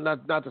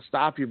not to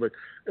stop you, but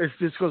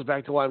this goes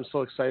back to why I'm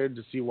so excited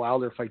to see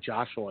Wilder fight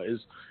Joshua.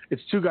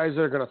 It's two guys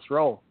that are going to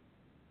throw.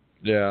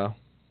 Yeah.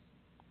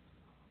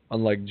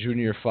 Unlike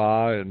Junior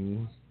Fa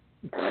and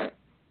I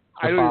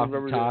don't even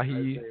remember Tahi.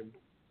 his name.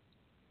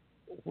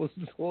 What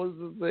was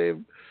his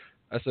name?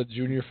 I said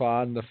Junior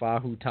Fa and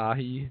Nafahu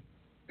Tahi.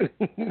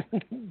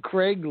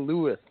 Craig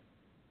Lewis.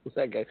 What's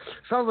that guy?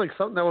 Sounds like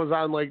something that was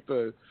on like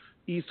the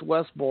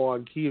East-West Bowl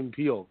on Key and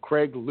Peele.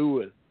 Craig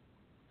Lewis.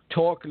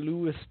 Talk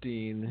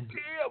Lewisstein.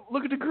 Damn,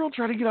 look at the girl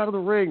trying to get out of the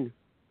ring.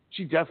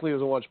 She definitely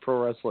doesn't watch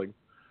pro wrestling.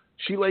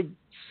 She like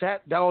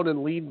sat down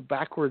and leaned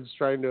backwards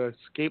trying to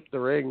escape the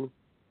ring.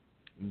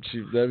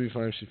 That'd be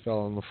fine if she fell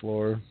on the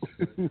floor.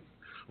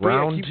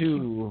 Round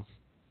 2.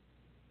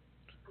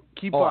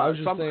 Keep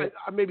on.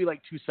 I'm maybe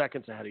like 2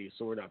 seconds ahead of you,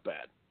 so we're not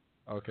bad.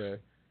 Okay.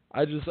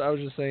 I was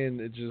just saying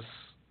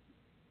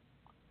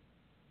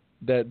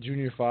that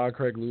Junior Fa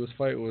Craig Lewis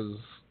fight was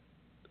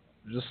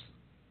just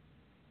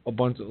a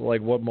bunch of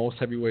like what most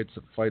heavyweight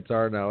fights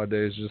are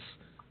nowadays. Just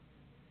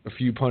a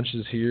few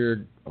punches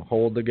here,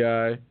 hold the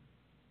guy,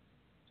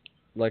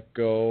 let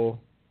go,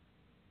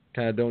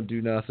 kind of don't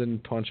do nothing,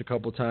 punch a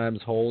couple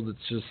times, hold.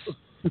 It's just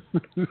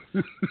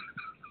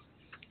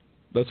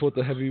that's what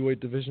the heavyweight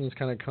division has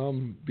kind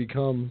of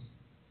become.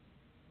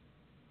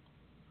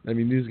 I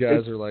mean, these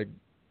guys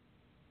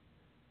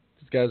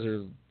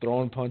are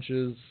throwing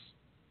punches.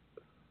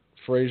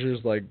 Frazier's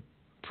like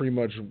pretty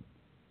much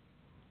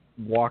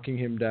walking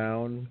him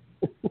down,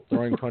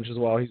 throwing punches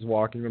while he's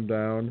walking him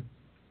down,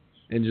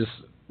 and just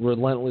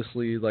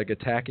relentlessly like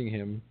attacking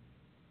him.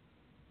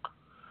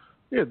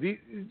 Yeah,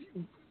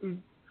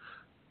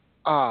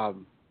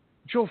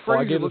 Joe Frazier.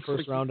 I gave the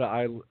first round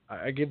to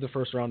I gave the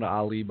first round to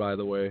Ali, by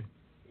the way.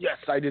 Yes,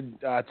 I did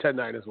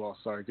 10-9 as well.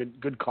 Sorry,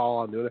 good call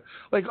on doing it.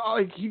 Like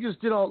he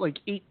just did all like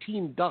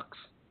 18 ducks.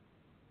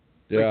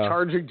 Yeah, like,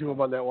 charging to him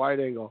on that wide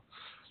angle.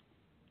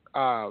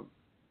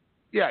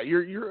 Yeah,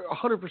 you're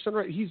 100%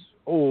 right. He's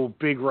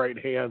big right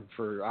hand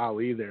for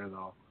Ali there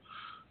though.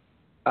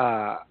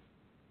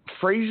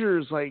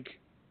 Frazier's like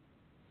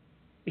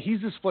he's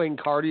displaying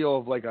cardio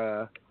of like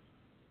a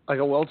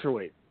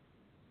welterweight.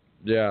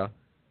 Yeah.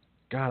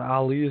 God,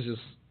 Ali is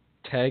just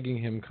tagging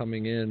him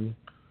coming in.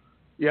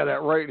 Yeah,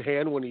 that right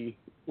hand when he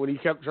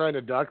kept trying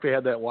to duck, they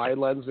had that wide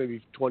lens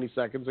maybe 20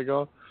 seconds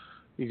ago.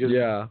 He just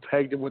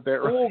pegged him with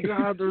that right. Oh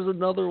God, there's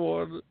another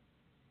one.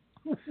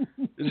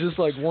 It's just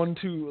like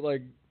 1-2,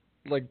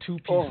 like two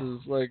pieces.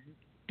 Like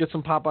get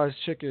some Popeye's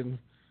chicken.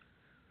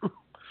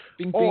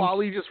 Bing, bing.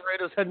 Ali just ran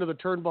his head into the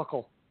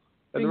turnbuckle,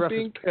 and bing, the ref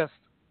bing. is pissed.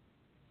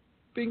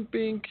 Bink,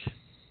 bink.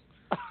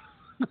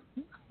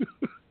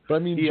 But I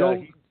mean,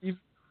 Joe,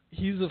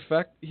 he's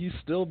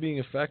still being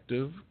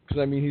effective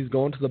because I mean he's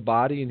going to the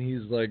body and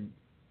he's like,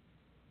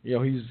 you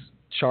know,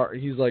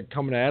 he's like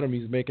coming at him.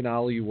 He's making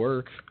Ali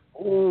work.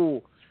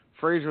 Oh,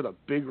 Frazier with a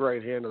big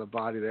right hand to the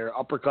body there,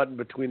 uppercutting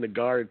between the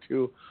guard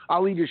too.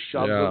 Ali just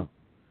shoved him.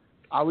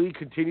 Ali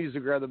continues to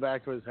grab the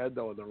back of his head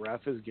though, and the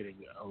ref is getting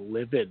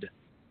livid.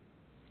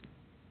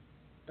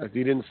 If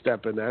he didn't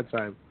step in that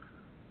time,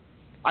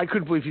 I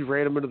couldn't believe he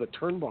ran him into the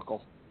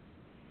turnbuckle.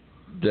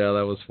 Yeah,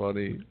 that was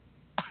funny.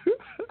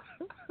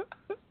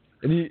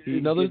 And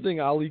another thing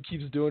Ali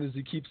keeps doing is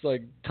he keeps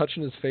like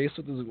touching his face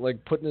with his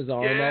like putting his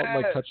arm out and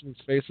like touching his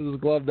face with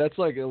his glove. That's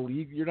like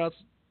illegal. You're not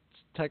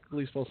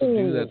technically supposed to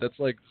do that. That's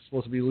like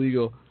supposed to be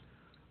legal.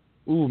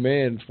 Ooh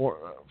man,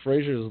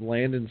 Frazier's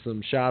landing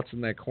some shots in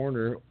that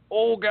corner.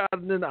 Oh God!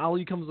 And then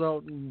Ali comes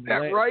out and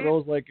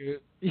throws like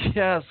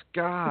yes,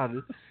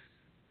 God.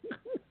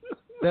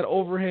 That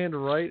overhand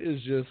right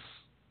is just.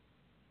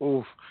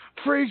 Oof!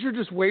 Frazier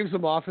just waves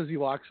him off as he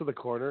walks to the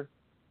corner.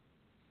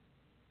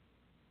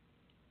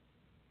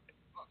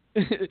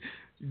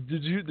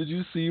 Did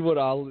you see what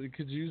Ali?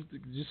 Did you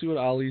see what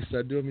Ali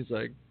said to him? He's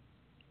like,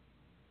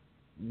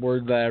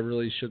 word that I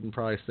really shouldn't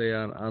probably say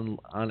on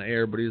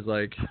air, but he's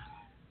like,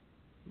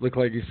 looked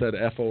like he said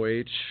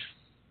FOH.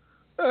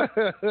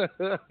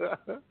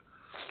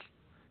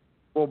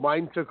 Well,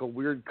 mine took a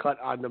weird cut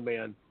on the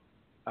man.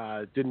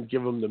 Didn't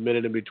give him the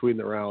minute in between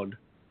the round.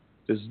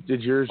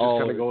 Did yours just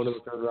kind of go into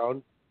the third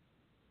round?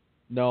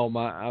 No,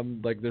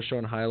 I'm like they're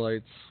showing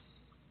highlights.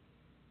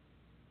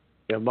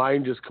 Yeah,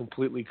 mine just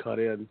completely cut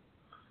in.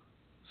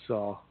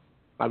 So,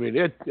 I mean,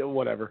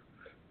 whatever.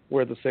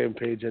 We're at the same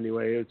page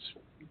anyway. It's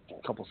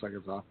a couple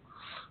seconds off.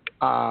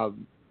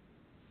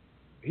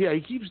 Yeah, he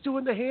keeps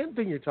doing the hand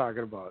thing you're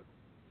talking about.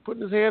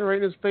 Putting his hand right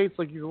in his face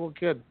like he's a little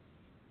kid.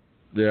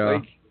 Yeah.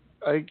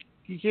 Like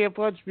you can't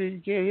punch me.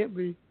 You can't hit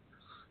me.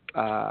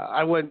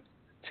 I went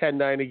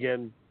 10-9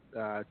 again,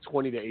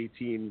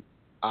 20-18,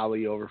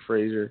 Ali over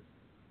Frazier.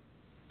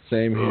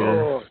 Same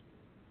here. Oh,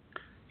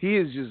 he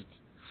is just,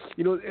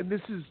 you know, and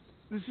this is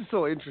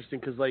so interesting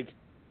because, like,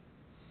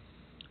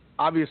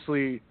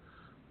 obviously,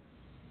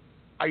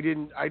 I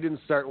didn't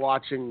start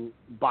watching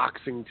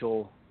boxing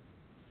till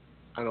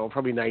I don't know,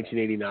 probably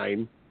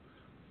 1989,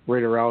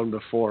 right around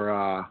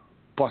before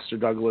Buster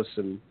Douglas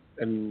and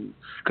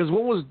because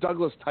what was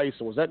Douglas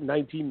Tyson? Was that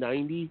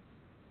 1990?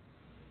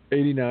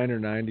 89 or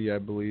 90, I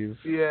believe.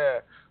 Yeah.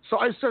 So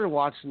I started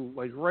watching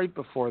like right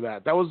before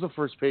that. That was the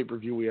first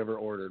pay-per-view we ever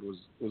ordered was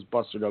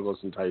Buster Douglas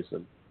and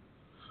Tyson.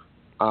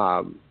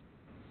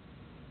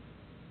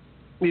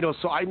 You know,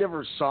 so I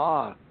never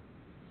saw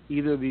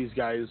either of these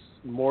guys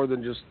more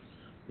than just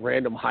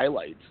random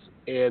highlights.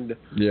 And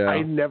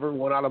I never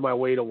went out of my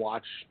way to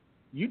watch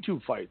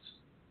YouTube fights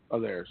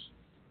of theirs.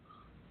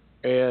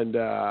 And,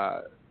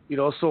 you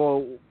know,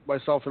 so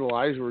myself and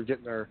Elijah were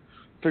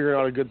figuring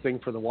out a good thing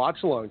for the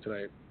watch-along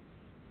tonight.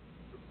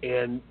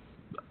 And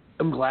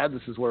I'm glad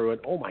this is where we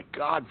went, oh, my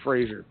God,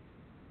 Frazier.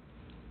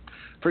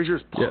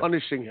 Frazier's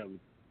punishing him.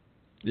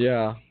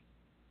 Yeah.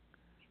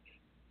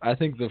 I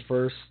think the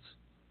first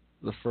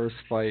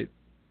fight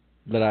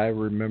that I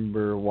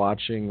remember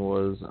watching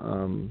was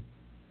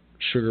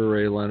Sugar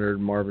Ray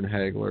Leonard, Marvin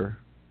Hagler.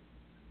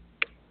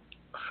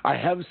 I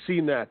have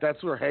seen that.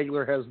 That's where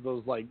Hagler has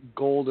those, like,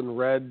 gold and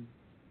red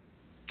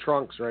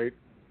trunks, right?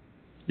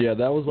 Yeah,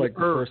 that was, like,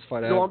 the first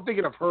fight. No, I'm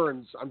thinking of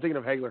Hearns. I'm thinking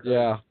of Hagler.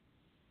 Yeah.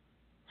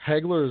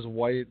 Hagler is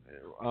white.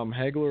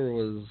 Hagler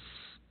was,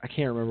 I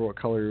can't remember what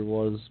color he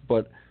was,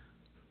 but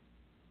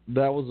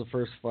that was the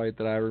first fight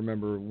that I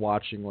remember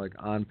watching like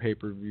on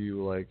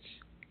pay-per-view, like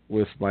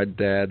with my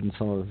dad and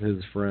some of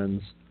his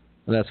friends,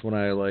 and that's when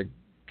I like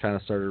kind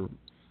of started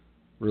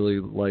really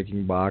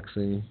liking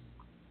boxing.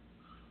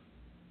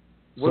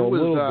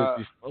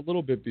 So a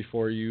little bit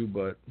before you,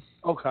 but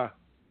okay.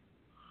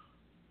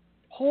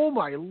 Oh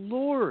my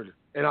Lord!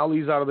 And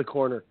Ali's out of the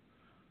corner.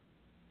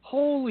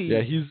 Holy!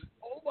 Yeah, he's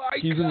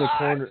God. in the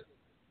corner.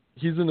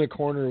 He's in the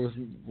corner with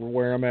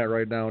where I'm at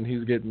right now, and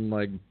he's getting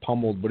like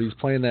pummeled, but he's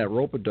playing that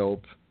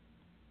rope-a-dope.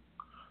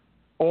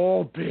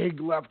 Oh,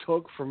 big left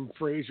hook from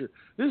Frazier.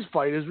 This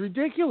fight is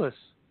ridiculous.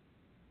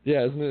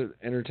 Yeah, isn't it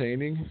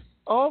entertaining?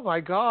 Oh my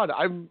God!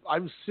 I'm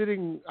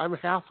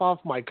half off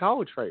my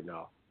couch right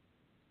now.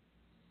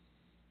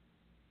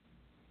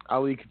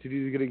 Ali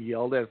continues to get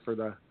yelled at for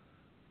the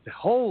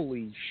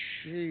holy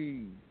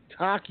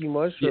shiitake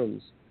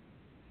mushrooms.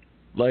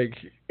 Like,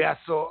 yeah,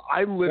 so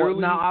I'm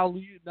literally now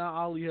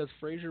Ali has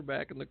Frazier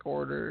back in the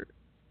corner.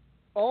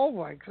 Oh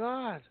my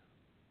God.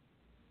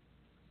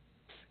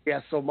 Yeah,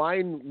 so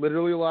mine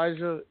literally,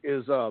 Elijah,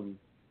 is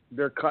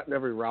they're cutting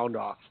every round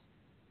off.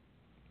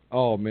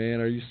 Oh man,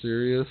 are you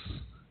serious?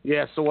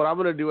 Yeah, so what I'm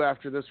gonna do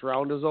after this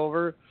round is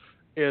over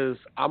is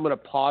I'm gonna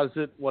pause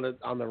it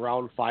on the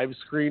round 5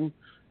 screen,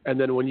 and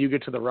then when you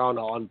get to the round,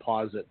 I'll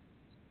unpause it.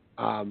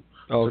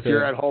 So if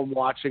you're at home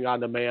watching on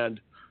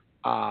demand,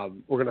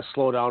 we're going to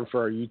slow down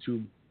for our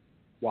YouTube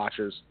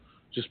watchers,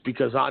 just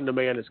because on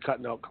demand is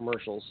cutting out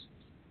commercials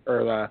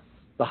or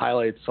the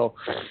highlights. So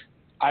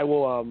I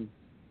will,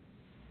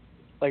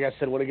 like I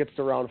said, when it gets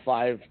to round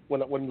 5, when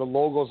the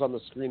logo's on the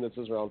screen that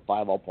says round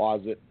 5, I'll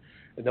pause it,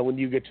 and then when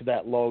you get to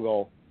that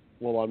logo,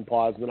 we'll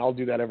unpause, and then I'll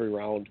do that every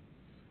round.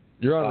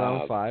 You're on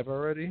round 5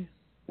 already?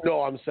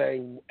 No, I'm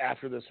saying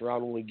after this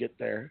round when we get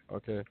there.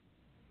 Okay.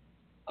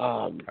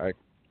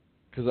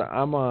 Because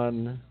I'm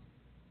on.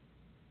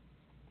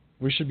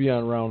 We should be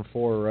on round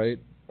 4, right?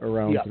 Or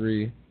round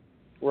 3.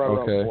 We're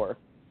on round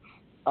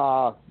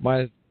 4.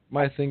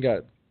 My thing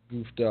got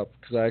goofed up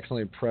because I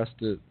accidentally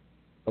pressed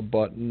a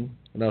button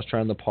when I was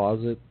trying to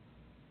pause it.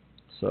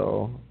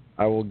 So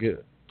I will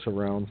get to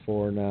round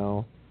 4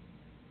 now.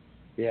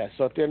 Yeah.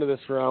 So at the end of this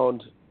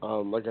round,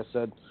 like I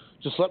said,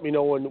 just let me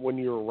know when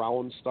your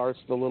round starts.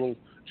 The little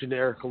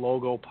generic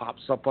logo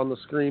pops up on the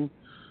screen,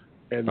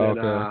 and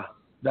then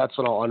that's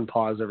when I'll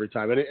unpause every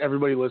time. And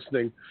everybody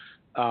listening,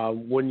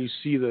 when you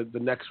see the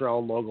next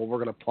round logo, we're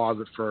going to pause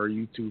it for our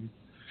YouTube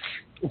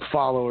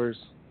followers.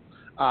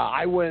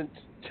 I went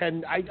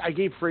 10. I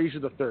gave Frazier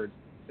the third.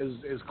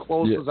 As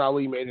close as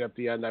Ali made it at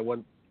the end, I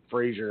went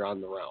Frazier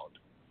on the round.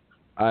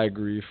 I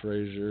agree,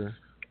 Frazier.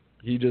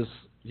 He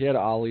had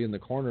Ali in the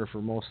corner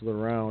for most of the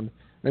round.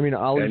 I mean,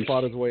 Ali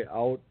fought his way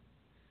out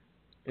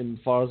and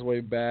fought his way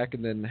back,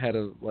 and then had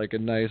a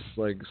nice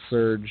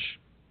surge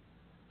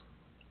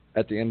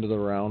at the end of the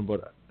round.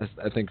 But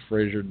I think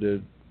Frazier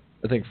did.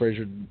 I think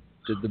Frazier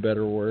did the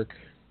better work.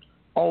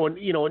 Oh, and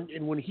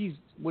and when he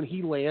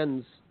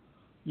lands,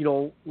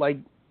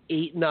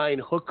 8-9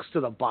 hooks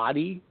to the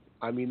body.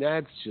 I mean,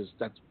 that's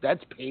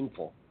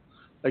painful.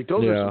 Like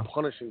those are some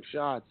punishing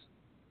shots.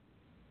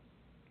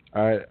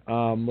 All right,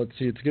 let's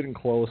see. It's getting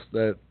close.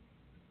 All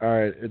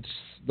right, it's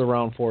the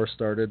round 4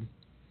 started.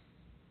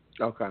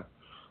 Okay.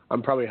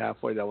 I'm probably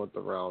halfway done with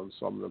the round,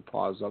 so I'm going to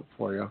pause up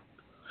for you.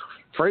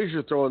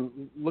 Frazier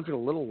looking a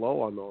little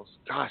low on those.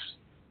 Gosh.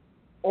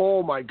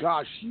 Oh, my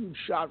gosh. Huge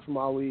shot from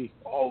Ali.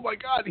 Oh, my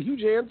God.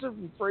 Huge answer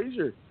from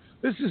Frazier.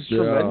 This is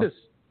tremendous.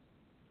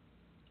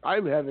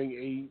 I'm having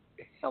a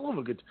hell of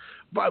a good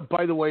time.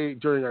 By the way,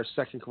 during our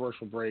second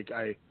commercial break,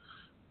 I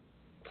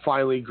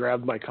finally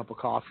grabbed my cup of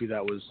coffee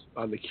that was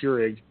on the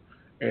Keurig,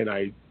 and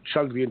I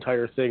chugged the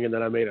entire thing, and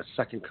then I made a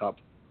second cup.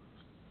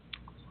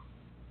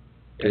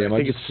 Damn, I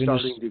think it's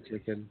starting to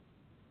kick in.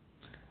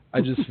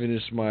 I just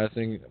finished my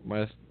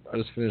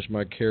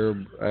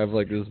caribou. I have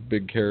this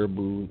big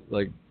caribou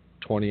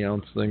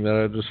 20-ounce thing that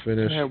I just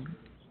finished.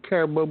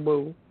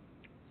 Caribou.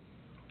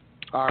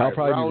 All right,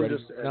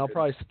 I'll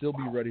probably still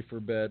be ready for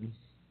bed.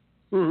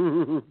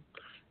 We're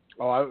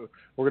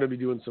gonna be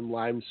doing some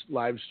live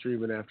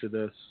streaming after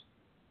this.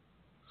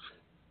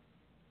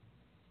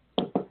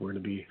 We're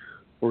gonna be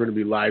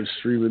live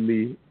streaming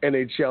the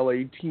NHL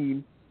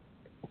 18.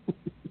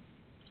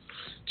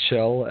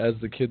 Chell, as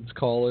the kids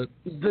call it.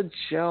 The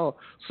Chell.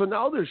 So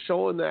now they're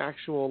showing the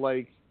actual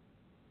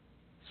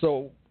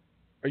So,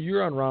 are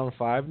you on round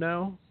 5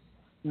 now?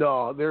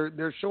 No,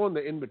 they're showing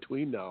the in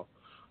between now.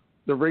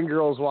 The ring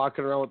girl's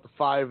walking around with the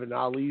 5, and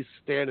Ali's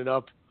standing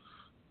up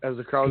as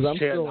the crowd's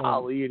chanting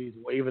Ali, and he's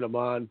waving them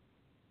on.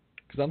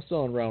 Because I'm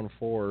still on round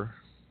 4.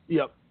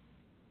 Yep.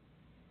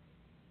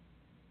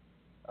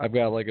 I've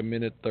got a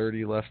minute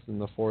 30 left in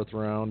the 4th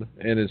round,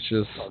 and it's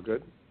just all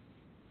good.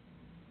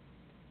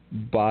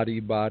 Body.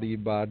 Like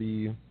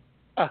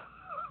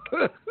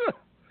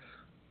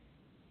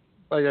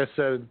I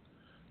said,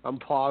 I'm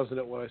pausing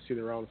it when I see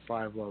the round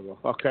 5 logo.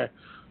 Okay.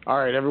 All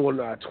right, everyone,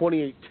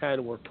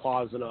 28:10, we're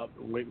pausing up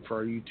and waiting for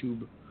our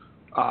YouTube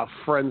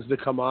friends to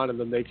come on, and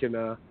then they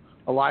can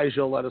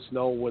Elijah will let us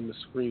know when the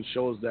screen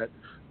shows that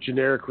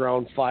generic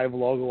round 5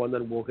 logo, and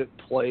then we'll hit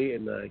play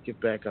and get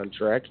back on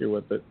track here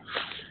with it.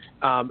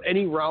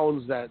 Any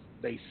rounds that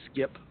they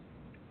skip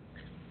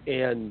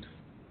and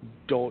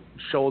don't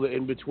show the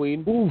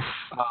in-between,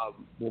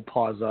 we'll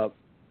pause up.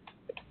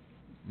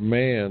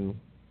 Man.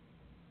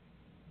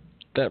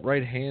 That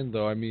right hand,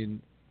 though, I mean,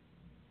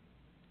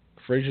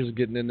 Frazier's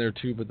getting in there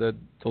too, but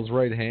those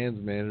right hands,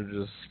 man, are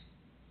just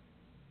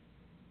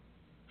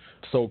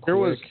so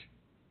quick.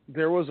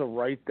 There was a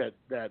right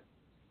that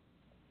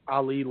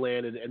Ali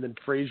landed, and then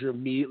Frazier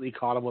immediately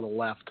caught him on the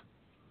left.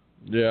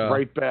 Yeah.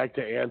 Right back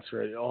to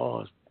answer it.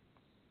 Oh,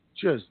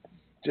 just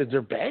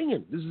they're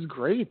banging. This is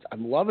great.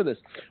 I'm loving this.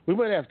 We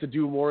might have to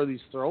do more of these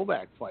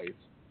throwback fights.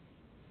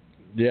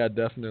 Yeah,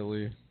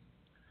 definitely.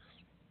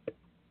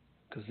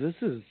 Because this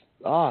is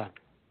I'm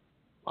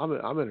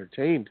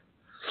entertained.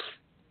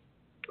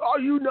 Are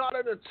you not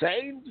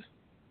entertained?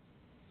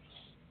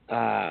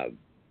 I'm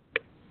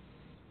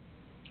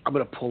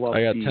gonna pull up.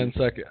 I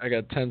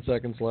got 10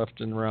 seconds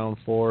left in round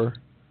 4.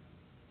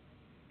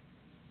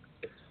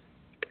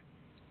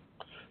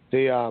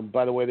 They,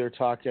 by the way, they're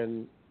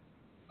talking.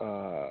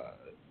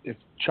 If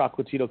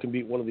Chocolatito can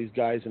beat one of these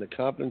guys in a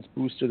confidence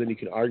booster, then you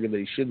can argue that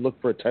he should look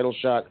for a title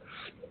shot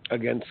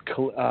against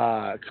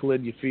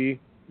Khalid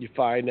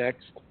Yafai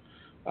next.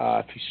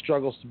 If he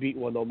struggles to beat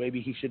one, though,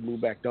 maybe he should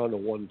move back down to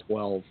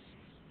 112.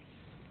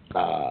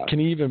 Can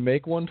he even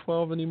make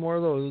 112 anymore,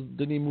 though?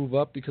 Didn't he move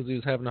up because he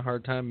was having a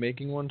hard time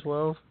making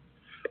 112?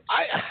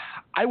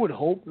 I would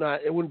hope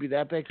not. It wouldn't be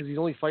that bad because he's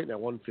only fighting at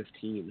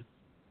 115.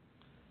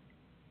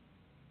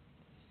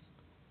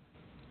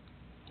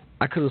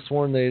 I could have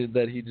sworn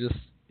that he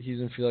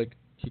didn't feel like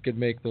he could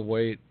make the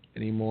weight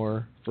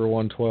anymore for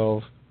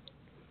 112.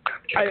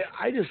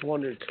 I just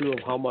wondered, too, of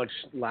how much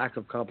lack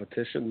of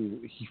competition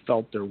he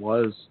felt there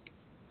was.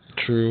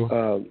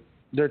 True.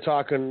 They're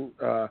talking,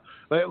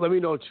 let me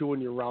know, too,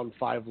 when your round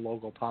 5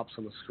 logo pops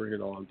on the screen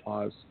and I'll on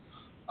pause.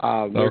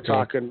 They're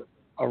talking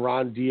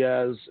Aran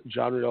Diaz,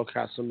 John Riddle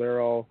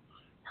Casimiro,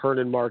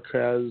 Hernan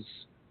Marquez,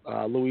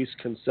 Luis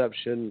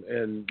Concepcion,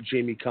 and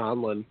Jamie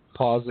Conlon.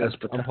 Pause it.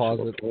 I'm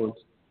pausing.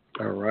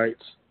 All right.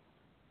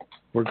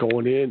 We're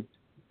going in.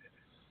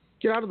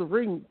 Get out of the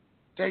ring.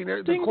 Dang,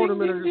 the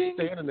cornermen are just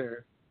standing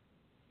there.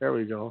 There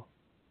we go.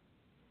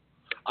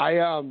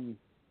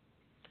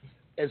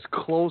 As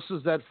close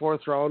as that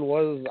 4th round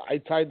was, I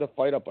tied the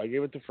fight up. I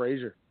gave it to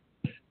Frazier.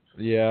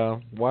 Yeah.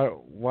 Why?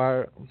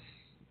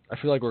 I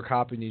feel like we're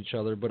copying each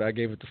other, but I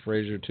gave it to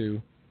Frazier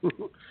too.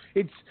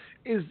 It's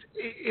as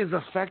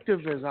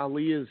effective as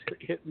Ali is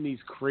hitting these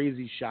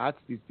crazy shots,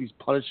 these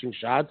punishing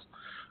shots.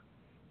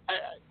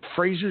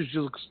 Frazier just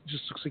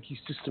looks like he's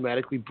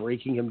systematically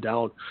breaking him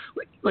down.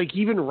 Like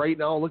even right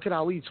now, look at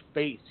Ali's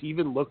face. He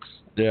even looks.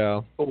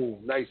 Yeah. Oh,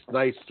 nice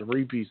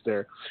 3-piece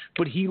there.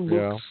 But he looks.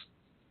 Yeah.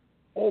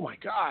 Oh my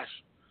gosh,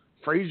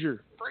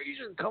 Frazier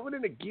coming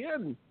in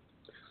again.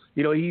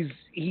 You know,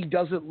 he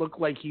doesn't look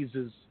like he's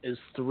as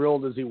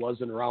thrilled as he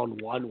was in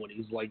round 1 when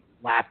he's like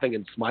laughing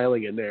and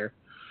smiling in there.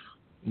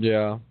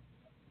 Yeah.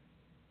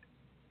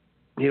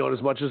 You know,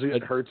 as much as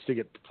it hurts to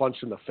get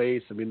punched in the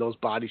face, I mean, those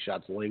body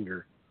shots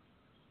linger.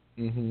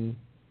 Mm-hmm.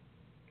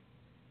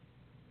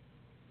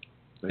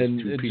 Nice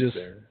and it just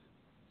there.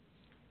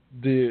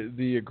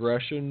 The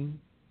aggression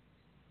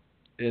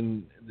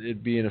and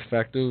it being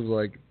effective,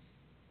 like,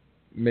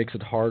 makes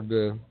it hard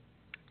to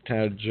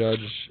kind of judge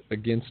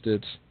against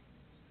it.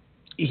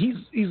 He's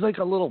like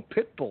a little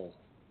pit bull.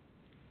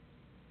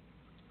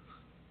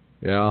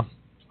 Yeah.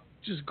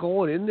 Just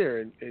going in there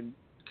and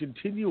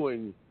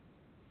continuing.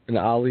 And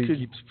Ali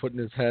keeps putting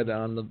his hand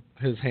on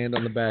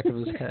the back of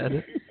his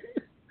head.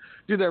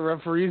 Dude, that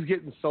referee's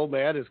getting so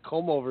mad his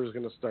comb over is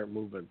going to start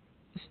moving.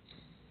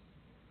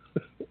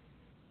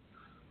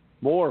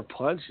 More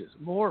punches.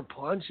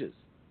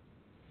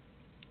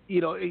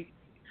 You know,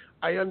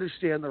 I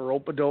understand the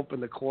rope-a-dope in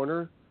the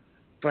corner,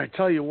 but I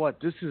tell you what,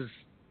 this is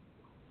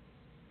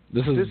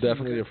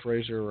definitely a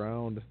Frazier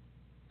round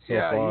so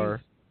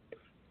far.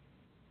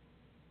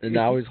 And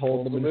now he's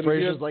holding him, and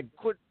Frazier's like,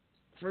 quit.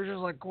 Frazier's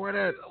like, quit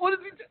it. What is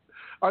he doing?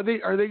 Are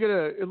they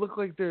gonna? It looked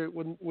like they're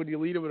when you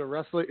lead him in a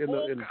wrestling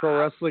in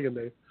pro wrestling,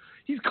 and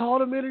he's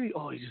calling him in, and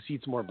he just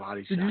eats more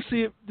body shots.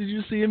 Did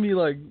you see him? He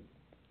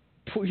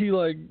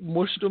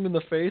mushed him in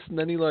the face, and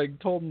then he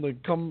told him to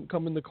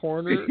come in the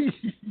corner.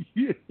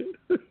 Yeah.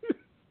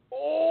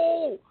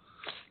 Oh,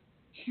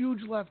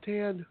 huge left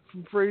hand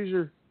from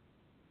Frazier.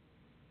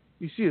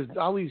 You see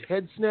Ali's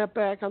head snap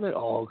back on that.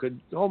 Oh, good.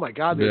 Oh my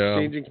God, they're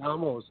exchanging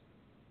combos.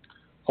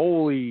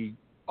 Holy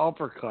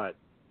uppercut,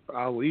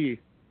 Ali.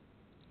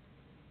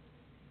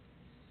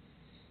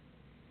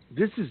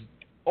 This is,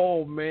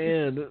 oh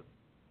man,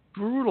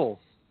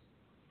 brutal.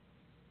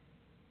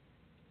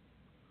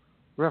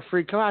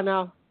 Referee, come on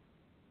now.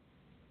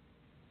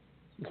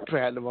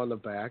 Patting him on the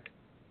back.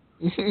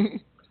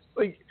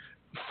 Like,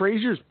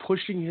 Frazier's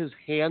pushing his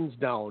hands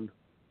down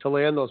to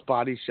land those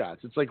body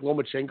shots. It's like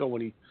Lomachenko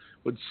when he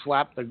would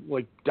slap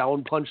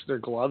down punch their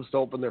gloves to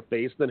open their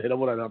face and then hit them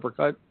with an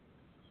uppercut.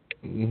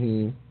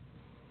 Mm-hmm.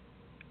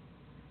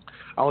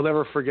 I'll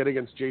never forget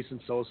against Jason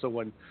Sosa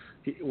when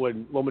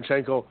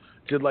Lomachenko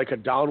did like a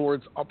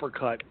downwards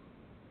uppercut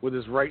with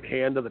his right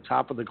hand to the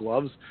top of the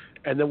gloves,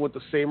 and then with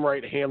the same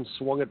right hand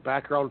swung it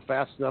back around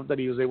fast enough that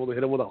he was able to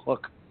hit him with a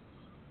hook.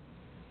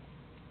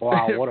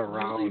 Wow, what a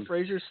round.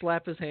 Frazier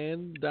slap his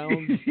hand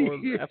down before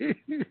after.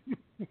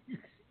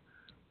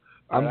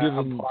 I'm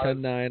giving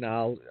 10-9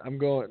 Ali. I'm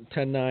going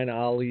 10-9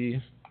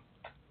 Ali.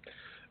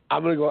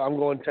 I'm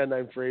going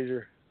 10-9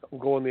 Frazier. I'm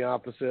going the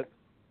opposite.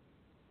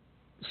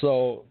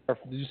 So,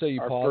 did you say you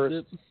paused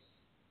it?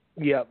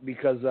 Yeah,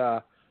 because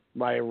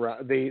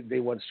they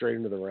went straight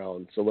into the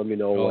round. So let me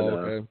know when.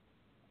 Okay.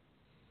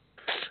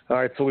 All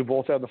right, so we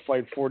both have the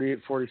fight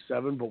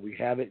 48-47, but we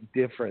have it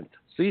different.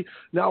 See,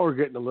 now we're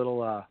getting a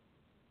little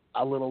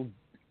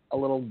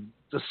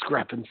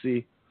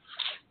discrepancy.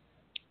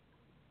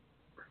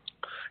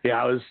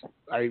 Yeah,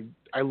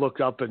 I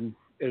looked up and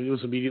it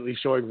was immediately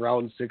showing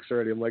round 6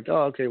 already. I'm like,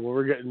 oh, okay, well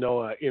we're getting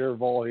no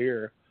interval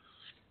here.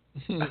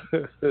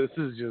 This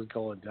is just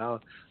going down.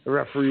 The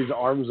referee's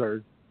arms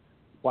are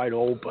wide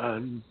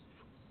open.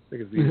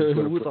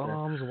 With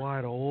arms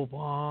wide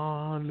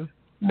open.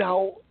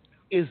 Now,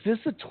 is this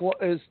a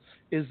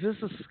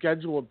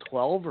scheduled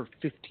 12 or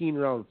 15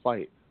 round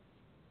fight?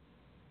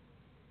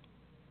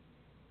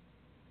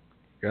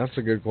 That's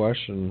a good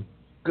question.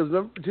 Because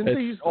didn't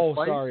they used to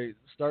fight?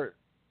 Sorry.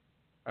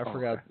 I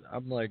forgot. Okay.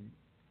 I'm like.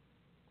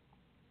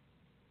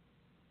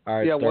 All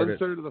right. Yeah, start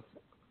 1/3 of the.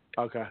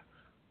 Okay.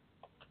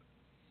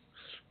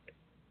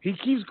 He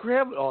keeps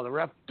grabbing. Oh, the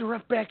ref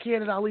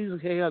backhanded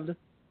Ali's hand.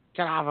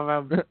 Get off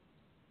of him.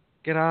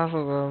 Get off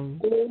of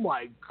him. Oh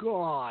my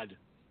God.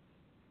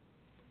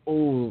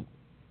 Oh,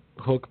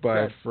 hook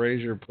by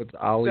Frazier puts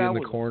Ali in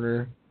the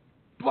corner.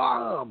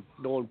 Bomb.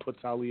 No one puts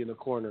Ali in the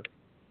corner.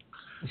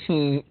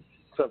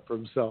 Except for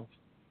himself.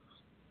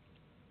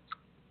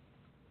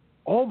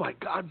 Oh my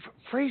God,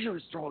 Frazier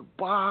is throwing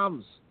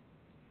bombs.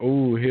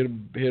 Oh, hit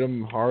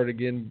him hard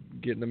again,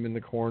 getting him in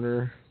the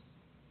corner.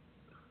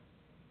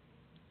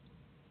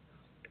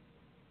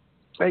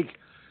 Like,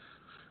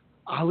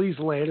 Ali's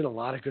landed a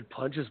lot of good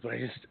punches, but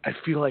I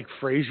feel like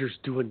Frazier's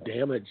doing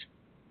damage.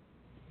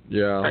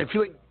 Yeah. I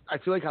feel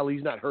like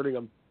Ali's not hurting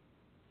him,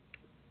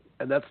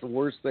 and that's the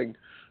worst thing,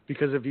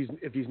 because if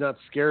he's not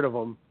scared of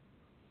him,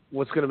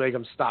 what's going to make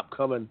him stop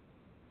coming?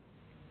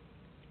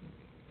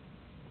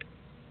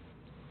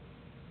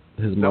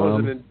 His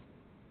mom.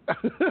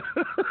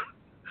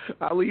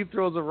 Ali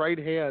throws a right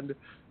hand,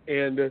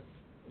 and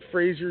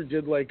Frazier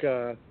did like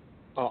a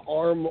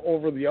arm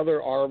over the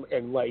other arm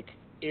and like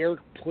air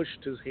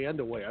pushed his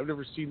hand away. I've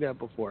never seen that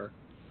before.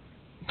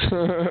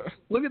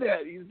 Look at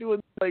that. He's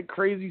doing like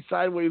crazy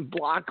sideways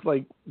block,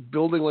 like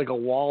building like a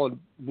wall and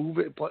move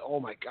it. But oh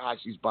my gosh,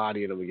 he's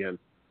bodying him again.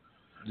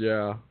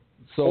 Yeah.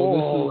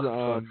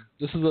 So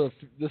this is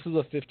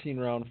a 15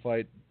 round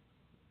fight.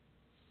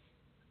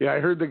 Yeah, I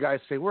heard the guy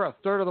say we're a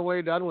third of the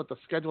way done with the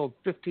scheduled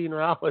 15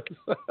 rounds.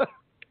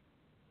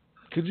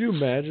 Could you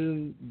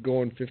imagine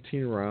going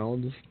 15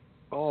 rounds?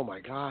 Oh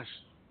my gosh.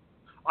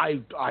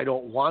 I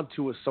don't want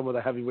to with some of the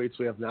heavyweights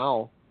we have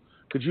now.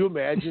 Could you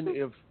imagine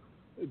if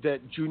that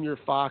Junior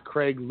Fa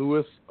Craig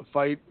Lewis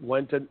fight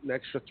went an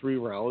extra 3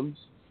 rounds?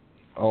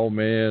 Oh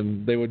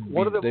man, they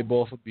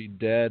both would be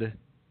dead.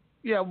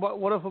 Yeah, but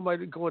one of them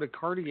might go into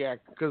cardiac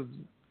because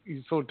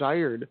he's so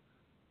tired.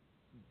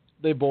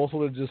 They both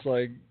would have just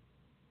like.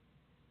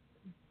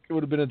 It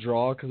would have been a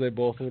draw because they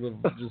both would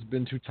have just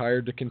been too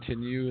tired to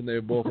continue, and they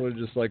both would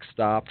have just like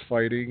stopped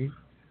fighting.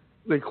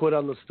 They quit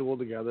on the stool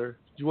together.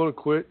 Do you want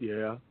to quit?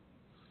 Yeah.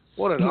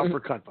 What an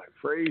uppercut by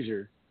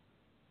Frazier.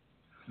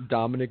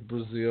 Dominic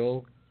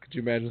Brazil. Could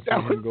you imagine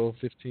seeing him go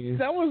 15?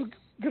 That was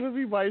gonna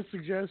be my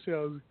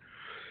suggestion.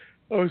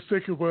 I was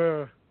thinking,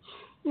 well,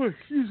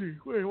 excuse me,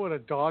 I don't want to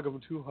dog him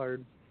too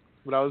hard.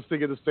 But I was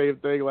thinking the same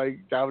thing,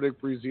 like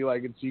Dominic Brazil. I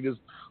could see just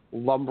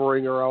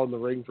lumbering around the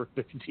ring for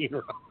 15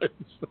 rounds.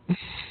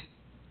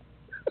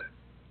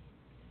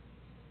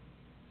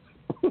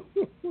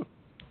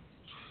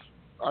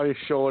 I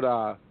showed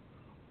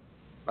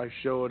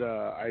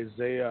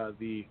Isaiah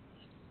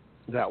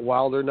that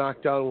Wilder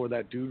knockdown where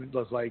that dude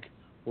was like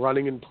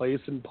running in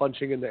place and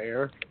punching in the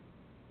air.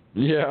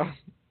 Yeah.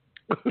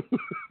 I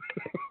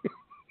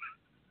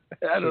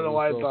don't know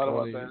why I thought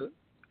about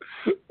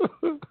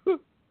that.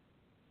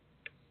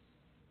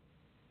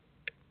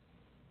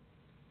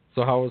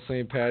 So how was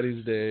St.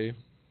 Patty's Day? It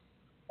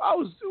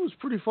was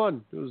pretty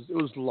fun. It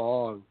was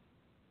long.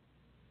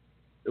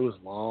 It was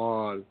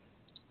long.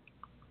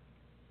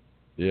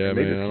 Yeah,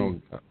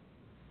 man.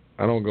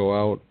 I don't go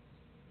out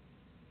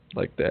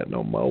like that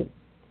no more.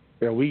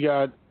 Yeah, we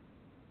got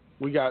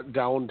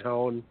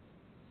downtown.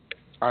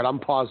 All right, I'm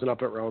pausing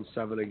up at round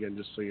 7 again,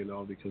 just so you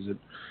know, because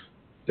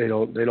they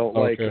don't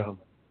like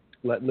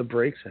letting the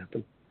breaks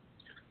happen.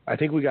 I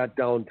think we got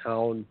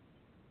downtown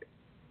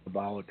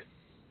about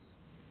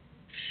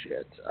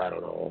I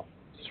don't know,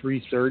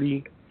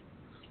 3:30,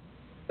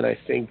 and I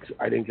think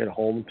I didn't get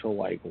home till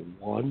like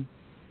 1.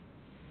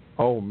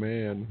 Oh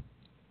man.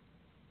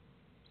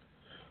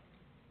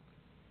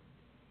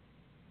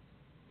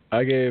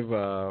 I gave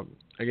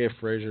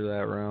Frazier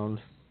that round.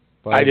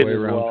 I did Five-way as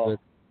round well. pick.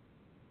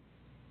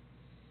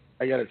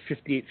 I got it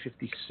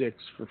 58-56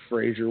 for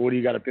Frazier. What do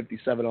you got at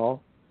 57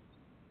 all?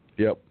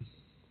 Yep.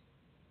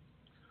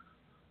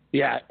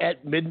 Yeah,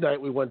 at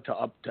midnight we went to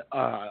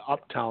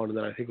Uptown, and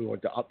then I think we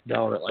went to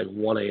Uptown at like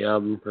 1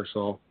 a.m. or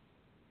so.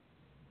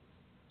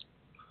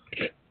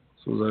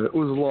 So it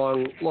was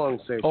a long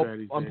St.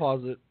 Patty's Day.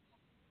 Unpause it.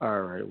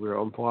 All right, we're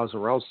on pause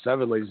around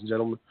 7, ladies and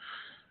gentlemen.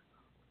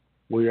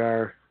 We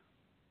are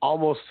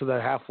almost to the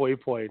halfway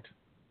point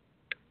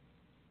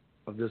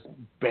of this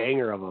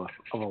banger of a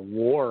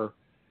war.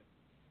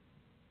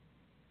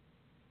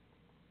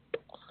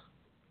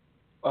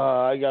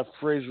 I got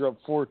Frazier up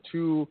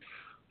 4-2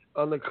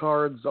 on the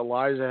cards.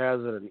 Elijah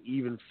has it an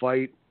even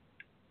fight.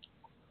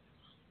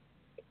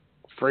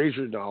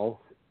 Frazier now.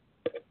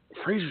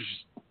 Frazier's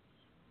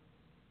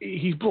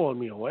he's blowing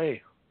me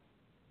away.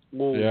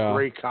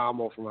 Great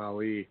combo from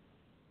Ali.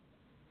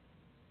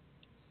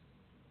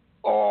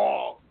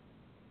 Oh.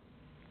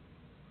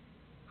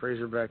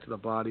 Frazier back to the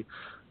body.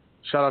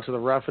 Shout out to the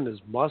ref and his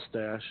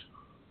mustache.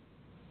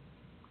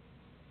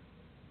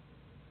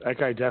 That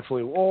guy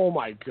definitely. Oh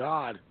my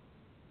God.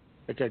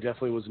 That guy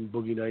definitely was in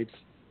Boogie Nights.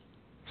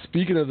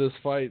 Speaking of this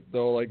fight,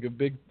 though, like a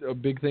big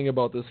thing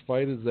about this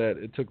fight is that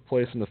it took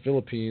place in the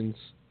Philippines.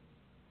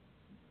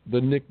 The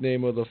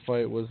nickname of the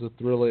fight was the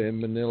Thrilla in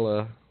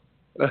Manila.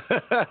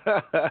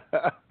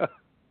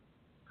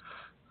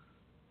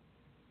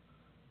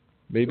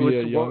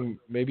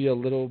 Maybe a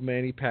little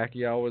Manny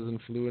Pacquiao was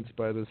influenced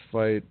by this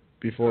fight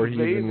before he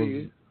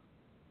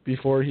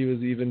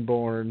was even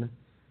born.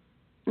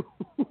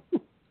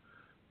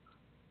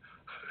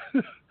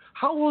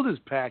 How old is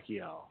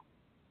Pacquiao?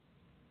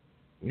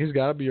 He's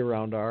got to be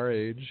around our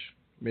age,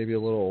 maybe a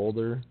little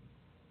older.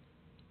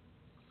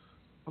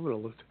 I'm gonna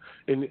look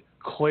in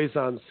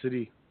Quezon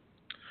City.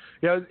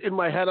 Yeah, in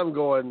my head I'm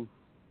going.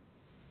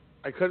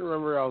 I couldn't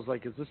remember. I was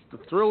like, "Is this the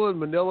Thrill in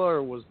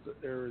Manila, or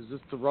is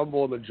this the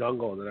Rumble in the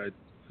Jungle?" And then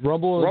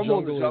Rumble in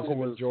the Jungle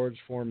was George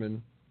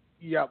Foreman.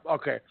 Yeah,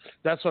 okay,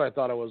 that's what I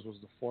thought it was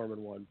the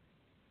Foreman one.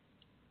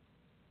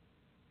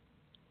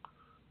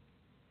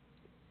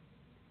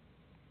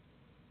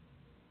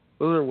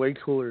 Those are way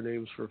cooler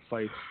names for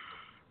fights.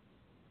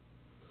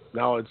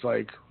 Now it's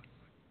like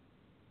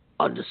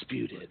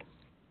undisputed,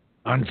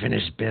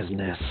 unfinished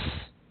business.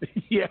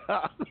 Yeah,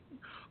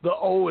 the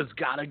O has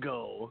got to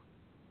go.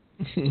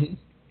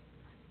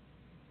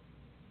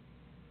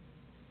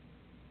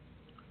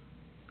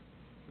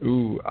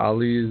 Ooh,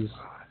 Ali's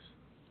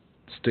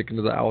sticking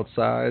to the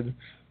outside,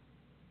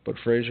 but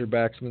Frazier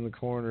backs him in the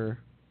corner.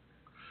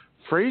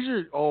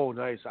 Frazier, oh,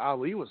 nice.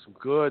 Ali was some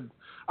good.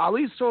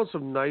 Ali's throwing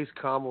some nice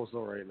combos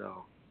though right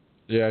now.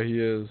 Yeah, he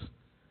is.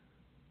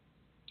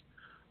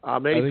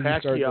 Manny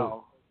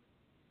Pacquiao.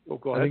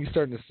 Go ahead. I think he's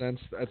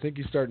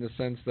starting to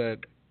sense that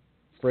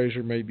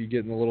Frazier may be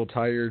getting a little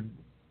tired.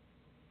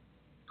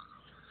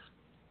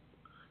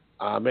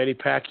 Manny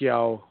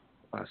Pacquiao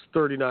is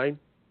 39.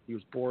 He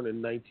was born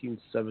in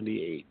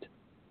 1978.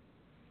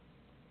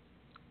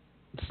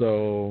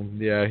 So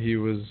yeah, he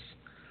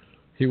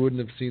wouldn't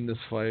have seen this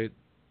fight.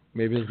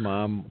 Maybe his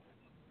mom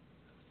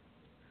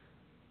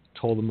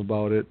told him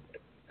about it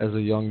as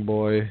a young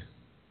boy.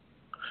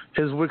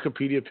 His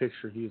Wikipedia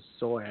picture, he is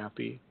so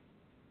happy.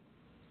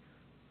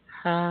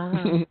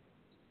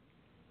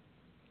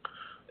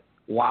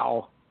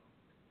 Wow.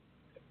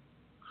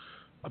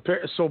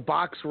 So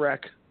BoxRec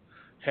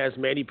has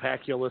Manny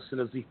Pacquiao listed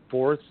as the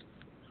 4th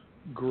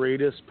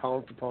greatest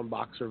pound-for-pound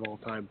boxer of all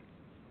time.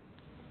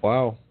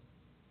 Wow.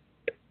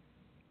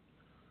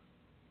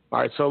 All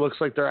right, so it looks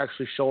like they're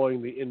actually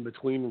showing the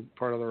in-between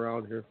part of the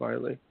round here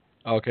finally.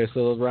 Okay,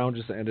 so the round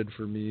just ended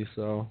for me,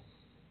 so...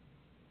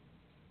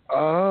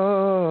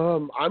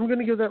 I'm going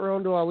to give that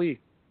round to Ali.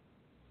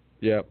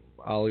 Yep,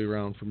 Ali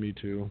round for me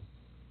too.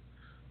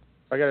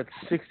 I got it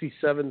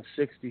 67-66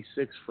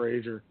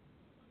 Frazier.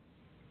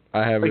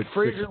 I have like it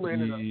Frazier 60...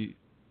 landed up.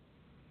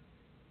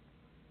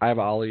 I have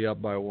Ali up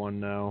by 1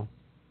 now.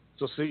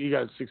 So you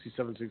got it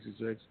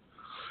 67-66.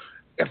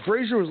 And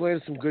Frazier was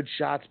landing some good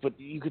shots, but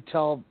you could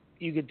tell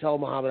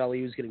Muhammad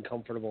Ali was getting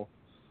comfortable.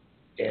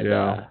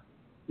 And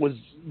was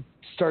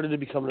started to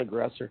become an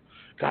aggressor.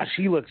 Gosh,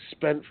 he looks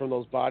spent from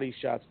those body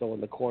shots though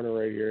in the corner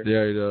right here.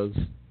 Yeah, he does.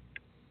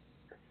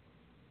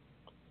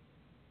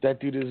 That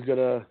dude is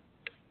gonna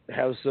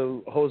have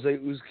some Jose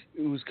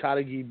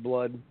Uzcategui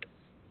blood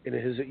in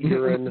his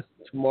urine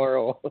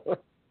tomorrow.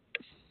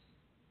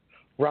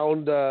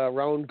 Round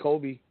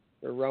Kobe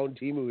or round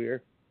Timu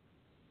here.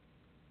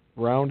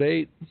 Round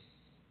 8.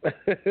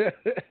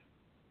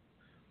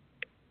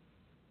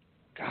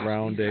 God,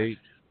 round 8.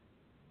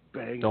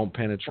 Bang. Don't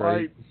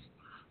penetrate. Fight.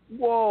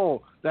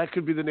 Whoa, that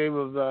could be the name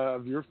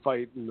of your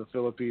fight in the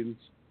Philippines.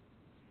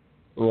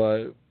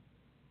 What?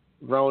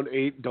 Round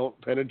 8, don't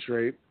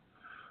penetrate.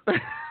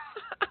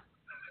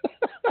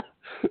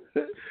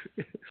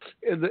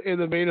 In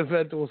the main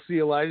event, we'll see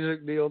Elijah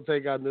McNeil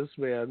take on this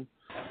man.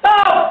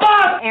 Oh,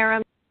 fuck!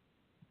 Aaron.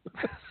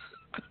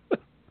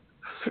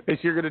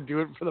 If you're gonna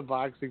do it for the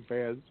boxing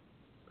fans.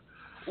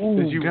 Ooh,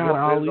 Did you God,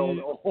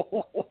 Ali.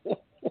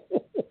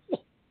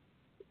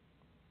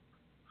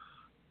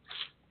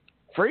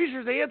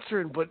 Frazier's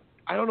answering, but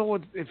I don't know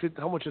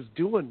how much it's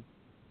doing.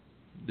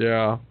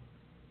 Yeah.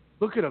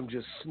 Look at him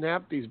just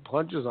snap these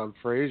punches on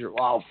Frazier.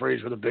 Wow,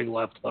 Frazier with a big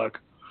left hook.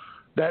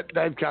 That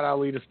got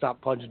Ali to stop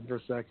punching for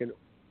a second.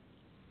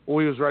 Oh,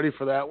 he was ready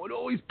for that one.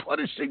 Oh, he's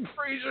punishing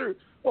Frazier.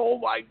 Oh,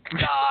 my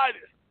God.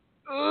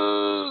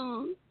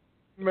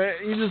 Man,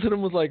 he just hit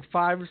him with like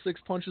 5 or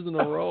 6 punches in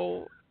a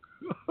row.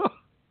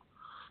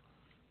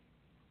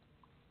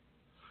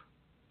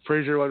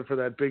 Frazier went for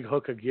that big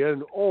hook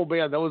again. Oh,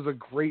 man, that was a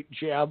great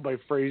jab by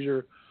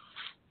Frazier.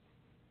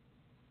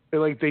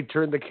 And, they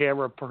turned the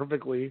camera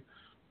perfectly.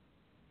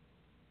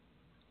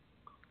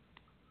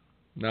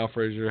 Now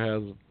Frazier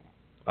has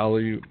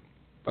Ali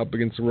up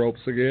against the ropes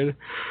again.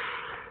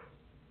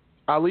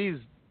 Ali's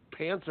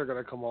pants are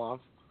going to come off.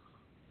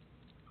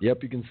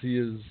 Yep, you can see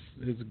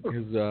his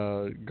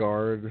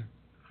guard.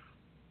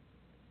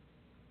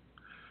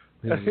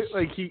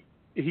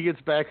 He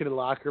gets back in the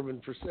locker room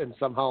and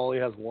somehow only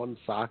has one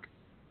sock.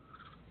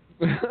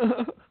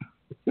 What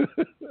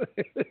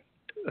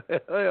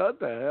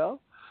the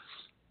hell?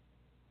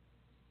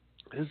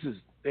 This is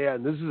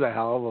a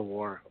hell of a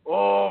war.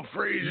 Oh,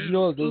 Frazier!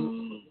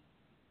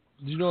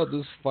 Did you know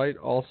this fight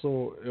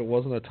also, it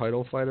wasn't a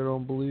title fight? I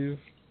don't believe.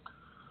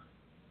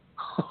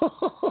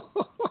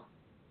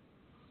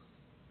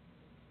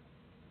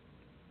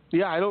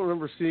 Yeah, I don't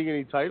remember seeing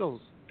any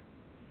titles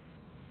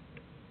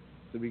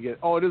to begin.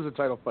 Oh, it is a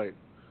title fight.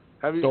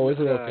 Is it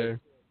okay?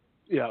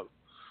 Yeah.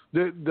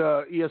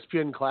 The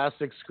ESPN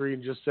Classic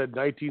screen just said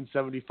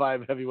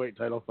 1975 heavyweight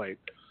title fight.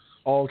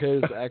 Oh, okay.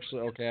 It's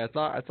actually okay. I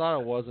thought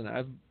it wasn't.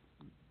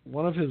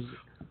 One of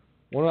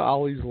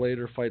Ali's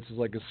later fights was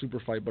like a super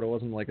fight, but it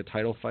wasn't like a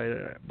title fight.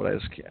 But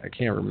I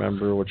can't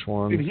remember which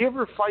one. Did he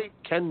ever fight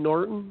Ken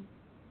Norton,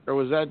 or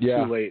was that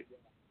too late?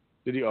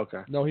 Did he?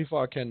 Okay. No, he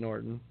fought Ken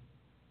Norton.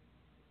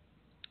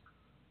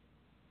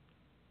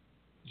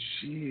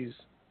 Jeez.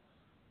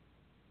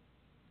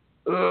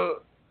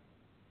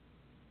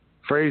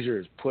 Frazier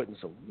is putting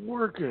some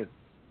work in.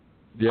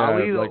 Yeah,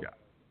 Ali,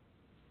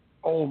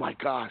 oh my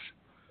gosh.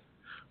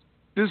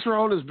 This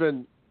round has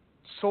been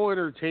so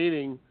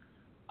entertaining.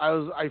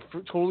 I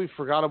totally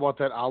forgot about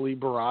that Ali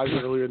barrage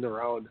earlier in the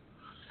round.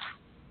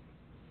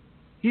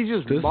 He's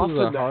just muffing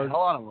the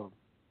hell out of him.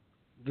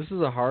 This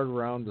is a hard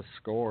round to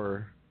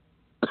score.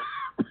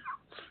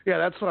 Yeah,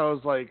 that's what I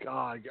was like.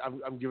 Oh,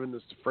 I'm giving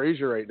this to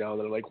Frazier right now.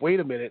 And I'm like, wait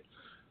a minute.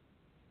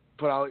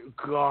 But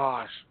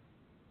gosh,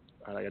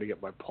 I got to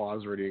get my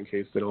pause ready in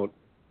case they don't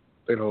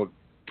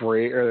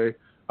break.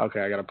 Okay,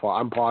 I got to pause.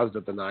 I'm paused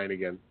at the 9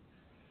 again.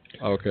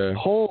 Okay.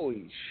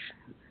 Holy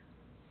shit.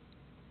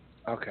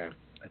 Okay,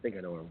 I think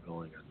I know where I'm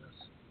going on this.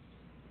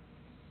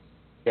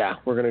 Yeah,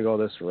 we're gonna go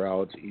this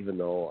route, even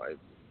though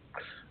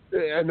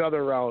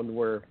another round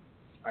where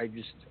I'm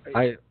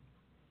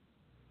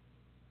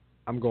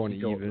going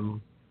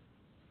even.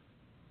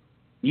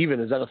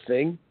 Even, is that a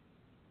thing?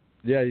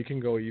 Yeah, you can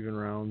go even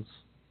rounds.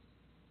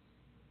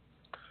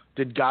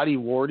 Did Gotti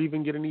Ward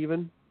even get an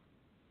even?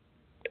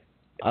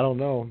 I don't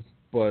know,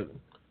 but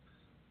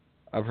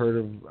I've heard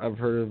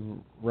of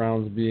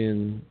rounds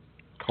being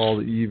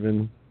called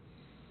even.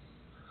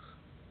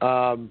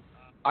 I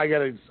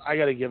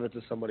gotta give it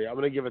to somebody. I'm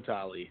gonna give it to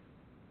Ali.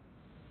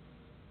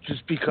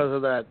 Just because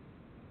of that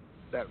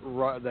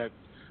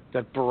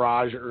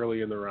barrage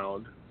early in the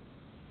round.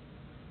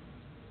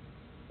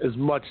 As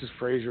much as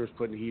Frazier was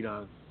putting heat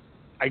on,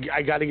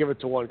 I got to give it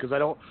to one because I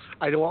don't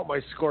want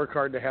my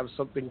scorecard to have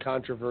something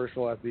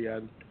controversial at the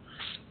end.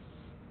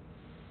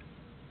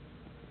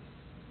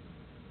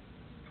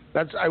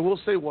 I will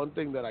say one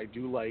thing that I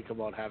do like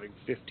about having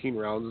 15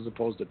 rounds as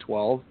opposed to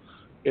 12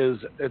 is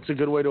it's a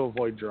good way to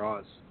avoid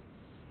draws.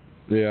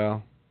 Yeah.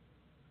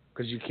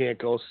 Because you can't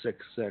go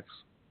 6-6.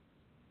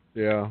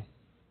 Yeah.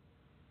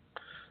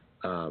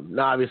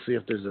 Now, obviously,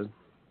 if there's a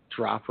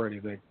drop or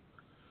anything.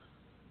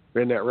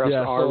 In that ref's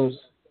arms.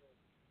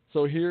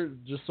 So here,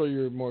 just so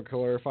you're more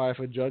clarify, if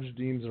a judge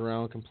deems a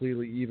round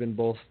completely even,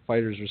 both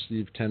fighters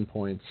receive 10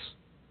 points.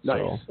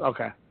 Nice. So.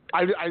 Okay.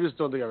 I just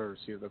don't think I've ever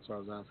seen it. That's what I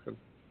was asking.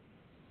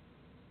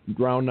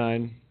 Round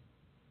 9.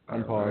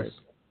 On pause.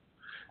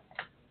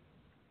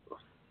 Right.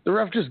 The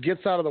ref just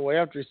gets out of the way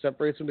after he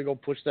separates him to go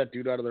push that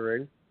dude out of the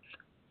ring.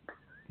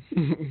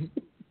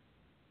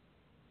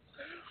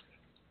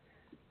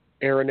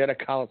 Araneta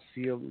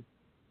Coliseum.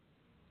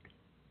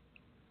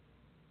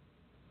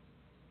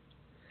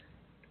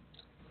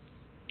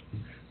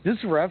 This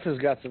ref has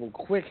got some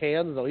quick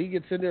hands, though. He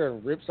gets in there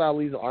and rips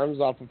Ali's arms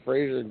off of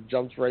Frazier and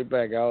jumps right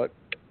back out.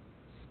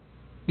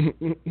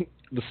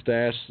 The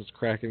stash is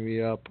cracking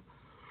me up.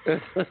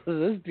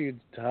 This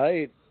dude's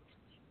tight.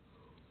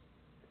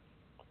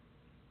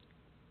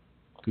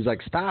 He's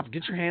like, stop!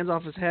 Get your hands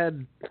off his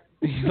head.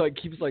 He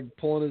keeps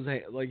pulling his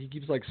hand, he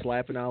keeps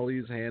slapping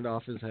Ali's hand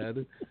off his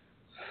head.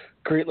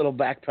 Great little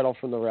back pedal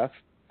from the ref.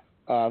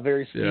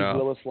 Very Steve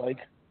Willis-like.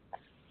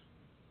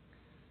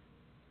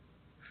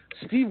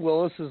 Steve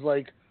Willis is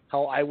like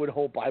how I would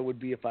hope I would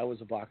be if I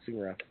was a boxing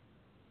ref.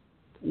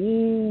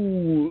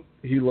 Ooh,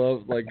 he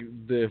loves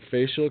the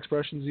facial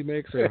expressions he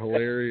makes are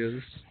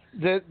hilarious.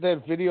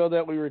 That video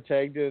that we were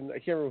tagged in, I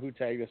can't remember who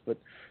tagged us, but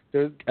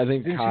I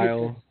think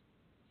Kyle.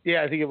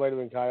 Yeah, I think it might have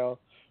been Kyle,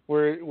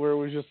 where it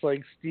was just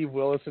like Steve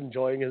Willis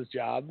enjoying his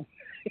job.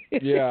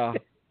 Yeah.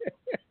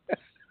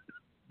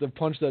 The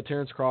punch that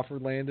Terrence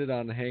Crawford landed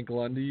on Hank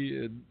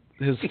Lundy,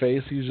 his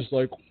face, he's just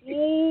like,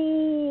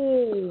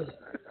 ooh.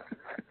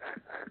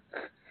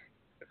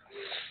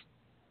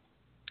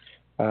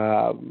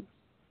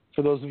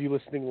 For those of you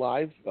listening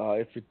live,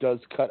 if it does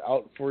cut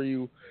out for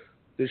you,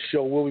 this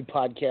show will be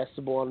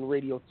podcastable on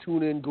Radio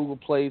TuneIn, Google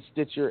Play,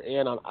 Stitcher,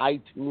 and on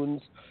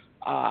iTunes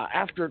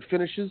after it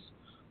finishes.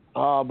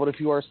 But if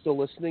you are still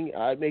listening,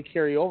 it may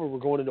carry over. We're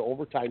going into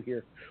overtime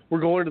here.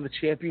 We're going into the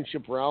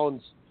championship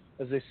rounds,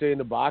 as they say in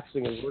the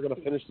boxing, and we're going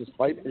to finish this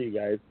fight for you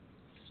guys.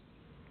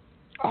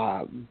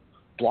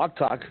 Block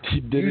Talk.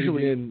 He did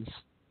usually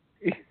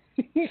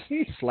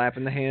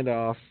slapping the hand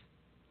off.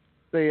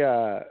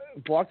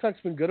 Block Talk's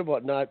been good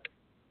about not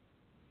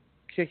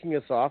kicking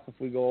us off if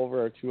we go over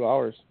our 2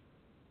 hours.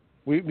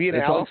 Me and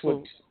Alex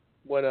went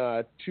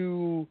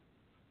 2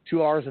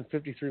 hours and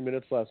 53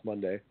 minutes last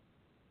Monday.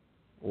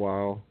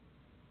 Wow.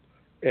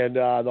 And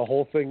the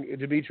whole thing,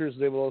 Demetrius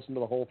was able to listen to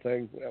the whole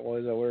thing while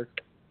he's at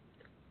work.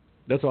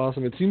 That's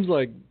awesome. It seems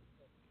like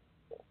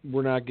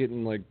we're not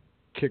getting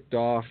kicked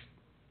off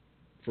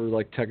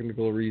for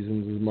technical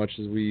reasons as much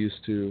as we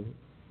used to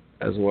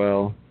as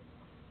well.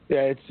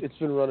 Yeah, it's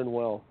been running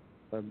well.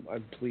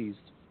 I'm pleased.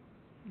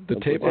 The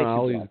tape on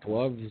Ollie's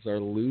gloves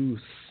are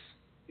loose.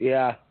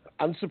 Yeah,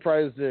 I'm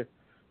surprised that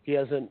he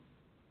hasn't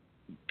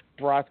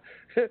brought.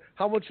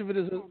 How much of it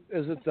is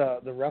it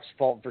the ref's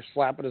fault for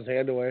slapping his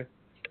hand away?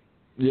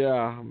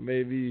 Yeah,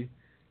 maybe.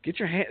 Get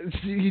your hand.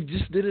 He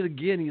just did it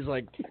again. He's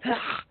like,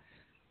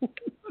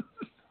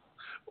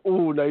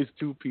 ooh, nice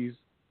 2-piece.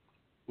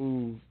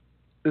 Ooh,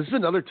 this is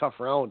another tough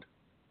round.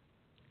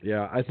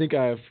 Yeah, I think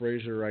I have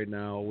Frazier right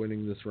now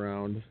winning this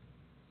round.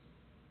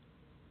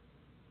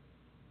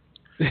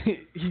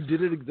 He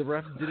did it. The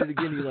ref did it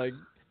again. He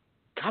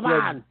come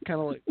on, kind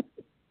of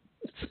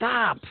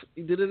stop.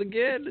 He did it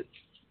again.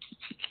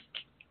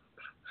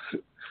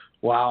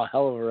 Wow,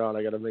 hell of a round.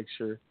 I got to make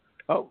sure.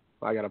 Oh,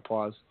 I got to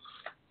pause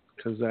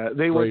because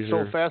they went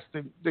so fast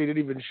they didn't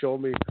even show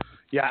me.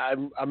 Yeah,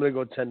 I'm gonna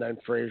go 10-9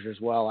 Frazier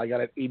as well. I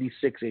got it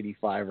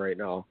 86-85 right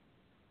now.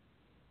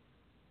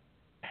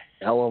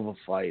 Hell of a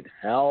fight.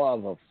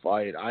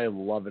 I am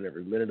loving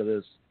every minute of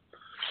this.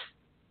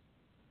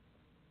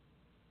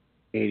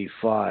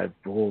 85,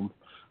 boom.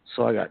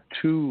 So I got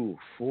 2,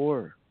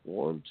 4,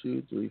 1,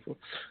 2, 3, 4.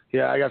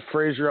 Yeah, I got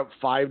Frazier up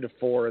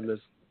 5-4 in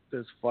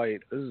this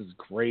fight. This is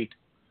great.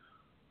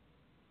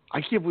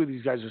 I can't believe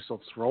these guys are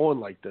still throwing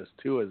like this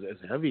too, as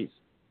heavies.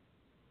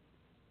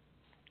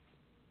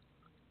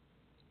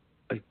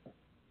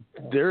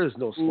 There is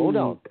no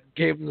slowdown.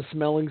 Gave him the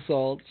smelling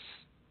salts.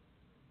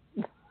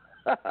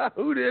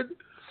 Who did?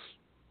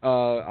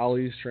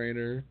 Ollie's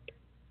trainer.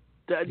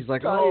 He's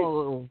like,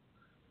 oh.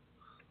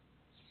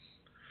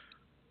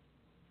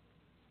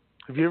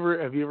 Have you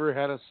ever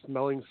had a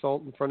smelling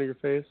salt in front of your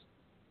face?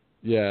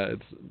 Yeah,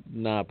 it's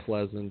not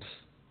pleasant.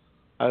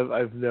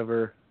 I've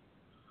never.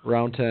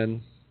 Round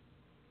 10.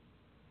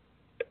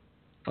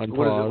 Unpause.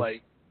 What is it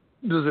like?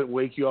 Does it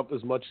wake you up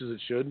as much as it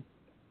should?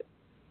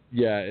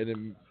 Yeah, and it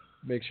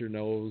makes your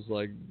nose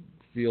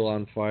feel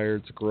on fire.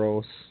 It's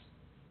gross.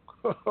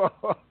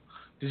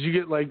 Did you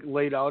get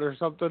laid out or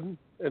something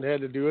and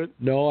had to do it?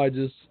 No,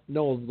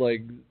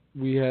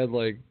 we had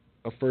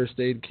a first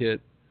aid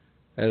kit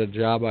at a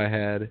job I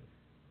had,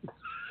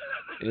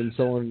 and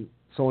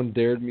someone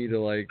dared me to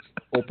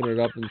open it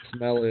up and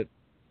smell it.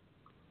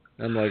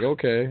 I'm like,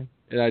 okay,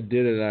 and I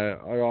did it.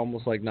 I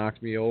almost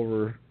knocked me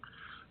over.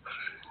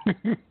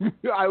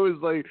 I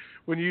was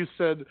when you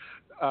said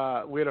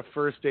we had a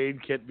first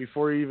aid kit,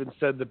 before you even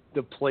said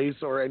the place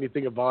or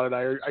anything about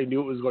it, I knew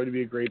it was going to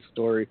be a great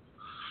story.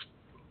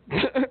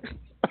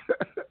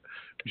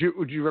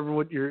 Would you remember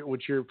what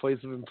your place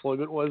of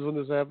employment was when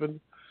this happened?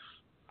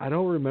 I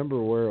don't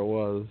remember where it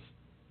was.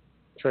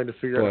 Trying to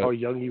figure out how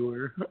young you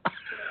were.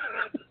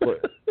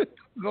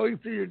 Going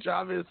through your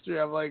job history,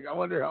 I'm like, I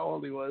wonder how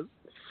old he was.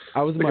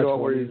 I was in my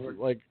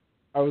 20s.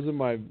 I was in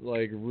my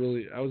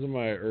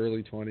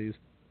early 20s.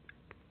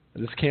 I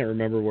just can't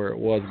remember where it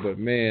was, but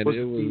man,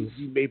 it was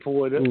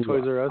Maplewood at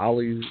Toys R Us.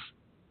 Ollie's.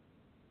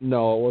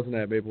 No, it wasn't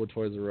at Maplewood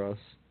Toys R Us.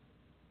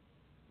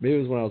 Maybe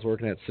it was when I was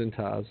working at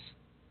Cintas.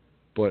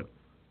 But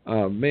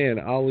man,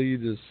 Ollie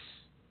just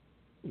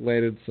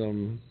landed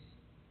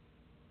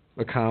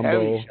a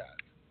combo. Heavy shot.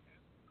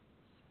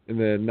 And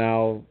then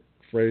now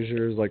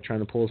Frazier's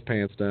trying to pull his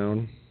pants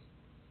down.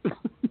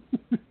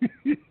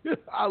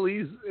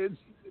 Ollie's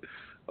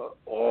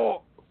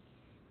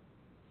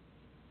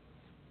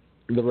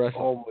The ref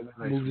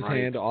moved his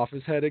hand off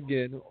his head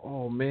again.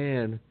 Oh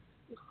man.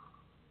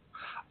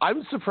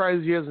 I'm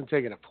surprised he hasn't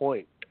taken a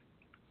point.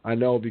 I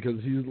know,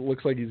 because he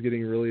looks like he's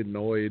getting really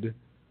annoyed.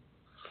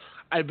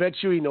 I bet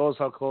you he knows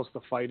how close the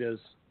fight is.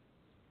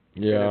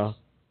 Yeah.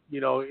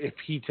 If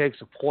he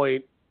takes a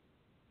point,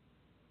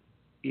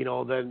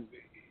 then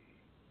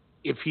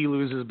if he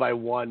loses by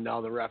 1,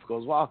 now the ref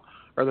goes, well,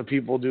 or the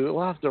people do,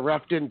 well, if the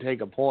ref didn't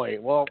take a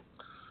point, well,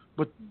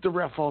 but the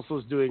ref also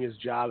is doing his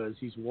job as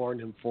he's warned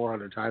him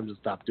 400 times to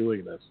stop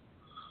doing this.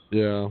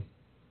 Yeah.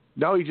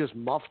 Now he just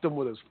muffed him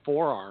with his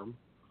forearm.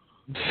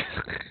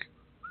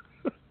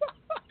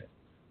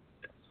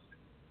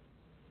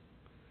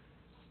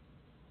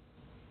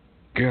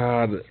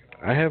 God,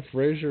 I have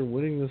Frazier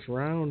winning this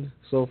round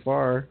so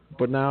far,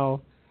 but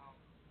now,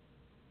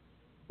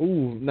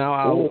 now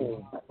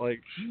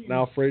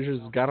Frazier's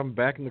got him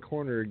back in the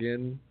corner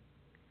again.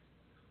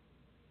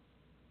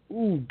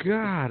 Ooh,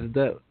 God,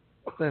 that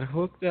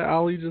hook that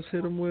Ali just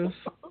hit him with.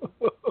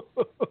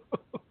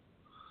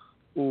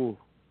 Ooh.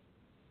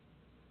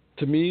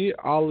 To me,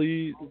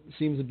 Ali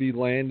seems to be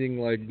landing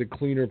like the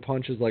cleaner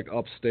punches like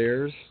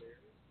upstairs,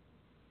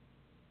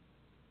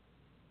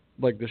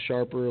 like the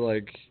sharper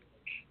like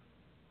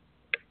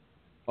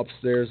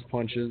upstairs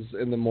punches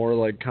and the more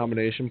like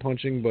combination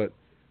punching, but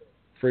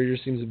Frazier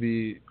seems to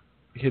be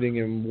hitting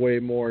him way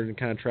more and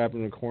kind of trapping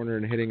in the corner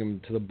and hitting him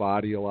to the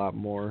body a lot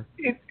more.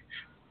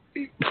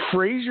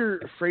 Frazier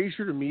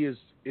to me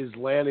is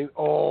landing.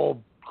 Oh,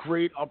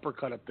 great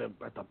uppercut at the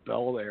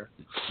bell there.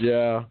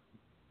 Yeah.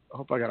 I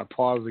hope I got to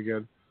pause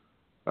again.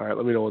 All right,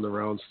 let me know when the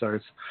round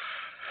starts.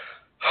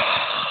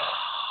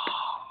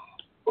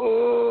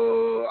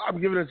 Oh,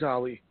 I'm giving it to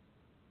Ali.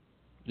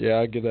 Yeah,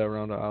 I give that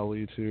round to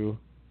Ali too.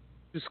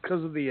 Just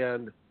because of the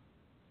end.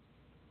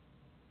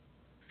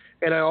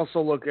 And I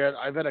also look at,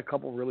 I've had a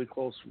couple really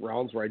close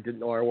rounds where I didn't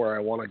know where I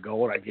want to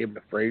go, and I gave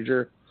them to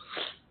Frazier.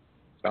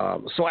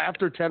 So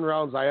after 10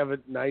 rounds, I have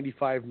it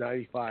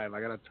 95-95.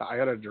 I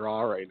got a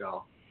draw right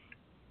now.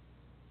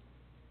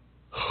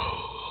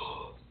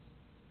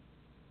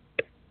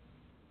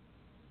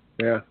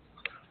 Yeah.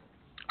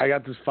 I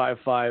got this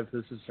 5-5.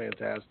 This is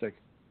fantastic.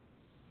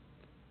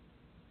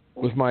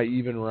 With my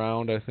even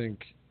round, I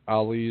think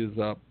Ali is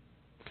up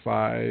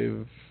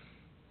 5-4.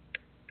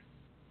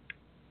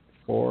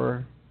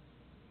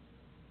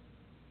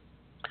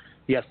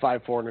 You got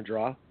 5-4 in a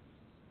draw?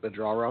 The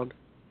draw round?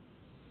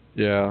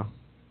 Yeah.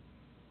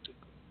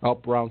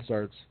 Up round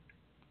starts.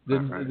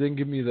 It didn't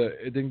give me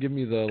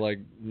the like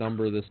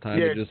number this time.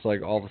 Yeah. It just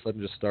like all of a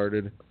sudden just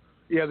started.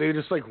 Yeah, they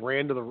just like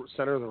ran to the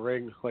center of the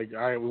ring. Like,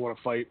 all right, we want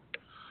to fight.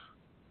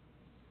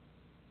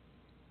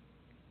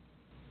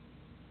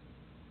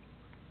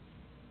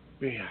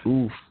 Man.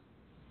 Oof.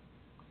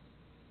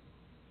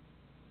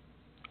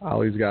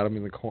 Ali's got him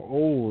in the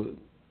corner.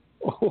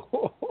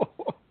 Oh.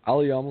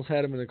 Ali almost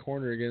had him in the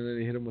corner again, and then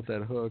he hit him with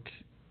that hook.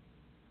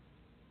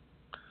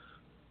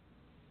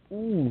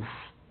 Oof.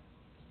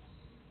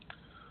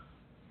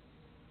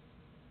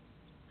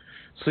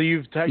 So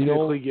you've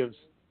technically given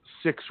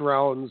 6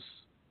 rounds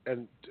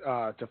and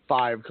to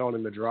 5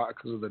 counting the draw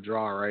because of the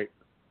draw, right?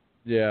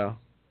 Yeah.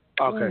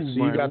 Okay, Ooh,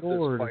 so you got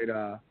Lord. this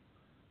fight.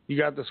 You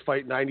got this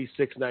fight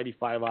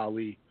 96-95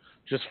 Ali,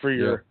 just for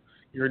your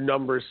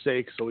numbers'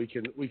 sake, so we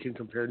can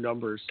compare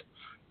numbers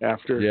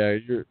after. Yeah,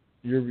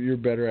 you're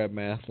better at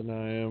math than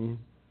I am.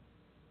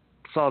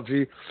 So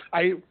gee,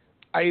 I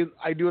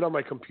do it on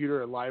my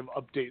computer and live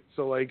update.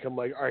 So like I'm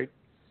like, all right.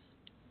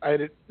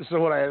 So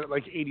when I had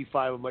like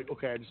 85, I'm like,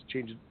 okay, I just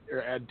change it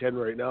or add 10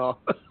 right now.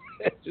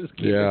 Just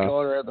keep it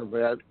going rather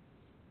bad.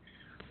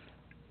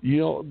 You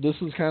know, this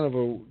is kind of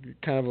a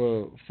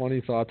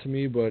funny thought to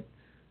me, but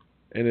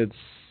it's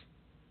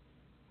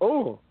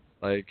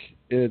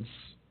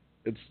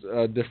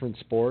a different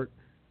sport,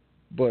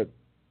 but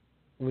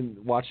when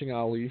watching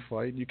Ali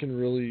fight, you can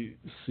really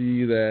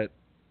see that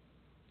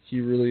he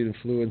really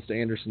influenced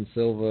Anderson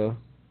Silva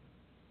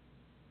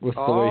with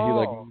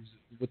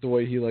the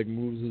way he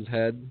moves his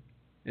head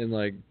and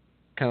like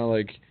kind of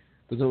like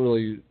doesn't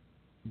really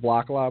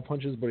block a lot of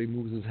punches, but he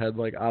moves his head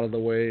like out of the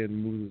way and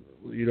moves.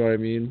 You know what I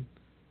mean?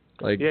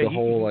 Like he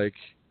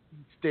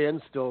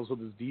standstills with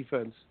his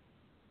defense.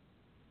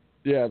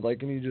 Yeah,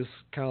 like, and he just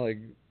kind of like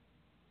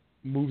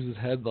moves his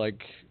head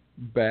like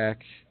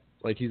back,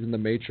 like he's in the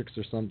Matrix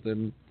or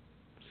something.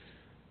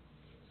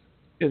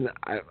 And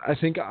I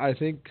think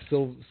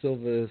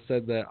Silva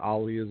said that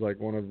Ali is like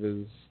one of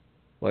his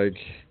like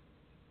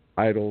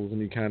idols,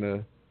 and he kind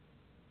of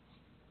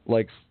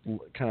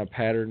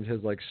patterned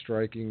his like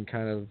striking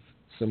kind of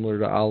similar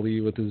to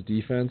Ali with his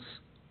defense.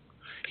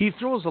 He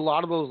throws a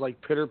lot of those like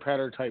pitter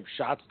patter type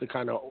shots to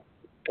kind of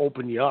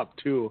open you up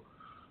too.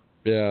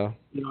 Yeah.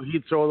 You know,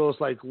 he'd throw those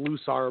like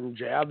loose arm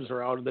jabs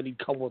around, and then he'd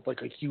come with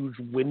like a huge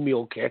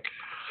windmill kick.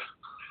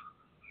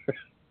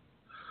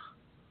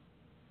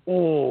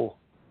 Oh,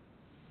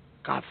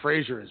 God,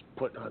 Frazier is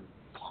putting on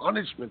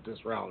punishment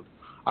this round.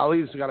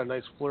 Ali's got a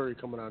nice flurry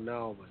coming on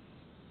now, but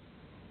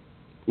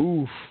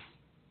oof.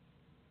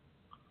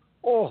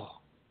 Oh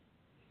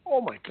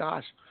my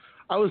gosh,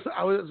 I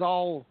was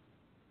all,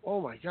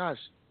 oh my gosh,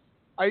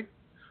 I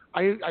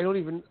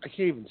can't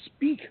even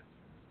speak.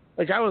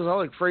 Like, I was all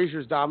like,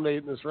 Frazier's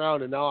dominating this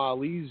round, and now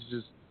Ali's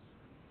just,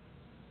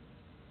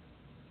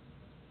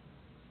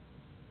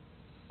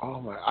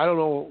 oh my, I don't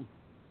know.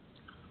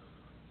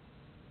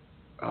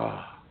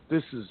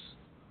 This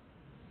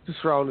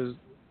round is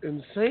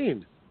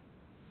insane.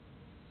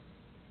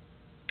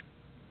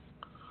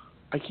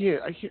 I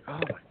can't. Oh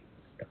my!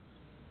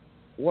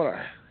 What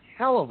a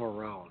hell of a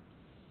round.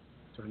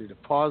 Do I need to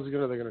pause again,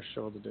 or are they going to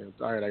show the damn?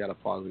 All right, I got to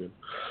pause again.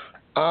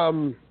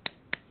 I'm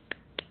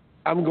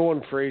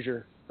going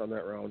Frazier on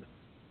that round.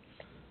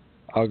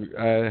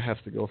 I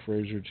have to go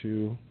Frazier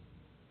too.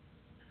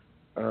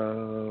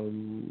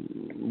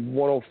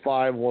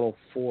 105,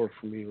 104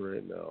 for me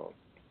right now.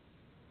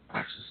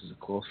 Gosh, this is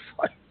a close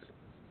fight.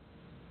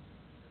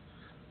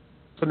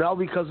 So now,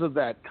 because of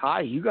that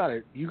tie, you got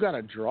a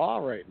draw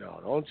right now,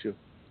 don't you?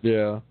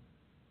 Yeah.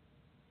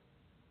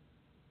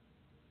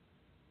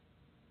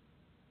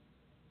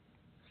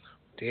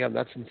 Damn,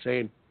 that's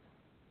insane.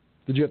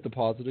 Did you have to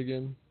pause it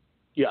again?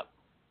 Yep.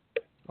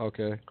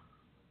 Okay.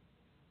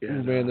 Yeah,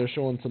 Ooh, man, they're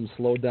showing some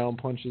slow down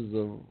punches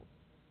of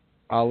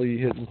Ali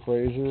hitting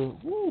Frazier.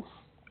 Woo.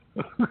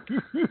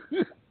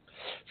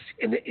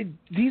 And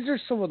these are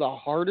some of the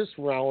hardest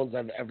rounds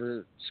I've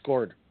ever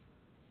scored.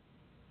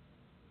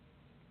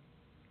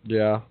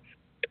 Yeah.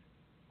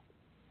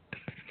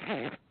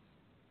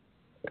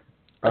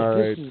 All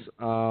right.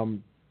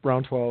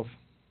 Round 12.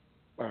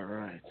 All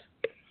right.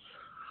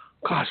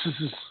 Gosh, this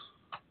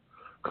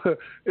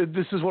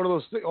is one of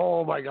those things.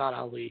 Oh my God,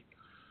 Ali.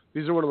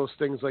 These are one of those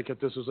things like if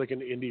this was like an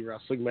indie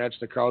wrestling match,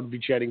 the crowd would be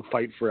chanting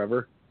 "Fight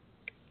Forever."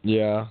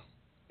 Yeah.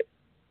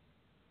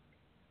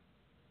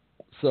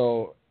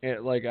 So,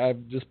 like,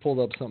 I've just pulled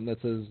up something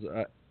that says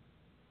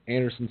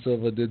Anderson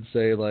Silva did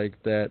say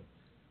like that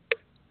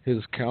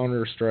his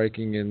counter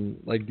striking and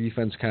like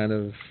defense kind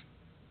of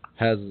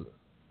has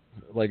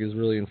like is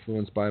really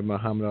influenced by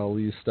Muhammad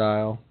Ali's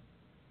style.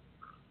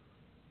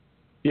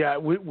 Yeah,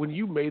 when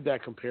you made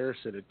that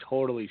comparison, it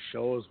totally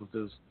shows with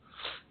his.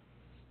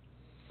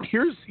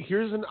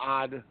 Here's an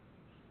odd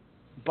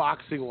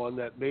boxing one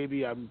that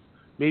maybe I'm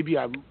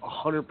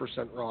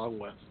 100% wrong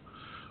with,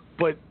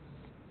 but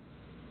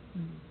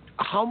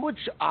how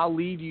much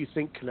Ali do you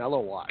think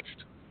Canelo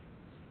watched?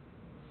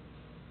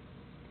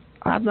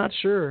 I'm not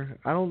sure.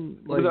 I've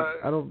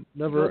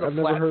never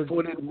heard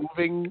footed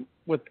moving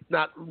with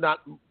not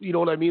you know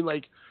what I mean,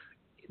 like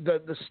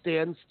the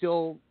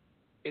standstill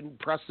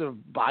impressive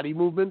body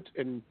movement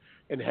and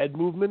head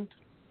movement.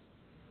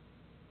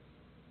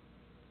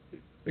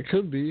 It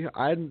could be.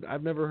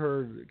 I've never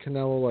heard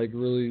Canelo like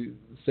really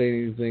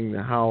say anything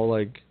how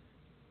like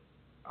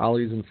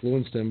Ali's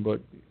influenced him, but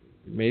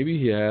maybe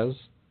he has.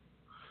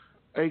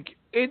 Like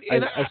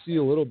I see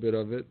a little bit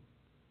of it.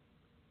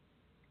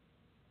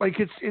 Like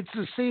it's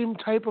the same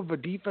type of a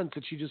defense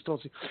that you just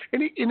don't see,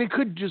 and it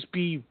could just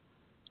be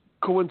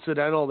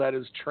coincidental that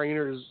his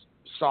trainers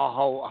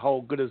saw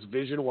how good his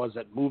vision was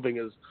at moving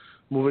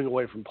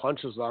away from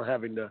punches without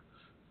having to,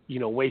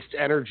 waste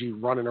energy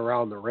running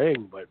around the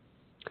ring. But,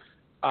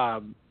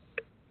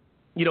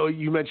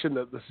 you mentioned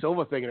the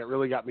Silva thing, and it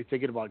really got me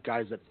thinking about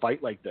guys that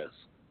fight like this.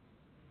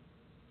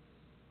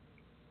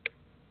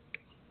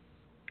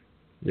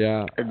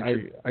 Yeah,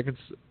 I could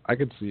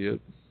see it.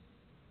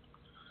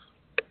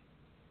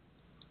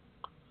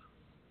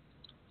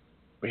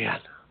 Man,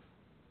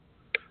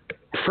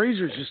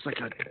 Frazier's just like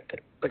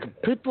a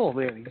pit bull,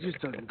 man. He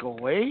just doesn't go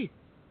away.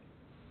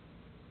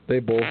 They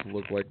both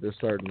look like they're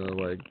starting to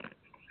like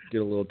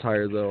get a little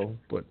tired though.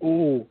 But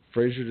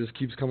Frazier just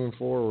keeps coming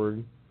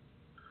forward.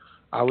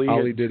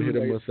 Ali did hit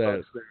him with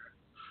that.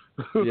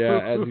 Yeah,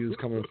 as he was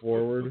coming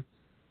forward.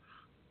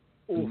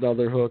 Ooh.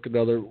 Another hook,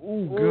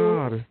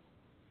 God.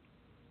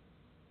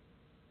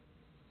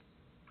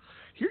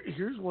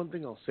 Here's one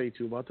thing I'll say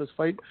too about this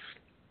fight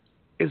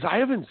is I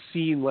haven't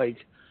seen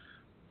like.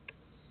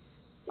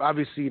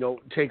 Obviously,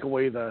 take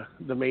away the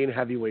main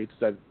heavyweights,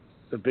 that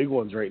the big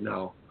ones right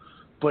now,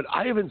 but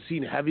I haven't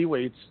seen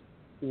heavyweights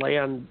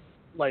land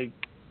like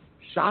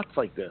shots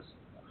like this.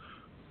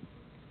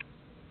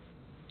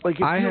 Like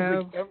it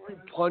feels like every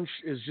punch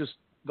is just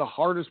the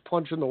hardest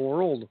punch in the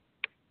world.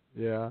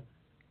 Yeah,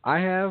 I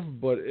have,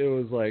 but it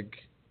was like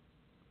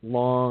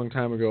long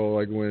time ago,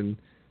 like when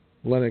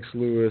Lennox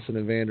Lewis and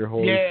Evander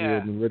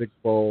Holyfield and Riddick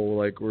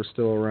Bowe were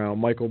still around.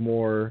 Michael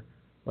Moore,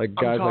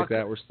 guys like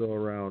that were still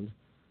around.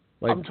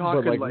 I'm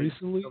talking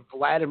recently? The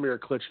Vladimir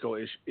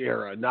Klitschko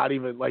era, not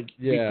even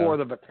before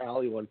the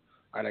Vitaly one.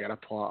 All right, I gotta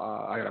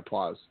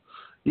pause.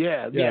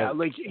 Yeah.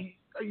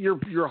 You're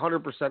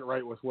 100%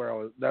 right with where I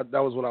was. That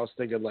was what I was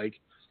thinking.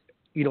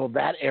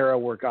 That era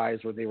where guys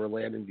where they were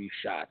landing these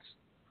shots.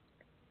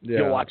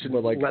 Yeah, watching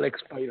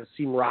Lennox fight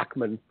Asim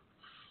Rahman.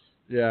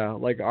 Yeah,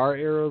 our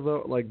era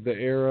though, the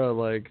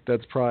era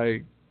that's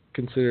probably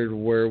considered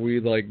where we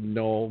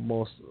know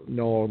most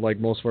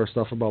of our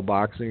stuff about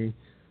boxing.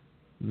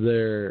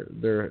 They're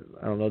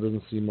I don't know, it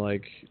doesn't seem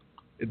like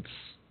it's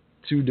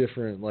two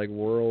different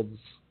worlds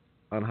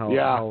on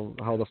how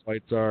the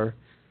fights are.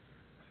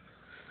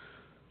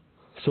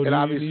 So do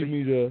you need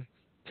me to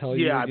tell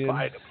you again? Yeah,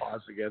 I had to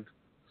pause again.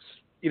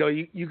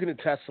 You can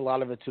attest a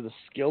lot of it to the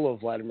skill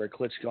of Vladimir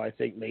Klitschko, I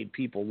think, made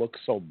people look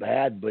so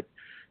bad, but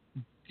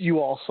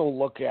you also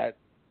look at,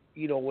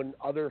 when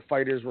other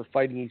fighters were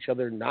fighting each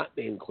other not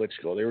named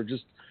Klitschko, they were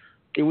just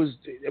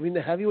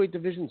the heavyweight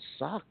division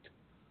sucked.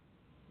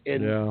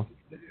 And,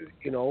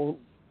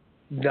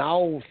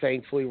 now,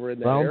 thankfully, we're in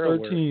that Round era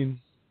 13.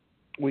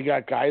 where we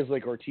got guys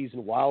like Ortiz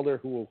and Wilder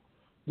who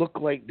look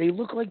like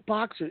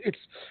boxers. It's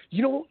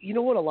you know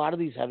what a lot of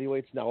these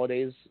heavyweights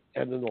nowadays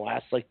and in the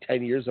last like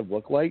 10 years have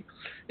looked like.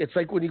 It's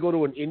like when you go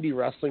to an indie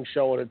wrestling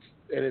show and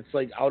it's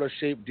like out of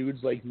shape dudes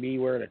like me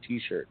wearing a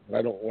t-shirt. And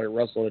I don't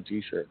wrestle in a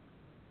t-shirt.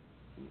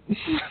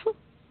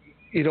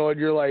 You know, and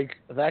you're like,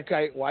 that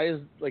guy. Why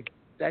is like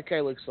that guy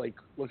looks like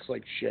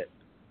shit.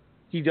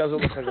 He doesn't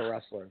look like a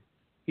wrestler.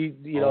 You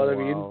know what I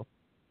mean?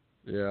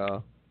 Yeah.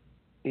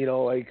 You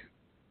know, like,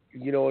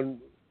 you know, and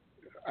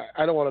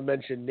I don't want to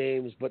mention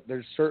names, but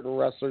there's certain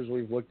wrestlers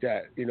we've looked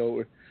at, you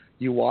know,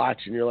 you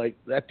watch and you're like,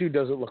 that dude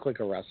doesn't look like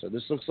a wrestler.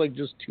 This looks like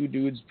just two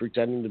dudes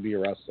pretending to be a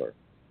wrestler.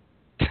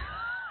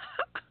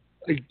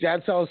 Like,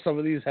 that's how some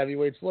of these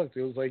heavyweights looked.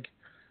 It was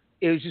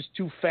just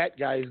two fat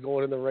guys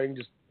going in the ring,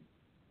 just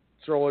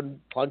throwing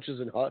punches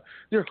and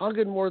they're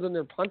hugging more than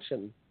they're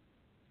punching.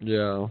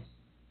 Yeah.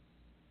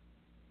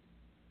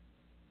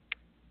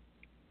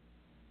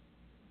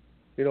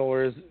 You know,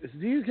 whereas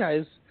these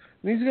guys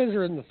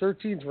are in the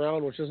 13th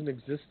round, which doesn't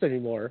exist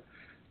anymore.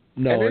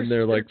 No, and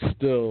they're like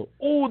still.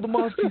 Oh, the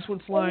mouthpiece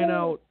went flying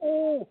out.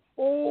 Oh,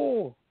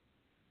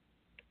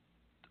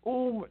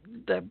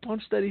 that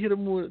punch that he hit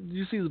him with. Did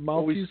you see his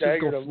mouthpiece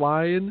just go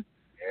flying?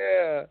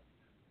 Yeah.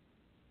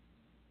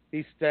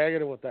 He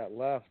staggered him with that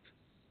left.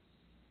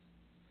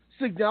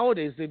 It's like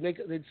nowadays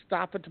they'd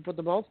stop it to put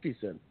the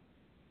mouthpiece in.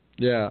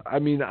 Yeah, I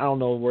mean, I don't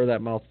know where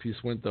that mouthpiece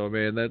went though,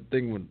 man. That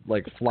thing went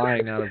like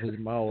flying out of his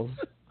mouth.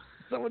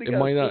 Somebody it got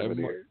might not.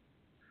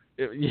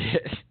 Yeah.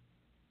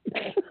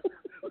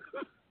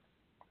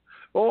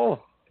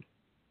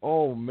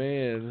 Oh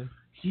man.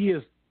 He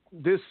is.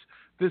 This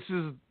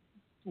is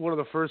one of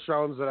the first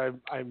rounds that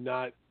I'm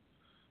not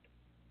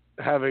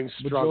having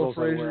struggles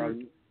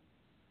on.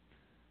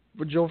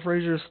 But Joe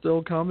Frazier's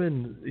still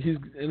coming. He's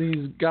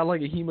got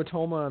like a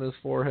hematoma on his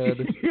forehead.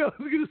 Yeah,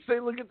 I was gonna say,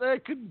 look at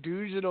that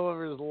contusion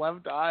over his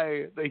left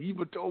eye, the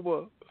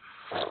hematoma.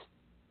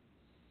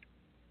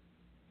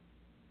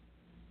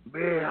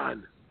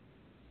 Man,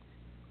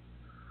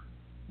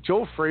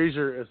 Joe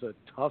Frazier is a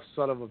tough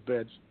son of a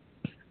bitch.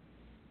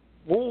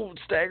 Oh,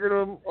 staggered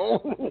him.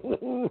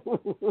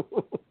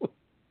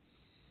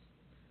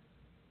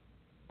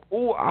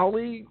 Oh,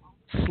 Ali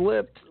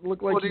slipped.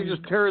 Looked like he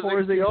just tears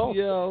his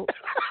ACL.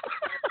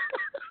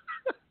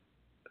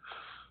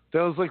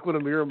 That was like when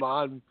Amir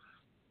Ahman,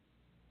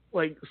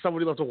 like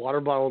somebody left a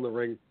water bottle in the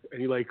ring and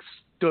he like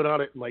stood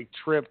on it and like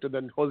tripped, and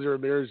then Jose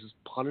Ramirez just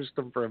punished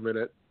him for a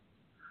minute.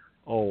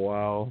 Oh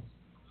wow!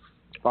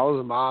 If I was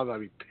a mom, I'd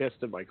be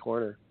pissed in my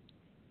corner.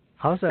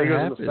 How's that happen?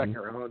 In the second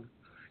round.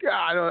 Yeah,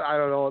 I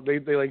don't know. They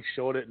like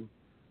showed it and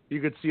you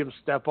could see him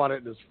step on it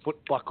and his foot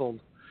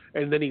buckled,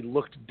 and then he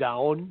looked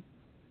down,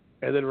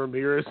 and then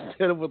Ramirez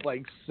hit him with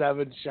like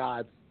 7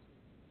 shots.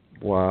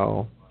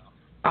 Wow!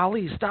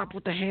 Ali, stop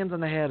with the hands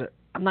on the head.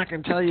 I'm not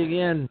going to tell you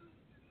again.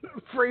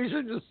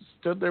 Frazier just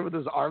stood there with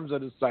his arms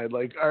on his side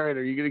like, all right,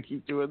 are you going to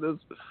keep doing this?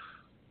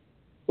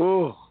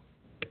 Oh.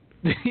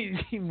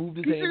 He moved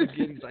his hand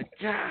again. He's like,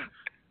 yeah.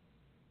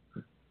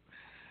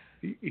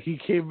 He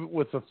came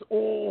with a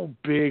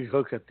big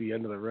hook at the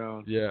end of the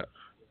round. Yeah.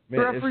 Man,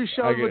 the referee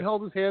shoved and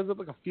held his hands up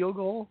like a field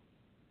goal.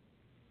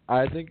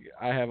 I think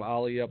I have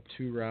Ali up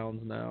 2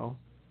 rounds now.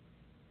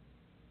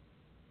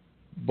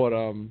 But,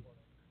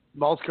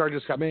 Maltzgar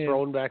just got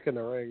thrown back in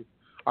the ring.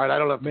 All right, I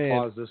don't have to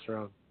pause this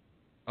round.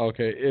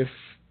 Okay,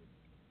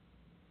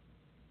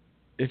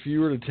 if you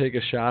were to take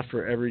a shot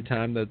for every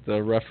time that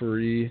the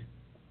referee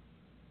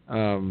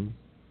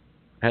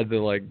had to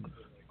like,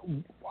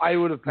 I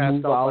would have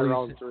passed out by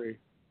round 3.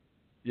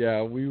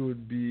 Yeah, we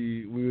would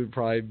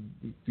probably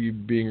be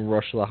being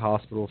rushed to the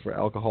hospital for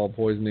alcohol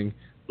poisoning.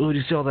 Oh, did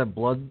you see all that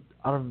blood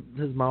out of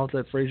his mouth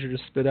that Frazier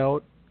just spit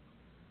out?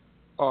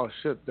 Oh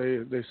shit!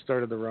 They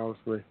started the round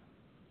for me.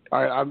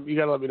 All right, you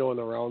gotta let me know when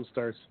the round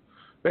starts.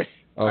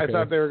 I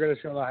thought they were going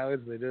to show the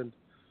highlights. They didn't.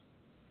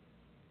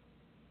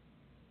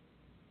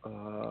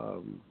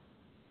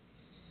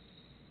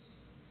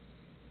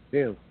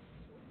 Damn.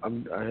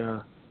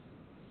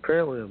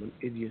 Apparently I'm an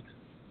idiot.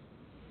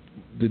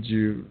 Did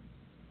you?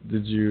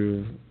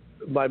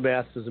 My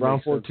math is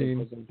round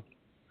 14.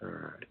 All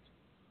right.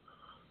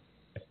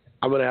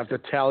 I'm going to have to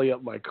tally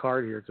up my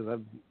card here because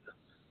I'm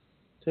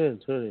 10,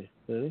 20,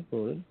 30,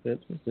 40,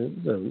 50,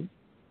 57.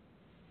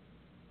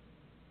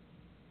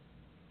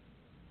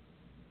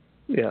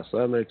 Yes,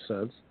 that makes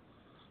sense.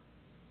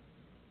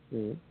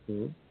 10,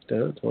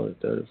 20,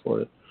 30,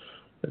 40.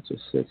 That's a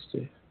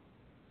 60.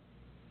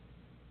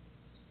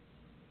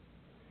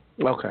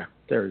 Okay,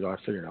 there we go. I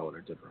figured out what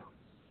I did wrong.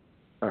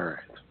 All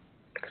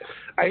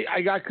right.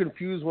 I got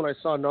confused when I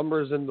saw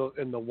numbers in the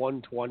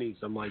 120s.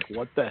 I'm like,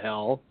 what the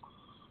hell?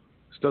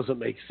 This doesn't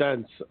make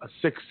sense. A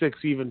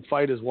 6-6 even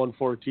fight is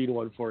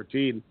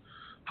 114.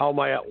 How am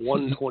I at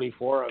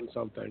 124 on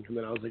something? And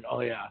then I was like, oh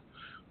yeah.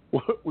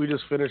 We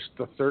just finished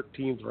the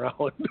 13th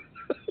round.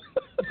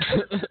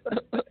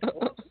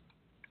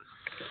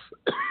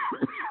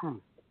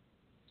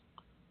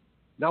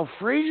 Now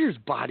Frazier's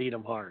bodied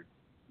him hard.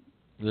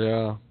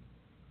 Yeah.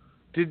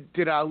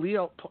 Did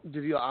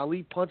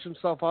Ali punch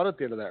himself out at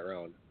the end of that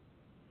round?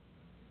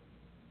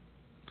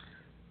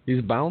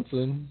 He's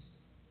bouncing.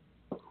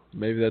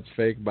 Maybe that's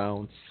fake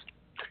bounce.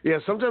 Yeah,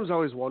 sometimes I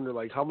always wonder,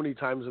 like, how many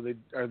times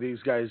are these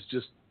guys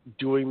just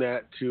doing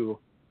that to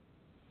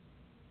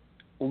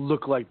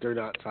look like they're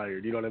not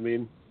tired? You know what I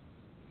mean?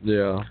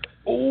 Yeah.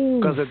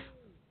 Oh,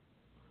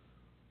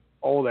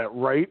 that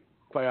right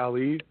by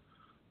Ali.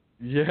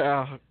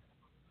 Yeah.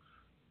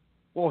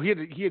 Well, he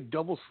had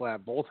double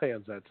slap both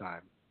hands that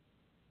time.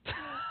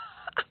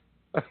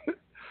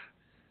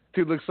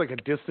 Dude looks like a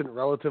distant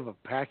relative of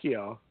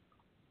Pacquiao.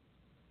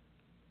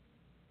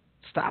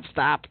 Stop.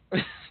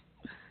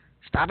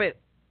 Stop it.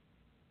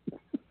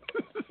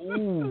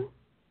 Ooh.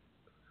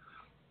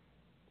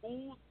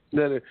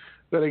 Then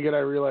again, I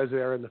realize they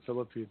are in the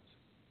Philippines.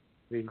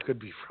 He could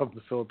be from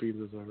the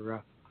Philippines as a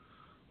ref.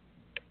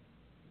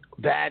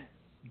 That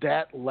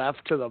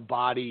left to the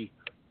body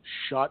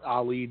shut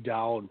Ali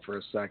down for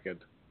a second.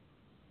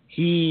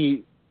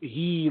 He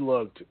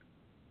looked.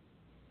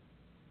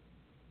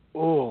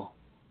 Oh,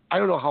 I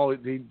don't know how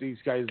these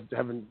guys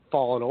haven't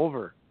fallen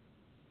over.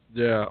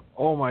 Yeah.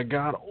 Oh my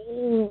God.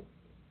 Oh.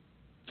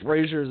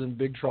 Frazier's in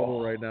big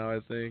trouble right now, I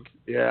think.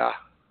 Yeah.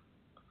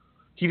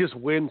 He just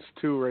winced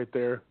too right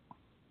there.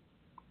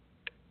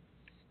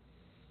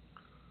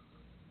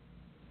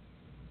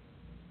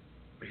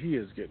 He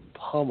is getting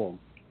pummeled.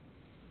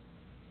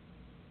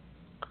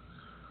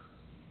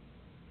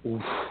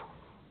 Oof.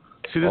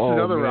 See, this is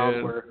another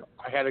round where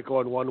I had it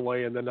going one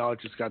way and then now it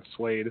just got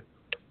swayed.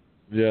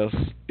 Yes.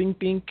 Bink,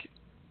 bink.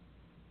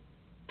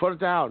 Put it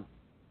down.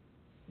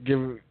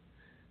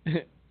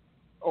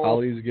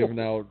 Ali's giving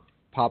out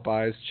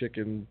Popeye's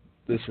chicken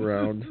this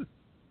round.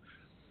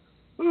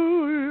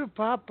 Ooh,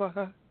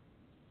 Popeye.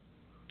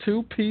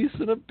 2-piece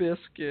and a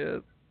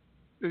biscuit.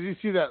 Did you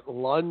see that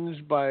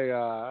lunge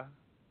by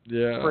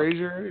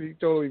Frazier? He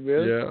totally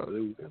missed. Yeah.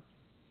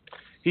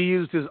 He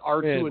used his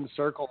R2 in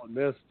circle and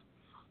missed.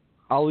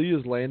 Ali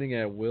is landing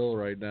at will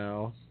right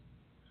now.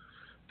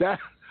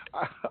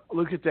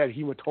 Look at that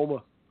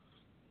hematoma.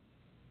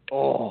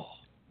 Oh.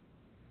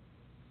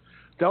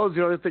 That was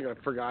the other thing I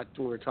forgot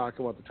when we were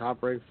talking about the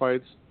top rank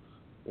fights.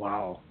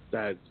 Wow.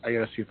 I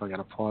gotta see if I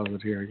gotta pause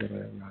it here.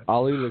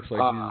 Ali looks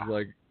like he's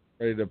like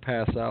ready to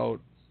pass out.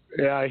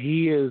 Yeah,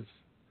 he is.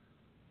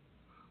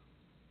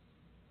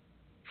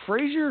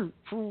 Frazier,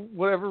 for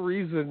whatever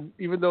reason,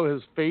 even though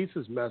his face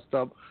is messed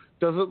up,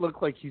 doesn't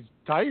look like he's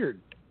tired.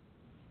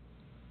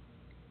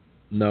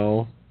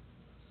 No.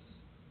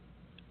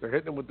 They're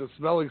hitting him with the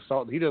smelling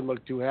salt, and he doesn't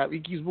look too happy.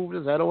 He keeps moving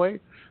his head away.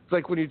 It's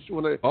like when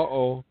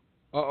Uh-oh.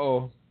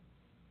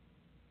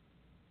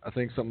 I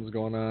think something's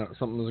going on.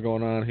 Something is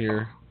going on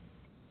here.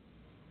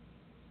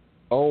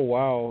 Oh,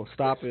 wow.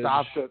 Stopped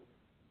it.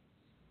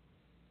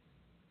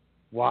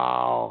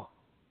 Wow.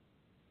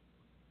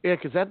 Yeah,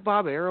 because that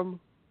Bob Arum?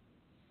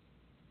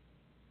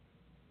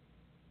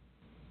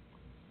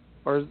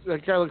 Or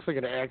that guy looks like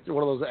an actor,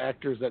 one of those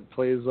actors that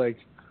plays like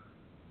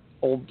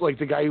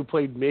the guy who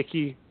played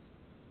Mickey.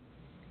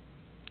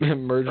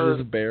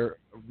 Burgess Meredith.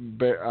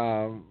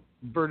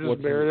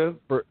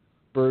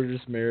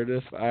 Burgess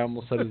Meredith. I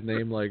almost said his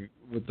name like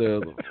with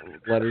the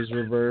letters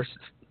reversed.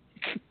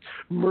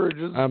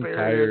 Meredith. I'm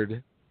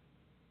tired.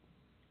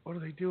 What are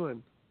they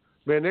doing?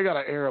 Man, they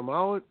gotta air him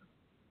out.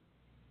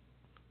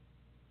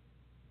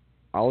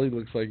 Ali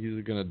looks like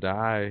he's gonna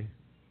die.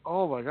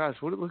 Oh my gosh!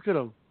 Look at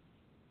him.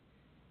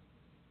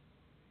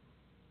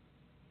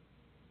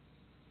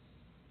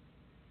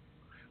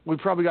 We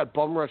probably got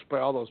bum rushed by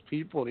all those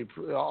people and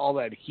all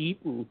that heat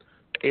and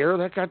air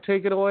that got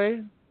taken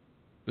away.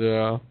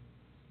 Yeah.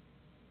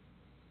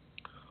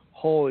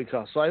 Holy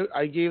cow. So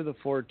I gave the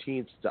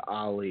 14th to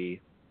Ali.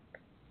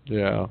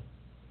 Yeah.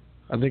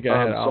 I think I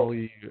had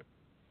Ali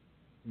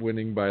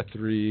winning by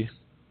 3.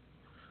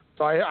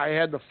 So I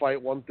had the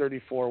fight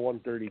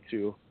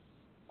 134-132.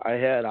 I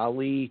had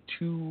Ali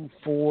 2,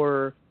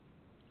 4,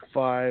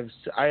 5.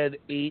 I had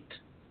 8.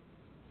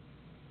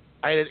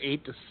 I had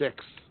 8-6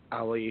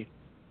 Ali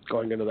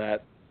going into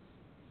that.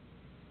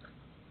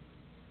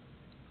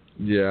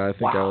 Yeah, I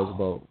think I was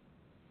about.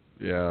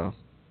 Yeah.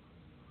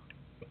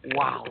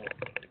 Wow.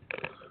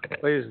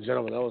 Ladies and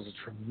gentlemen, that was a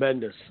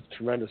tremendous,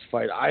 tremendous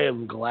fight. I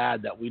am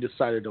glad that we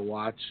decided to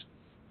watch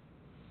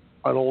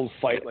an old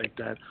fight like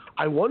that.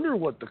 I wonder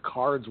what the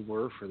cards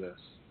were for this.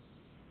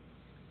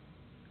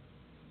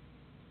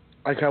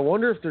 Like, I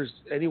wonder if there's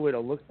any way to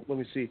look. Let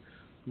me see.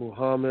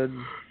 Muhammad,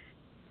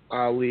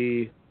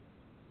 Ali.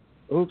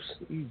 Oops.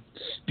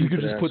 You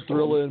could just put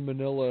Thrilla in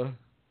Manila.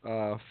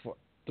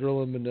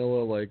 Thrilla in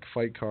Manila, like,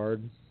 fight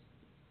card.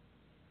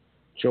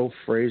 Joe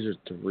Frazier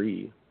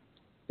 3.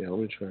 Yeah, let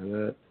me try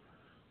that.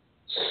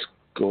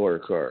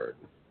 Scorecard.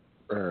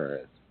 All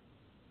right.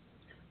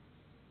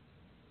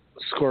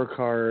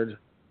 Scorecard.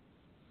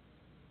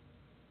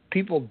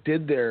 People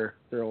did their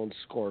own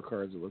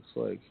scorecards, it looks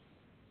like.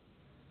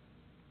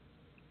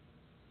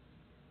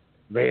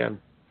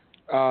 Man.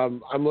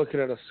 I'm looking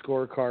at a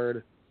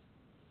scorecard.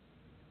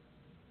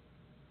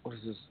 What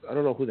is this? I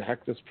don't know who the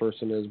heck this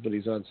person is, but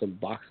he's on some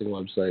boxing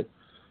website.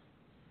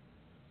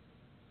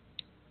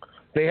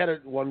 They had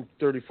it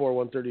 134,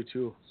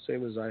 132,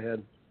 same as I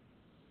had.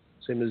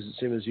 Same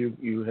as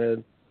you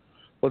had.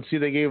 Let's see,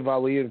 they gave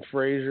Ali and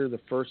Frazier the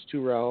first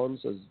 2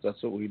 rounds.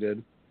 That's what we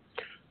did.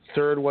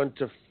 Third went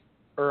to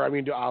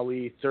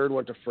Ali. Third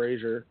went to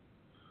Frazier.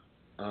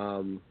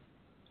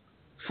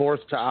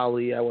 Fourth to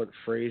Ali. I went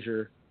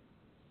Frazier.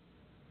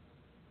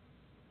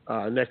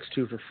 Next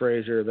 2 for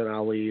Frazier, then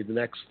Ali. The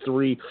next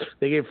 3,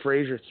 they gave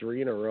Frazier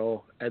 3 in a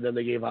row, and then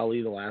they gave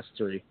Ali the last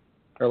 3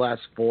 or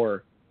last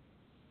 4.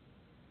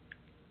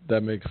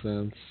 That makes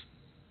sense.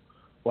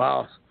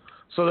 Wow.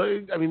 So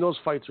those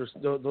fights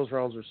those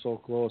rounds are so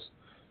close.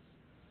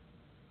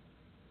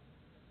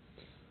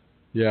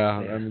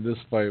 Yeah, this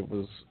fight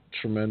was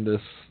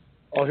tremendous.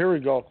 Oh, here we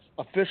go.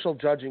 Official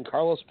judging: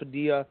 Carlos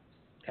Padilla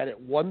had it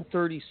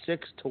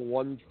 136 to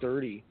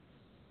 130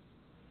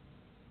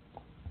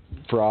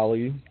 for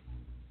Ali.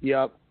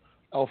 Yep.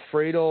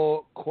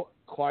 Alfredo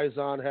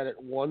Quaizon had it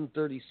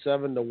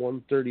 137 to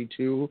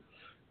 132,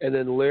 and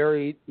then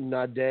Larry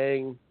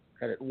Nadang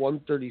had it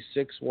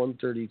 136,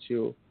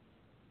 132.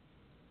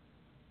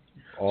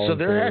 So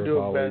there had to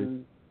have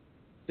been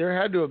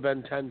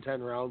 10-10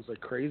 rounds like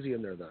crazy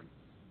in there then.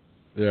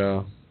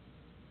 Yeah.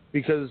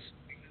 Because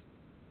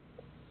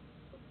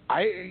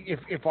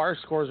if our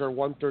scores are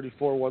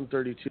 134,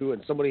 132,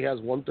 and somebody has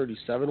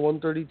 137,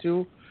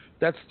 132,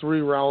 that's 3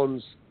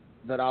 rounds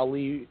that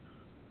Ali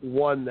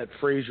won that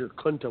Frazier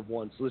couldn't have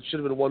won. So it should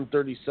have been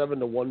 137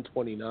 to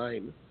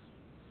 129.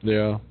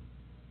 Yeah.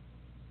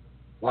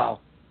 Wow.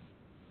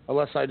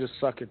 Unless I just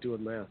suck at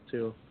doing math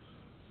too.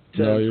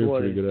 10, no, you're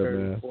 20, pretty good 30,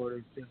 at math.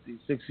 40, 50,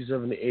 60,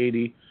 70,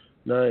 80,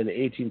 9,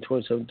 18,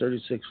 27,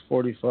 36,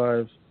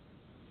 45.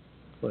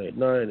 Wait,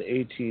 9,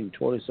 18,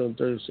 27,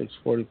 36,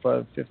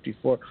 45,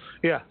 54.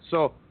 Yeah,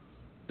 so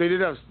they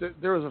did have,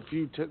 there was a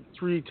few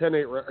 3, 10,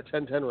 8,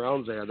 10, 10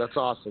 rounds there. That's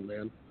awesome,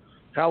 man.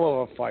 Hell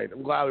of a fight.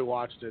 I'm glad we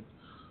watched it.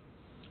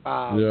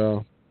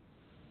 Yeah.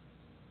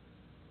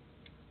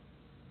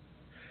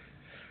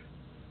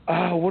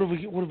 What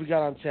have we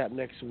got on tap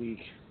next week?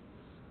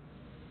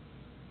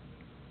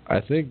 I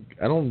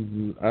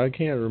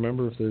can't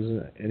remember if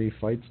there's any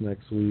fights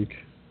next week.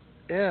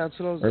 Yeah, that's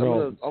what I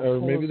was.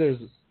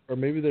 Or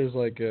maybe there's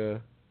like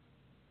a.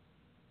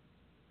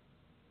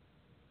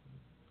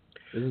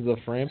 Is the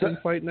Frampton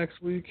fight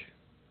next week?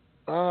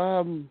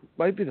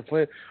 Might be the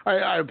plan.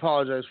 I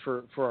apologize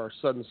for our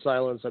sudden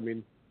silence. I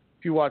mean,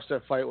 if you watch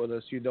that fight with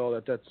us, you know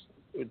that's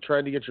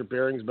trying to get your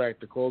bearings back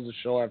to close the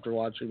show after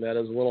watching that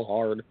is a little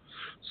hard.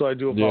 So I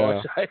do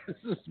apologize.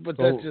 Yeah. But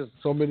that's just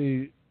so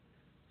many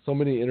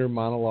inner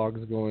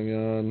monologues going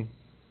on.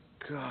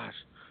 Gosh.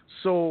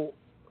 So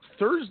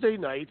Thursday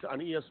night on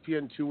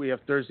ESPN2, we have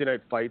Thursday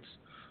night fights.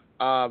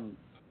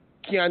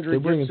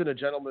 Keandre Gibson, a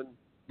gentleman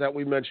that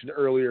we mentioned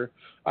earlier,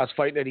 is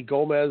fighting Eddie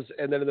Gomez.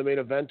 And then in the main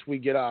event, we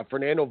get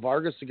Fernando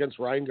Vargas against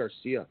Ryan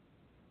Garcia.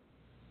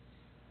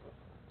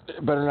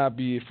 It better not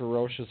be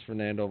ferocious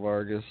Fernando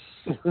Vargas.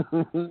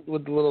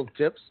 With the little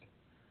tips.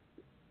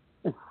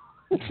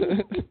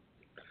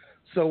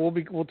 So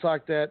we'll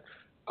talk that.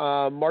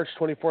 March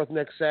 24th,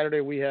 next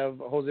Saturday, we have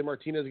Jose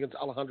Martinez against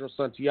Alejandro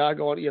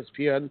Santiago on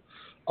ESPN,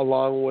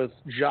 along with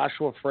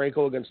Joshua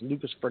Franco against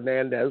Lucas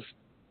Fernandez.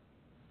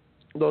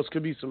 Those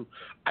could be some.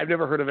 I've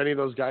never heard of any of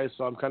those guys,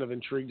 so I'm kind of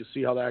intrigued to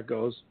see how that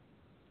goes.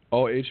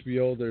 Oh,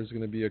 HBO, there's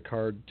going to be a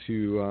card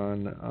too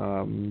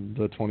on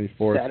the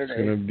 24th. Saturday.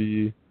 It's going to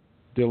be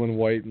Dylan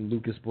White and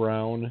Lucas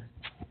Brown.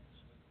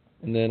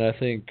 And then I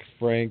think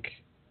Frank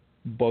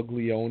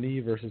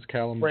Buglioni versus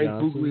Callum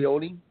Johnson. Frank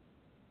Buglioni?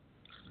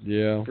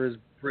 Yeah. For his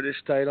British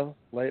title,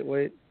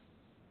 lightweight.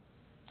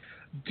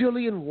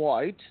 Dillian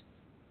White.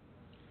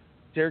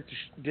 Derek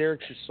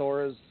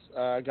Chisora's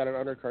got an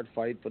undercard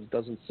fight, but it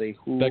doesn't say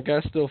who. That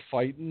guy's still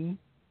fighting?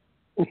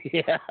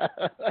 Yeah.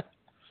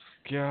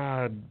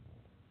 God.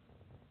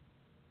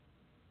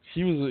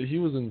 He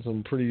was in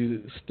some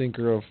pretty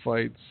stinker of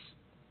fights.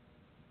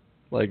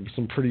 Like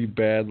some pretty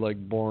bad, like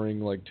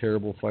boring, like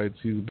terrible fights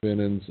he's been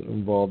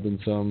involved in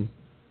some.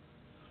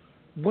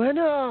 When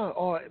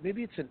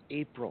maybe it's in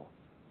April.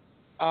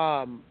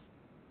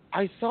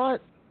 I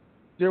thought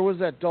there was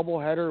that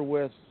doubleheader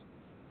with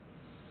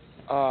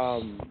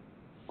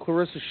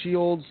Clarissa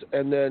Shields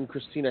and then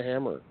Christina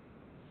Hammer,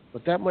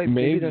 but that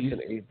maybe that's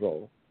in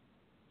April.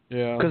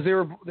 Yeah, because they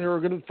were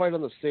going to fight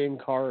on the same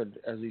card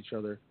as each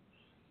other.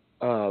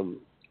 So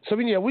I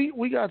mean, yeah,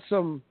 we got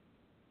some.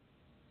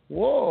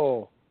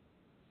 Whoa.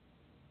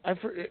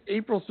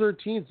 April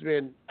 13th,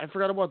 man. I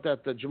forgot about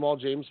that. The Jamal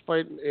James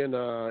fight in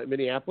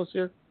Minneapolis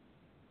here.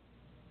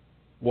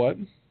 What?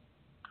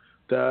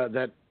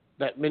 That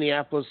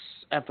Minneapolis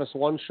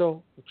FS1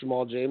 show with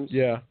Jamal James.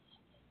 Yeah.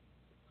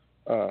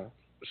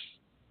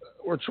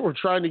 We're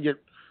trying to get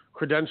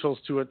credentials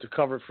to it to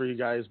cover it for you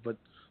guys, but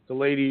the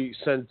lady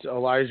sent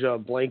Elijah a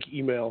blank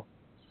email.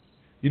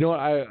 You know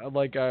what? I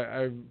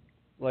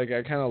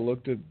kind of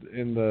looked at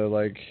in the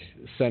like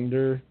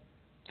sender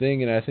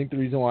thing, and I think the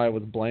reason why it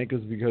was blank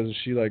is because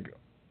she like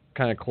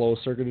kind of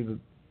circuited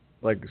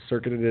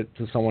it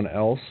to someone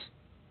else.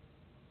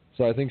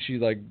 So I think she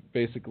like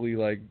basically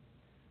like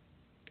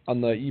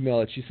on the email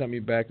that she sent me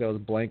back that was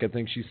blank, I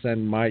think she sent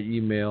my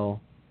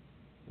email,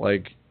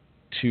 like,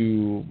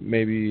 to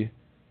maybe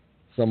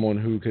someone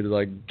who could,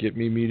 like, get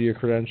me media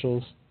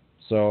credentials.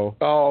 So,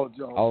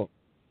 so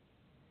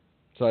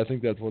I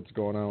think that's what's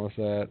going on with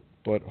that.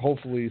 But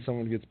hopefully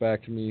someone gets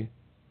back to me.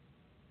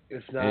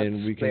 If not,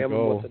 and we can spam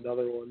go with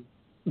another one.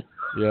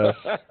 Yes.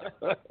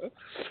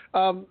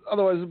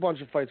 Otherwise, there's a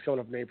bunch of fights coming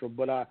up in April,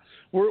 but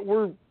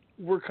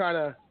we're kind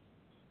of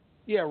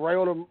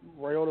Ryota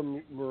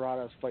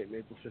Murata's fighting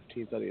April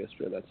 15th on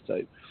ESPN. That's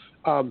tight.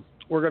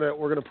 We're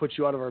gonna put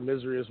you out of our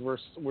misery as we're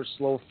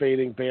slow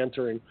fading,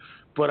 bantering,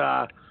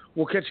 but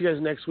we'll catch you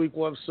guys next week.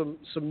 We'll have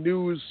some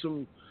news,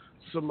 some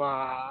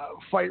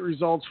fight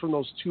results from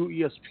those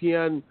 2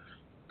 ESPN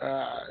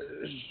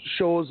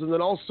shows, and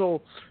then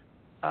also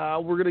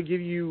we're gonna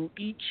give you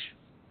each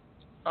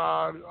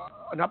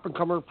an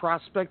up-and-comer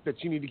prospect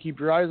that you need to keep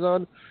your eyes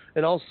on,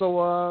 and also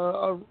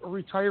a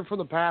retired from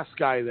the past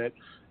guy that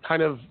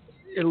kind of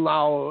in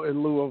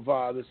lieu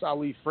of this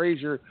Ali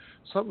Frazier,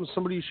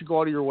 somebody you should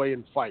go out of your way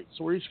and fight.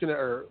 So we're each going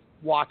to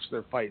watch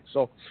their fight.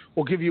 So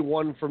we'll give you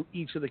one from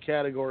each of the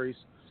categories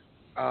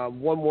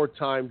one more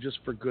time just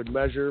for good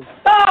measure.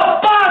 Oh,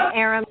 fuck!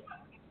 Aaron.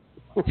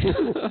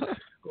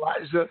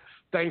 Elijah,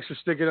 thanks for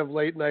sticking up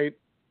late night.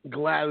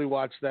 Gladly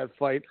watched that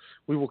fight.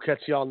 We will catch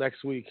you all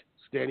next week.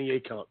 Danny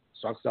Acount,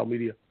 Strong Style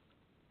Media.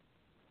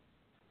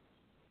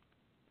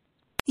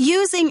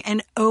 Using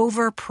an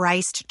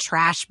overpriced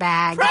trash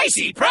bag.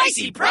 Pricey,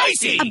 pricey,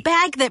 pricey! A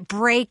bag that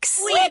breaks.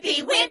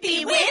 Whippy,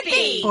 whippy,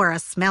 whippy! Or a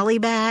smelly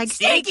bag.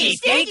 Stinky,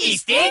 stinky,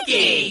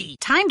 stinky!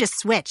 Time to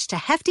switch to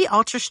Hefty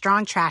Ultra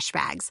Strong trash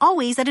bags,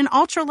 always at an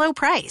ultra low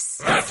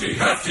price. Hefty,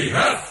 hefty,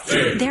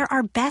 hefty! They're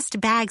our best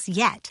bags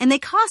yet, and they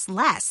cost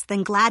less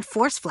than Glad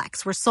Force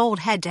Flex were sold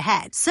head to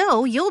head.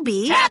 So you'll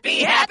be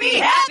happy, happy,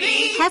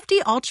 happy!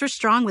 Hefty Ultra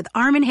Strong with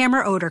Arm &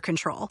 Hammer odor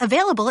control,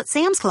 available at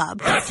Sam's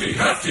Club. Hefty,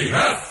 hefty,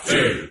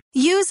 hefty!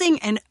 Using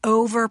an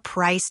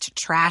overpriced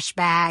trash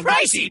bag.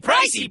 Pricey,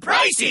 pricey,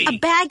 pricey! A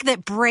bag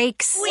that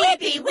breaks.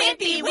 Whippy,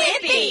 whippy,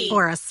 whippy!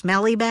 Or a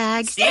smelly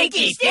bag.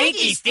 Stinky,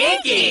 stinky,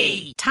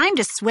 stinky! Time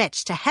to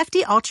switch to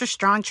Hefty Ultra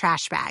Strong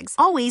trash bags,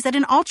 always at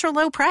an ultra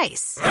low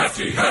price.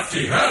 Hefty,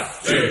 hefty,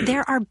 hefty!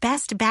 They're our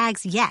best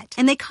bags yet,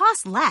 and they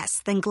cost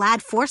less than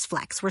Glad Force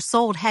Flex were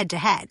sold head to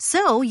head.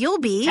 So you'll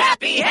be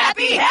happy,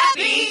 happy,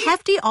 happy!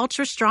 Hefty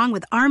Ultra Strong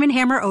with Arm &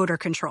 Hammer odor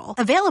control,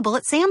 available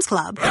at Sam's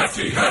Club.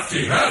 Hefty,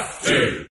 hefty, hefty!